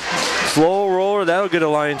 There's that. Slow roller, that'll get a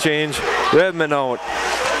line change. Redmond out.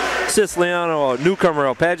 Siciliano out. Newcomer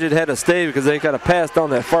out. Paget had to stay because they got a pass down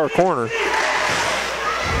that far corner.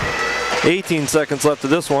 18 seconds left of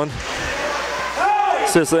this one.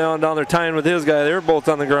 Siciliano down there tying with his guy. They're both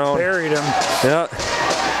on the ground. Buried him. Yeah.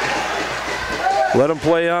 Let him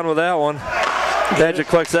play on with that one. Paget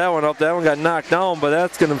collects that one up. That one got knocked down, but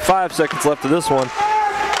that's going to 5 seconds left of this one.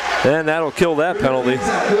 And that'll kill that penalty.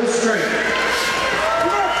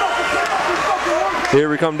 Here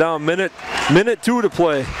we come down. Minute 2 to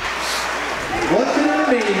play.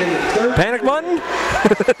 Panic button?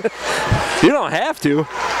 You don't have to.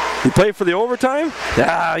 You play for the overtime?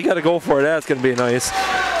 Ah, you got to go for it. That's going to be nice.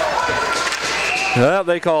 Well,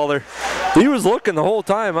 they called her. He was looking the whole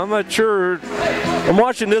time. I'm not sure. I'm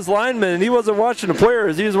watching this lineman, and he wasn't watching the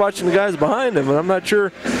players. He was watching the guys behind him, and I'm not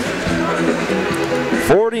sure.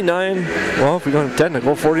 49. Well, if we're going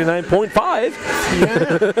technical, 49.5.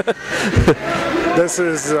 Yeah. This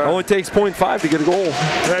is only takes 0.5 to get a goal.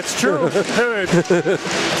 That's true. There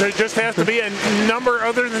just has to be a number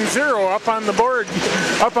other than 0 up on the board,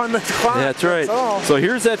 up on the clock. Yeah, that's right. So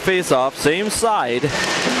here's that face-off, same side.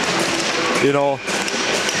 You know,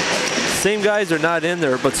 same guys are not in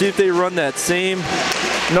there, but see if they run that same.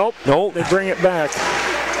 Nope. They bring it back.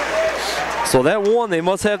 So that one, they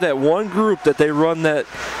must have that one group that they run that,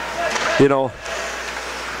 you know.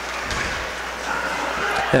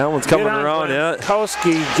 That one's coming around, yeah.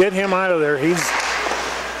 Kowski, get him out of there.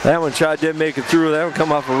 That one shot didn't make it through. That one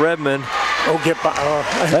come off of Redmond. Oh,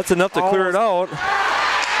 that's enough to clear it out.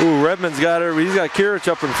 Ooh, Redmond's got her. He's got Kirich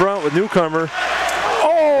up in front with Newcomer.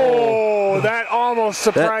 Oh, that almost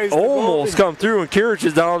surprised. That almost come through, and Kirich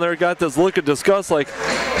is down there, got this look of disgust, like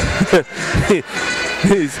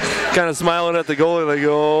he's kind of smiling at the goalie, like,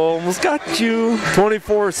 oh, almost got you.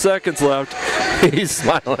 24 seconds left. He's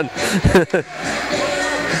smiling.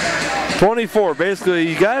 24, basically,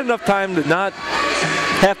 you got enough time to not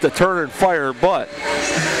have to turn and fire, but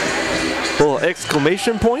a little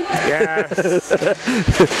exclamation point. Yes.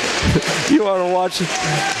 You want to watch it?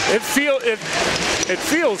 It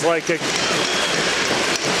feels like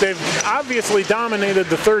they've obviously dominated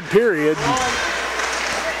the third period.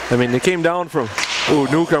 I mean, they came down from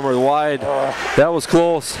Newcomer wide. That was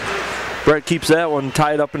close. Brett keeps that one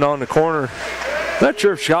tied up and down the corner. Not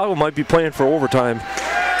sure if Chicago might be playing for overtime.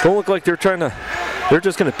 Don't look like they're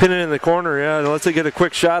just going to pin it in the corner. Yeah, unless they get a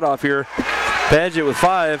quick shot off here. Paget with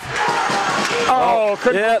 5. Oh,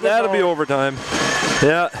 yeah, that'll be overtime.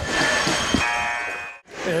 Yeah.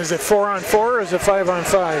 Is it 4-on-4 or is it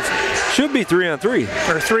 5-on-5? Should be 3-on-3.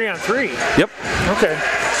 Or 3-on-3? Yep. Okay.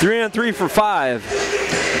 3-on-3 for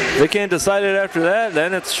 5. They can't decide it after that,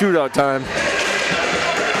 then it's shootout time.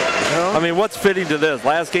 I mean, what's fitting to this?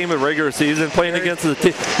 Last game of regular season, playing against the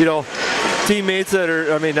teammates that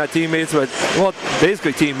are, I mean, not teammates, but, well,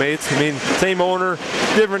 basically teammates. I mean, same owner,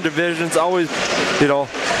 different divisions, always, you know,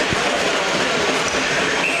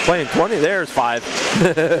 playing 20. There's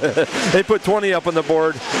 5. They put 20 up on the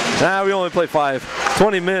board. Nah, we only play 5.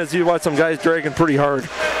 20 minutes, you watch some guys dragging pretty hard.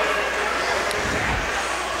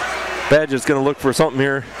 Badgett's going to look for something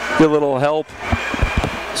here. Get a little help.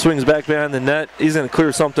 Swings back behind the net. He's going to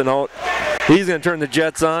clear something out. He's going to turn the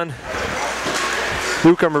Jets on.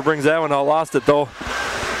 Newcomer brings that one out. Lost it though.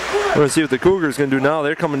 We're going to see what the Cougars going to do now.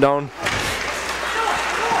 They're coming down.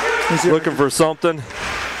 Looking for something.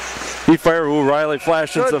 He fired. Ooh, Riley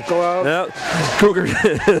flashing some. Yep. Cougar.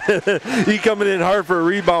 He coming in hard for a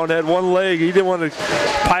rebound. Had one leg. He didn't want to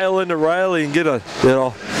pile into Riley and get a, you know,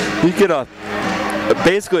 he get a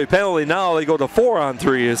basically a penalty. Now they go to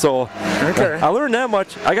 4-on-3. So okay. I learned that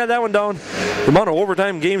much. I got that one down. The amount of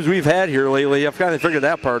overtime games we've had here lately, I've kind of figured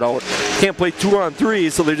that part out. Can't play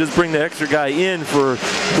 2-on-3, so they just bring the extra guy in for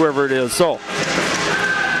whoever it is. So.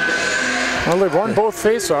 Well, they've won both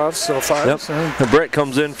face-offs so far. Yep. So. And Brett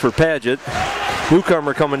comes in for Paget.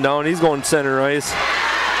 Newcomer coming down. He's going center ice.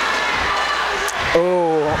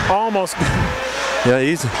 Oh, almost. Yeah,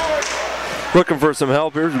 he's looking for some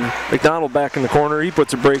help. Here's McDonald back in the corner. He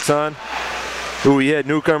puts the brakes on. Ooh, he had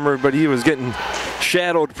Newcomer, but he was getting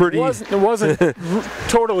shadowed pretty. It wasn't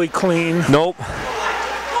totally clean. Nope.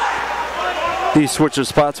 He switches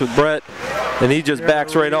spots with Brett, and he just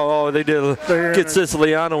backs right out. Oh, they did get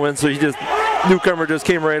Siciliano in, so he just, Newcomer just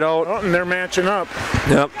came right out. Oh, and they're matching up.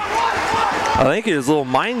 Yep. I think it's a little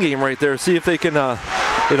mind game right there. See if they can,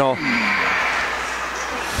 you know.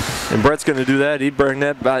 And Brett's going to do that. He'd bring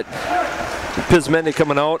that back. Pismendi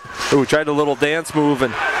coming out. Ooh, tried a little dance move,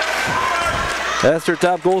 and that's their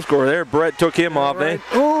top goal scorer there. Brett took him off. Right.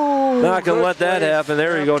 Ooh, not going to let that happen.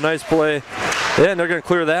 There you go. Nice play. And they're going to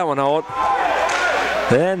clear that one out.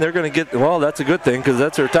 And they're going to get, well, that's a good thing because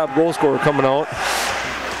that's their top goal scorer coming out.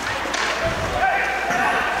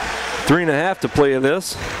 3.5 to play of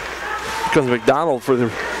this. Here comes McDonald for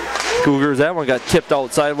the Cougars. That one got tipped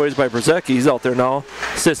out sideways by Brzezicki. He's out there now.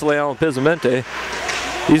 Siciliano and Pisamente.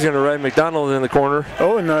 He's going to ride McDonald in the corner.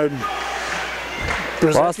 Oh, and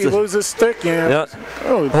Brzezicki loses stick. Yeah.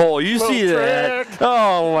 Oh, you see that?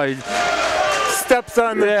 Oh, my. Steps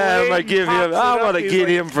on the blade, I'm going to get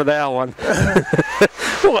him for that one.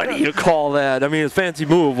 What do you call that? I mean, it's a fancy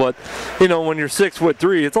move, but, you know, when you're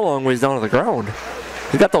 6'3", it's a long ways down to the ground.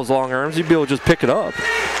 He's got those long arms. You'd be able to just pick it up.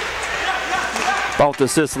 Out to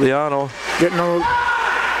Siciliano. Getting a...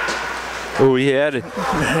 Oh, he had it.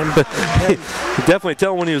 Definitely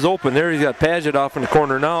tell when he was open. There, he's got Paget off in the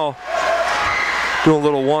corner now. Doing a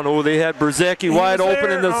little one. Oh, they had Brzezicki wide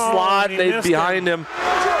open in the slot. They behind him.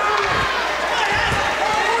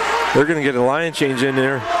 They're going to get a line change in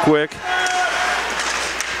there quick.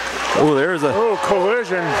 Oh, there's a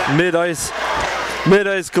collision. Mid-ice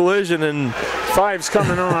collision, and 5's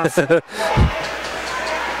coming off.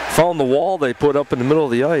 Found the wall they put up in the middle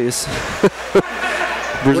of the ice.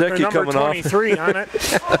 Brzezicki coming 23 off. on it.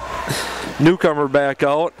 Newcomer back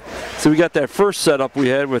out. So we got that first setup we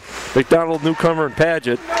had with McDonald, Newcomer, and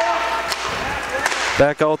Paget.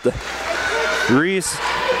 Back out the Reese.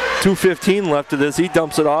 2:15 left of this. He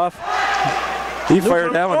dumps it off. He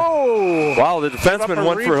fired that one. Oh! Wow, the defenseman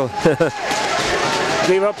went for a...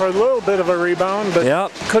 Gave up a little bit of a rebound,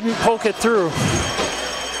 but couldn't poke it through.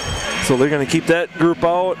 So they're going to keep that group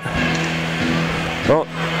out. Oh,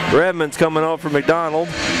 Redmond's coming out for McDonald.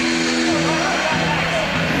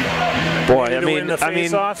 Boy, I mean, I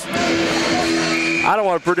don't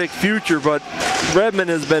want to predict future, but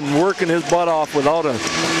Redmond has been working his butt off without a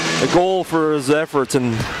goal for his efforts,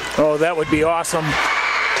 and oh, that would be awesome.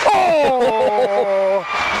 Oh!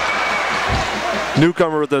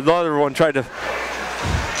 Newcomer with another one tried to,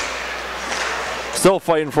 still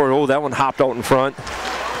fighting for it. Oh, that one hopped out in front.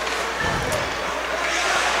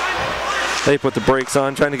 They put the brakes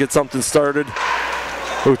on, trying to get something started.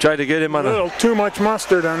 Oh, tried to get him on a little too much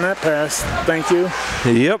mustard on that pass. Thank you.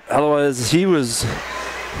 Yep. Otherwise, he was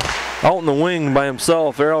out in the wing by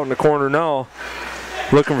himself. They're out in the corner now,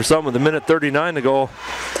 looking for something with 1:39 to go.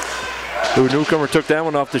 The Newcomer took that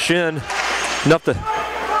one off the shin. Enough to,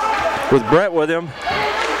 with Brett with him.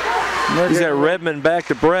 He's got Redmond back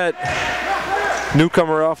to Brett.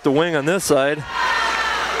 Newcomer off the wing on this side.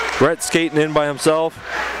 Brett skating in by himself.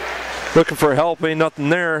 looking for help, ain't nothing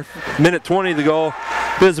there. Minute 20 to go.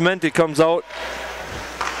 Bismente comes out.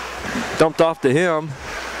 Dumped off to him.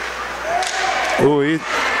 Ooh,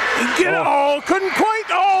 couldn't quite.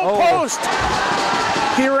 Post.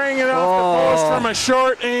 He rang it off the post from a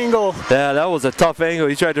short angle. Yeah, that was a tough angle.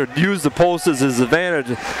 He tried to use the post as his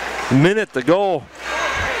advantage. Minute to go.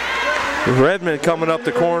 Redmond coming up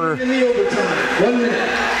the corner. 1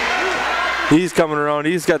 minute. He's coming around.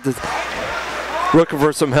 He's got the looking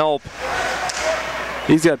for some help.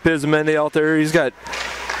 He's got Bismente out there. He's got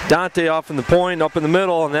Dante off in the point, up in the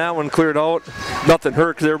middle, and that one cleared out. Nothing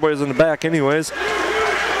hurt because everybody's in the back anyways.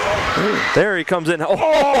 There he comes in. Went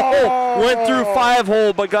through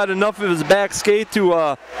 5-hole, but got enough of his back skate to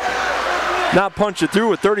not punch it through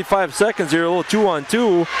with 35 seconds here. A little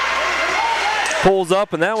 2-on-2. Pulls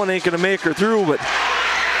up, and that one ain't going to make her through, but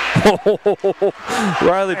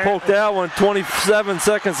Riley poked that one. 27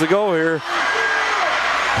 seconds to go here.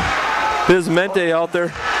 Bismente out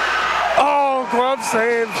there. Glove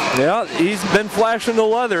save. Yeah, he's been flashing the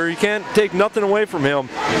leather. You can't take nothing away from him.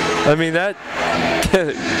 I mean, that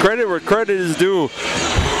credit where credit is due.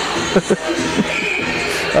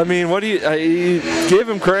 I mean, what do you give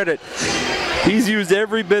him credit? He's used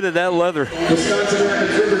every bit of that leather.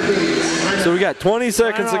 So we got 20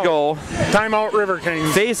 seconds to go. Timeout,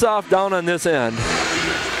 Riverkings. Face off down on this end.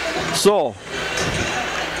 So,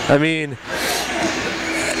 I mean,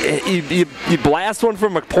 you blast one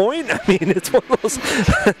from a point? I mean, it's one of those,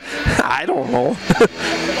 I don't know.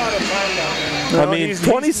 I mean,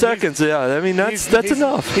 20 seconds, yeah. I mean, that's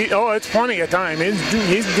enough. It's plenty of time.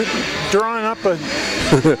 He's drawing up a...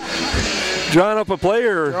 drawing up a play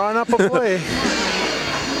or... Drawing up a play.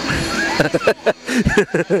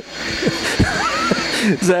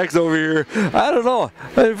 Zach's over here. I don't know.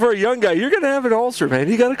 For a young guy, you're going to have an ulcer, man.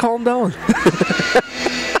 You got to calm down.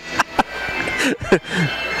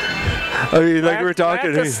 I mean, like we were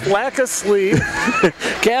talking. Lack of sleep.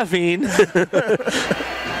 Caffeine.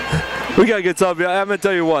 We got to get something. I'm going to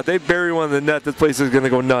tell you what. They bury one in the net. This place is going to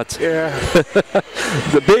go nuts. Yeah.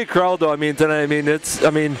 The big crowd, though, I mean, tonight,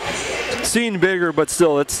 seen bigger, but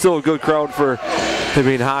still, it's still a good crowd for,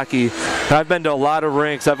 hockey. I've been to a lot of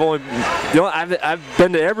rinks. I've been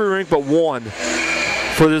to every rink but one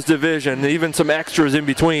for this division, even some extras in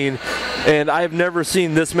between, and I've never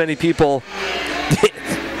seen this many people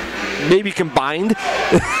maybe combined.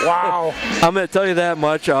 Wow. I'm going to tell you that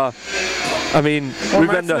much. We've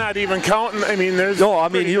been to, not even counting. I mean, there's you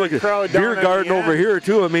look at beer garden over here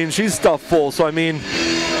too. I mean, she's stuffed full. So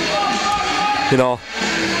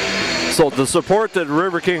so the support that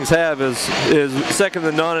Riverkings have is second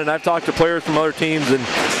to none. And I've talked to players from other teams, and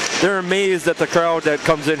they're amazed at the crowd that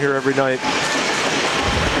comes in here every night.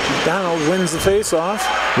 Donald wins the face-off.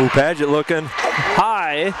 Ooh, Paget looking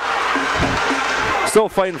high. Still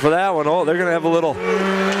fighting for that one. Oh, they're going to have a little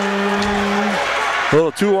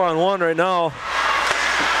 2-on-1 right now.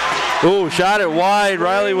 Ooh, shot it wide.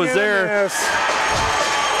 Riley was there.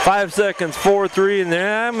 5 seconds, 4-3, and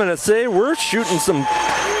then I'm going to say we're shooting some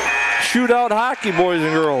shootout hockey, boys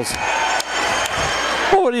and girls.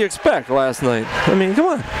 Well, what do you expect last night? I mean, come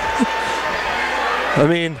on. I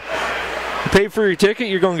mean, you pay for your ticket,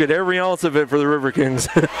 you're going to get every ounce of it for the Riverkings.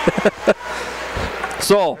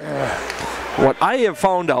 So, what I have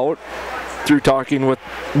found out through talking with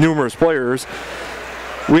numerous players,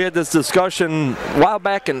 we had this discussion a while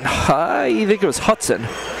back in, I think it was Hudson.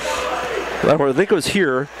 I think it was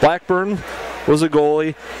here. Blackburn was a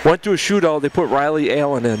goalie, went to a shootout, they put Riley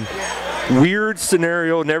Allen in. Weird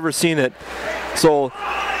scenario, never seen it. So,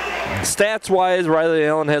 stats-wise, Riley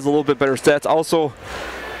Allen has a little bit better stats. Also,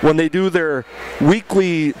 when they do their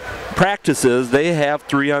weekly practices, they have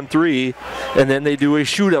 3-on-3, and then they do a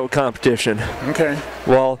shootout competition. Okay.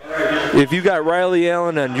 Well, if you got Riley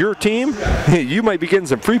Allen on your team, you might be getting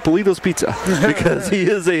some free Politos pizza because he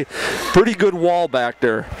is a pretty good wall back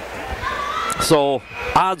there. So,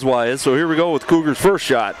 odds-wise, so here we go with Cougars' first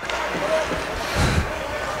shot.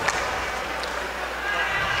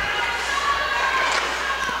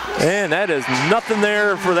 And that is nothing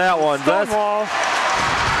there for that one.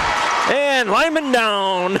 And Lyman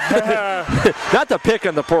down. Not to pick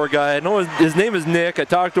on the poor guy. I know his name is Nick. I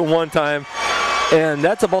talked to him one time, and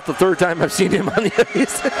that's about the third time I've seen him on the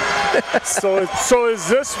ice. So is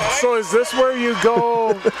this where you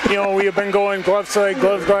go? We've been going glove side,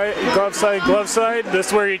 glove side, glove side.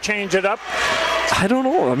 This where you change it up? I don't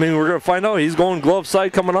know. I mean, we're gonna find out. He's going glove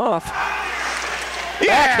side coming off.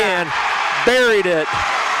 Yeah. Backhand, buried it.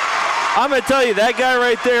 I'm going to tell you, that guy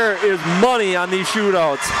right there is money on these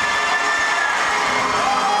shootouts.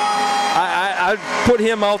 I'd put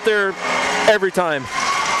him out there every time.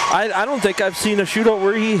 I don't think I've seen a shootout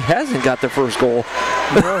where he hasn't got the first goal.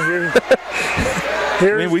 Well,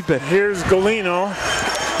 here's Galeno.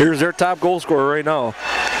 Here's their top goal scorer right now.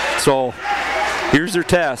 So here's their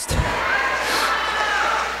test.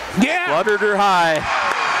 Yeah. Fluttered her high.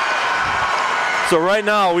 So right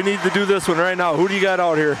now, we need to do this one right now. Who do you got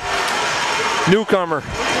out here? Newcomer.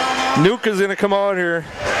 Nuke is going to come out here.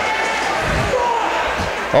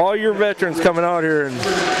 All your veterans coming out here.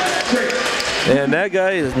 And that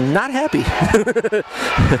guy is not happy.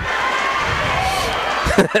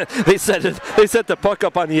 They set the puck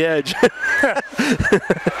up on the edge.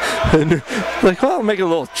 Like, well, I'll make it a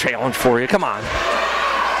little challenge for you. Come on.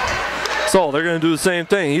 So they're going to do the same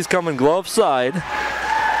thing. He's coming glove side.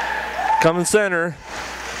 Coming center.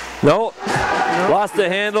 Nope. Lost the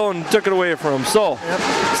handle and took it away from him. So,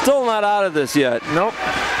 still not out of this yet. Nope.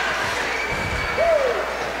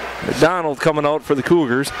 McDonald coming out for the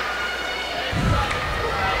Cougars.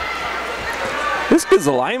 This gives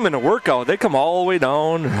the linemen a workout. They come all the way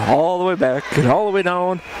down, all the way back, and all the way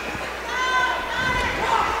down.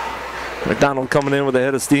 McDonald coming in with a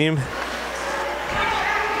head of steam.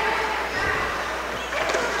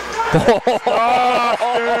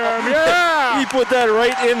 Yeah! He put that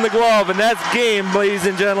right in the glove, and that's game, ladies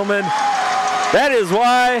and gentlemen. That is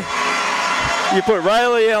why you put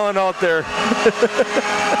Riley Allen out there.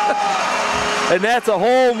 And that's a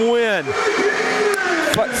home win.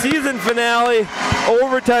 Season finale,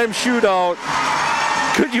 overtime shootout.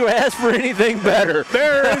 Could you ask for anything better?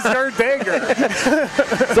 There is your dagger.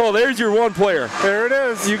 So there's your one player. There it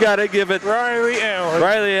is. You got to give it Riley Allen.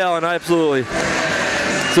 Riley Allen, absolutely.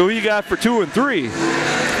 So who you got for 2 and 3?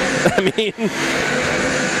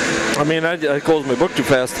 I mean, I closed my book too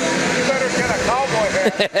fast. You better get a cowboy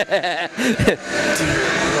hat.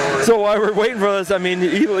 So while we're waiting for this, I mean,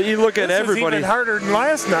 you look at everybody. This is even harder than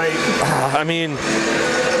last night. I mean,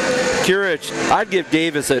 Kurich, I'd give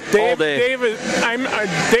Davis it all day.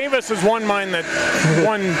 Davis is one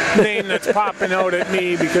name that's popping out at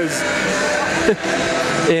me because.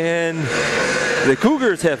 And the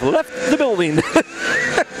Cougars have left the building.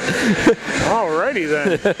 Alrighty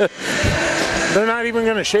then. They're not even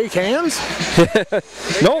going to shake hands?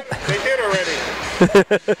 Nope. They did already.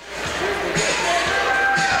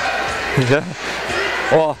 Yeah.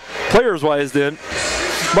 Well, players-wise didn't.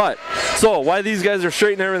 But, so why these guys are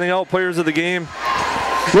straightening everything out, players of the game.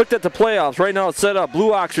 Looked at the playoffs. Right now it's set up.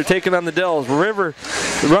 Blue Ox are taking on the Dells.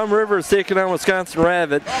 Rum River is taking on Wisconsin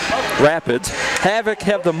Rapids. Havoc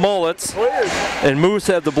have the Mullets. And Moose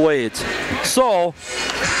have the Blades. So,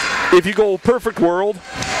 if you go perfect world,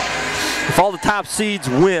 if all the top seeds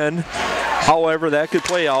win, however, that could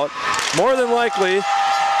play out. More than likely,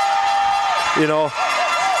 you know,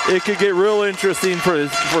 it could get real interesting for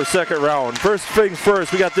second round. First things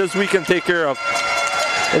first, we got this weekend to take care of.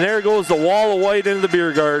 And there goes the wall of white into the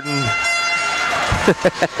beer garden.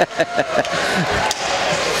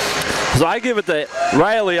 So I give it to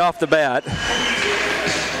Riley off the bat.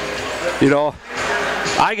 You know,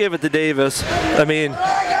 I give it to Davis. I mean,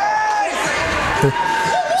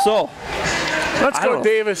 so. Let's go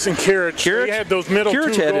Davis and Kurich. They had those middle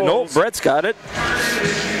Kurich two had goals. it. No, Brett's got it.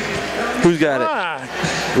 Who's got it?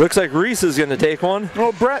 Looks like Reese is going to take one.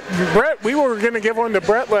 Well, Brett, we were going to give one to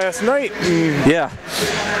Brett last night. Yeah.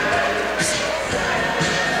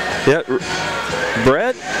 Yeah.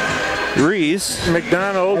 Brett, Reese,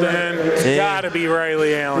 McDonald, and it's got to be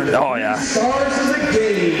Riley Allen. Oh, yeah. Stars of the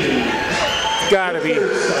game. Got to be.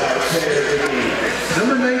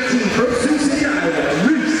 Number 19, Pro Sioux City, Iowa,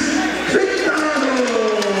 Reese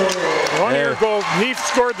McDonald. 1 year goal. He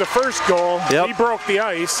scored the first goal. Yep. He broke the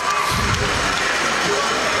ice.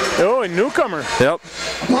 Oh, a newcomer. Yep.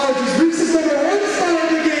 Apologies, Reese is number 1 star of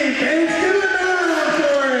the game. Thanks to the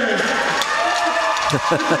for it.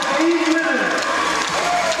 8 minutes.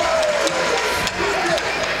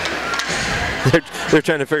 They're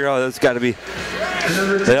trying to figure out that's got to be.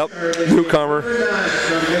 Yep, newcomer.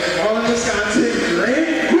 From Holland, Wisconsin,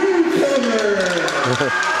 Grant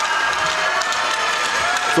Newcomer.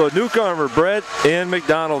 So newcomer, Brett and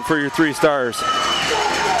McDonald for your 3 stars.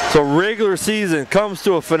 So regular season comes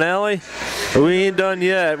to a finale. We ain't done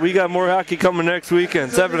yet. We got more hockey coming next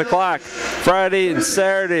weekend, 7 o'clock. Friday and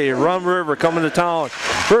Saturday, Rum River coming to town.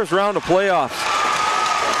 First round of playoffs.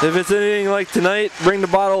 If it's anything like tonight, bring the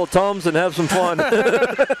bottle of Tums and have some fun.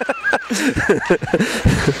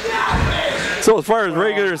 So as far as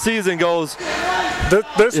regular season goes,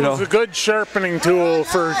 this was a good sharpening tool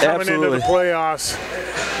for coming into the playoffs.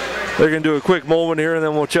 They're going to do a quick moment here and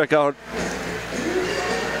then we'll check out.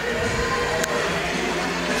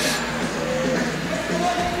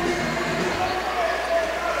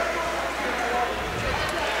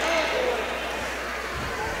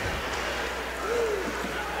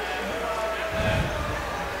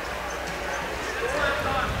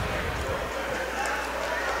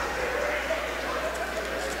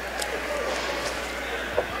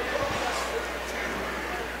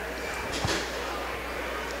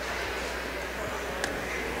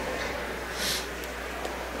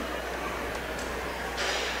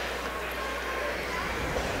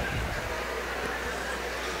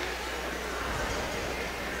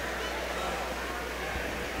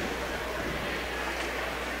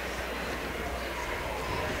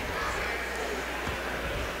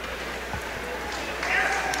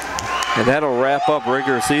 And that'll wrap up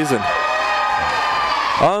regular season.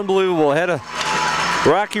 Unbelievable. Had a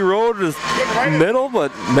rocky road to the middle,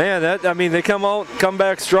 but man, they come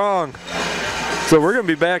back strong. So we're going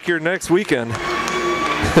to be back here next weekend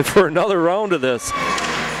for another round of this.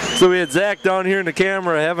 So we had Zach down here in the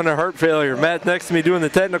camera having a heart failure. Matt next to me doing the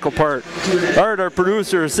technical part. Art, our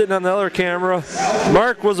producer, is sitting on the other camera.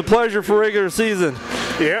 Mark, was a pleasure for regular season.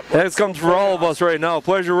 Yep. That comes for all of us right now.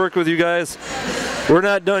 Pleasure working with you guys. We're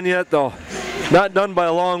not done yet though. Not done by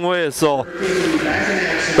a long way. So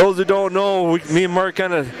those who don't know, me and Mark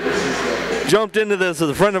kind of jumped into this as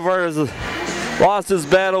a friend of ours lost his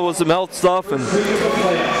battle with some health stuff, and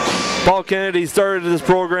Paul Kennedy started this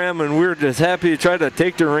program, and we're just happy to try to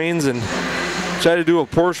take the reins and try to do a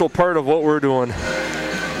partial part of what we're doing.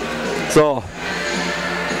 So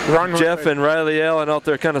Jeff and Riley Allen out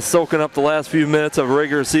there kind of soaking up the last few minutes of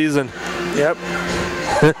regular season. Yep.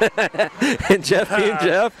 And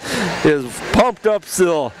Jeff is pumped up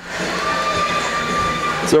still.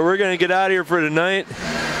 So we're going to get out of here for tonight.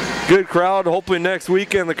 Good crowd. Hopefully next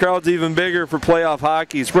weekend the crowd's even bigger for playoff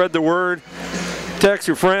hockey. Spread the word. Text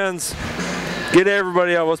your friends. Get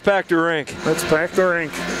everybody out. Let's pack the rink. Let's pack the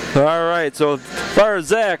rink. All right. So as far as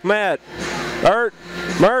Zach, Matt, Art,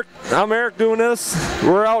 Mark, I'm Eric doing this.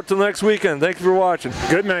 We're out till next weekend. Thanks for watching.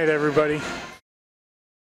 Good night, everybody.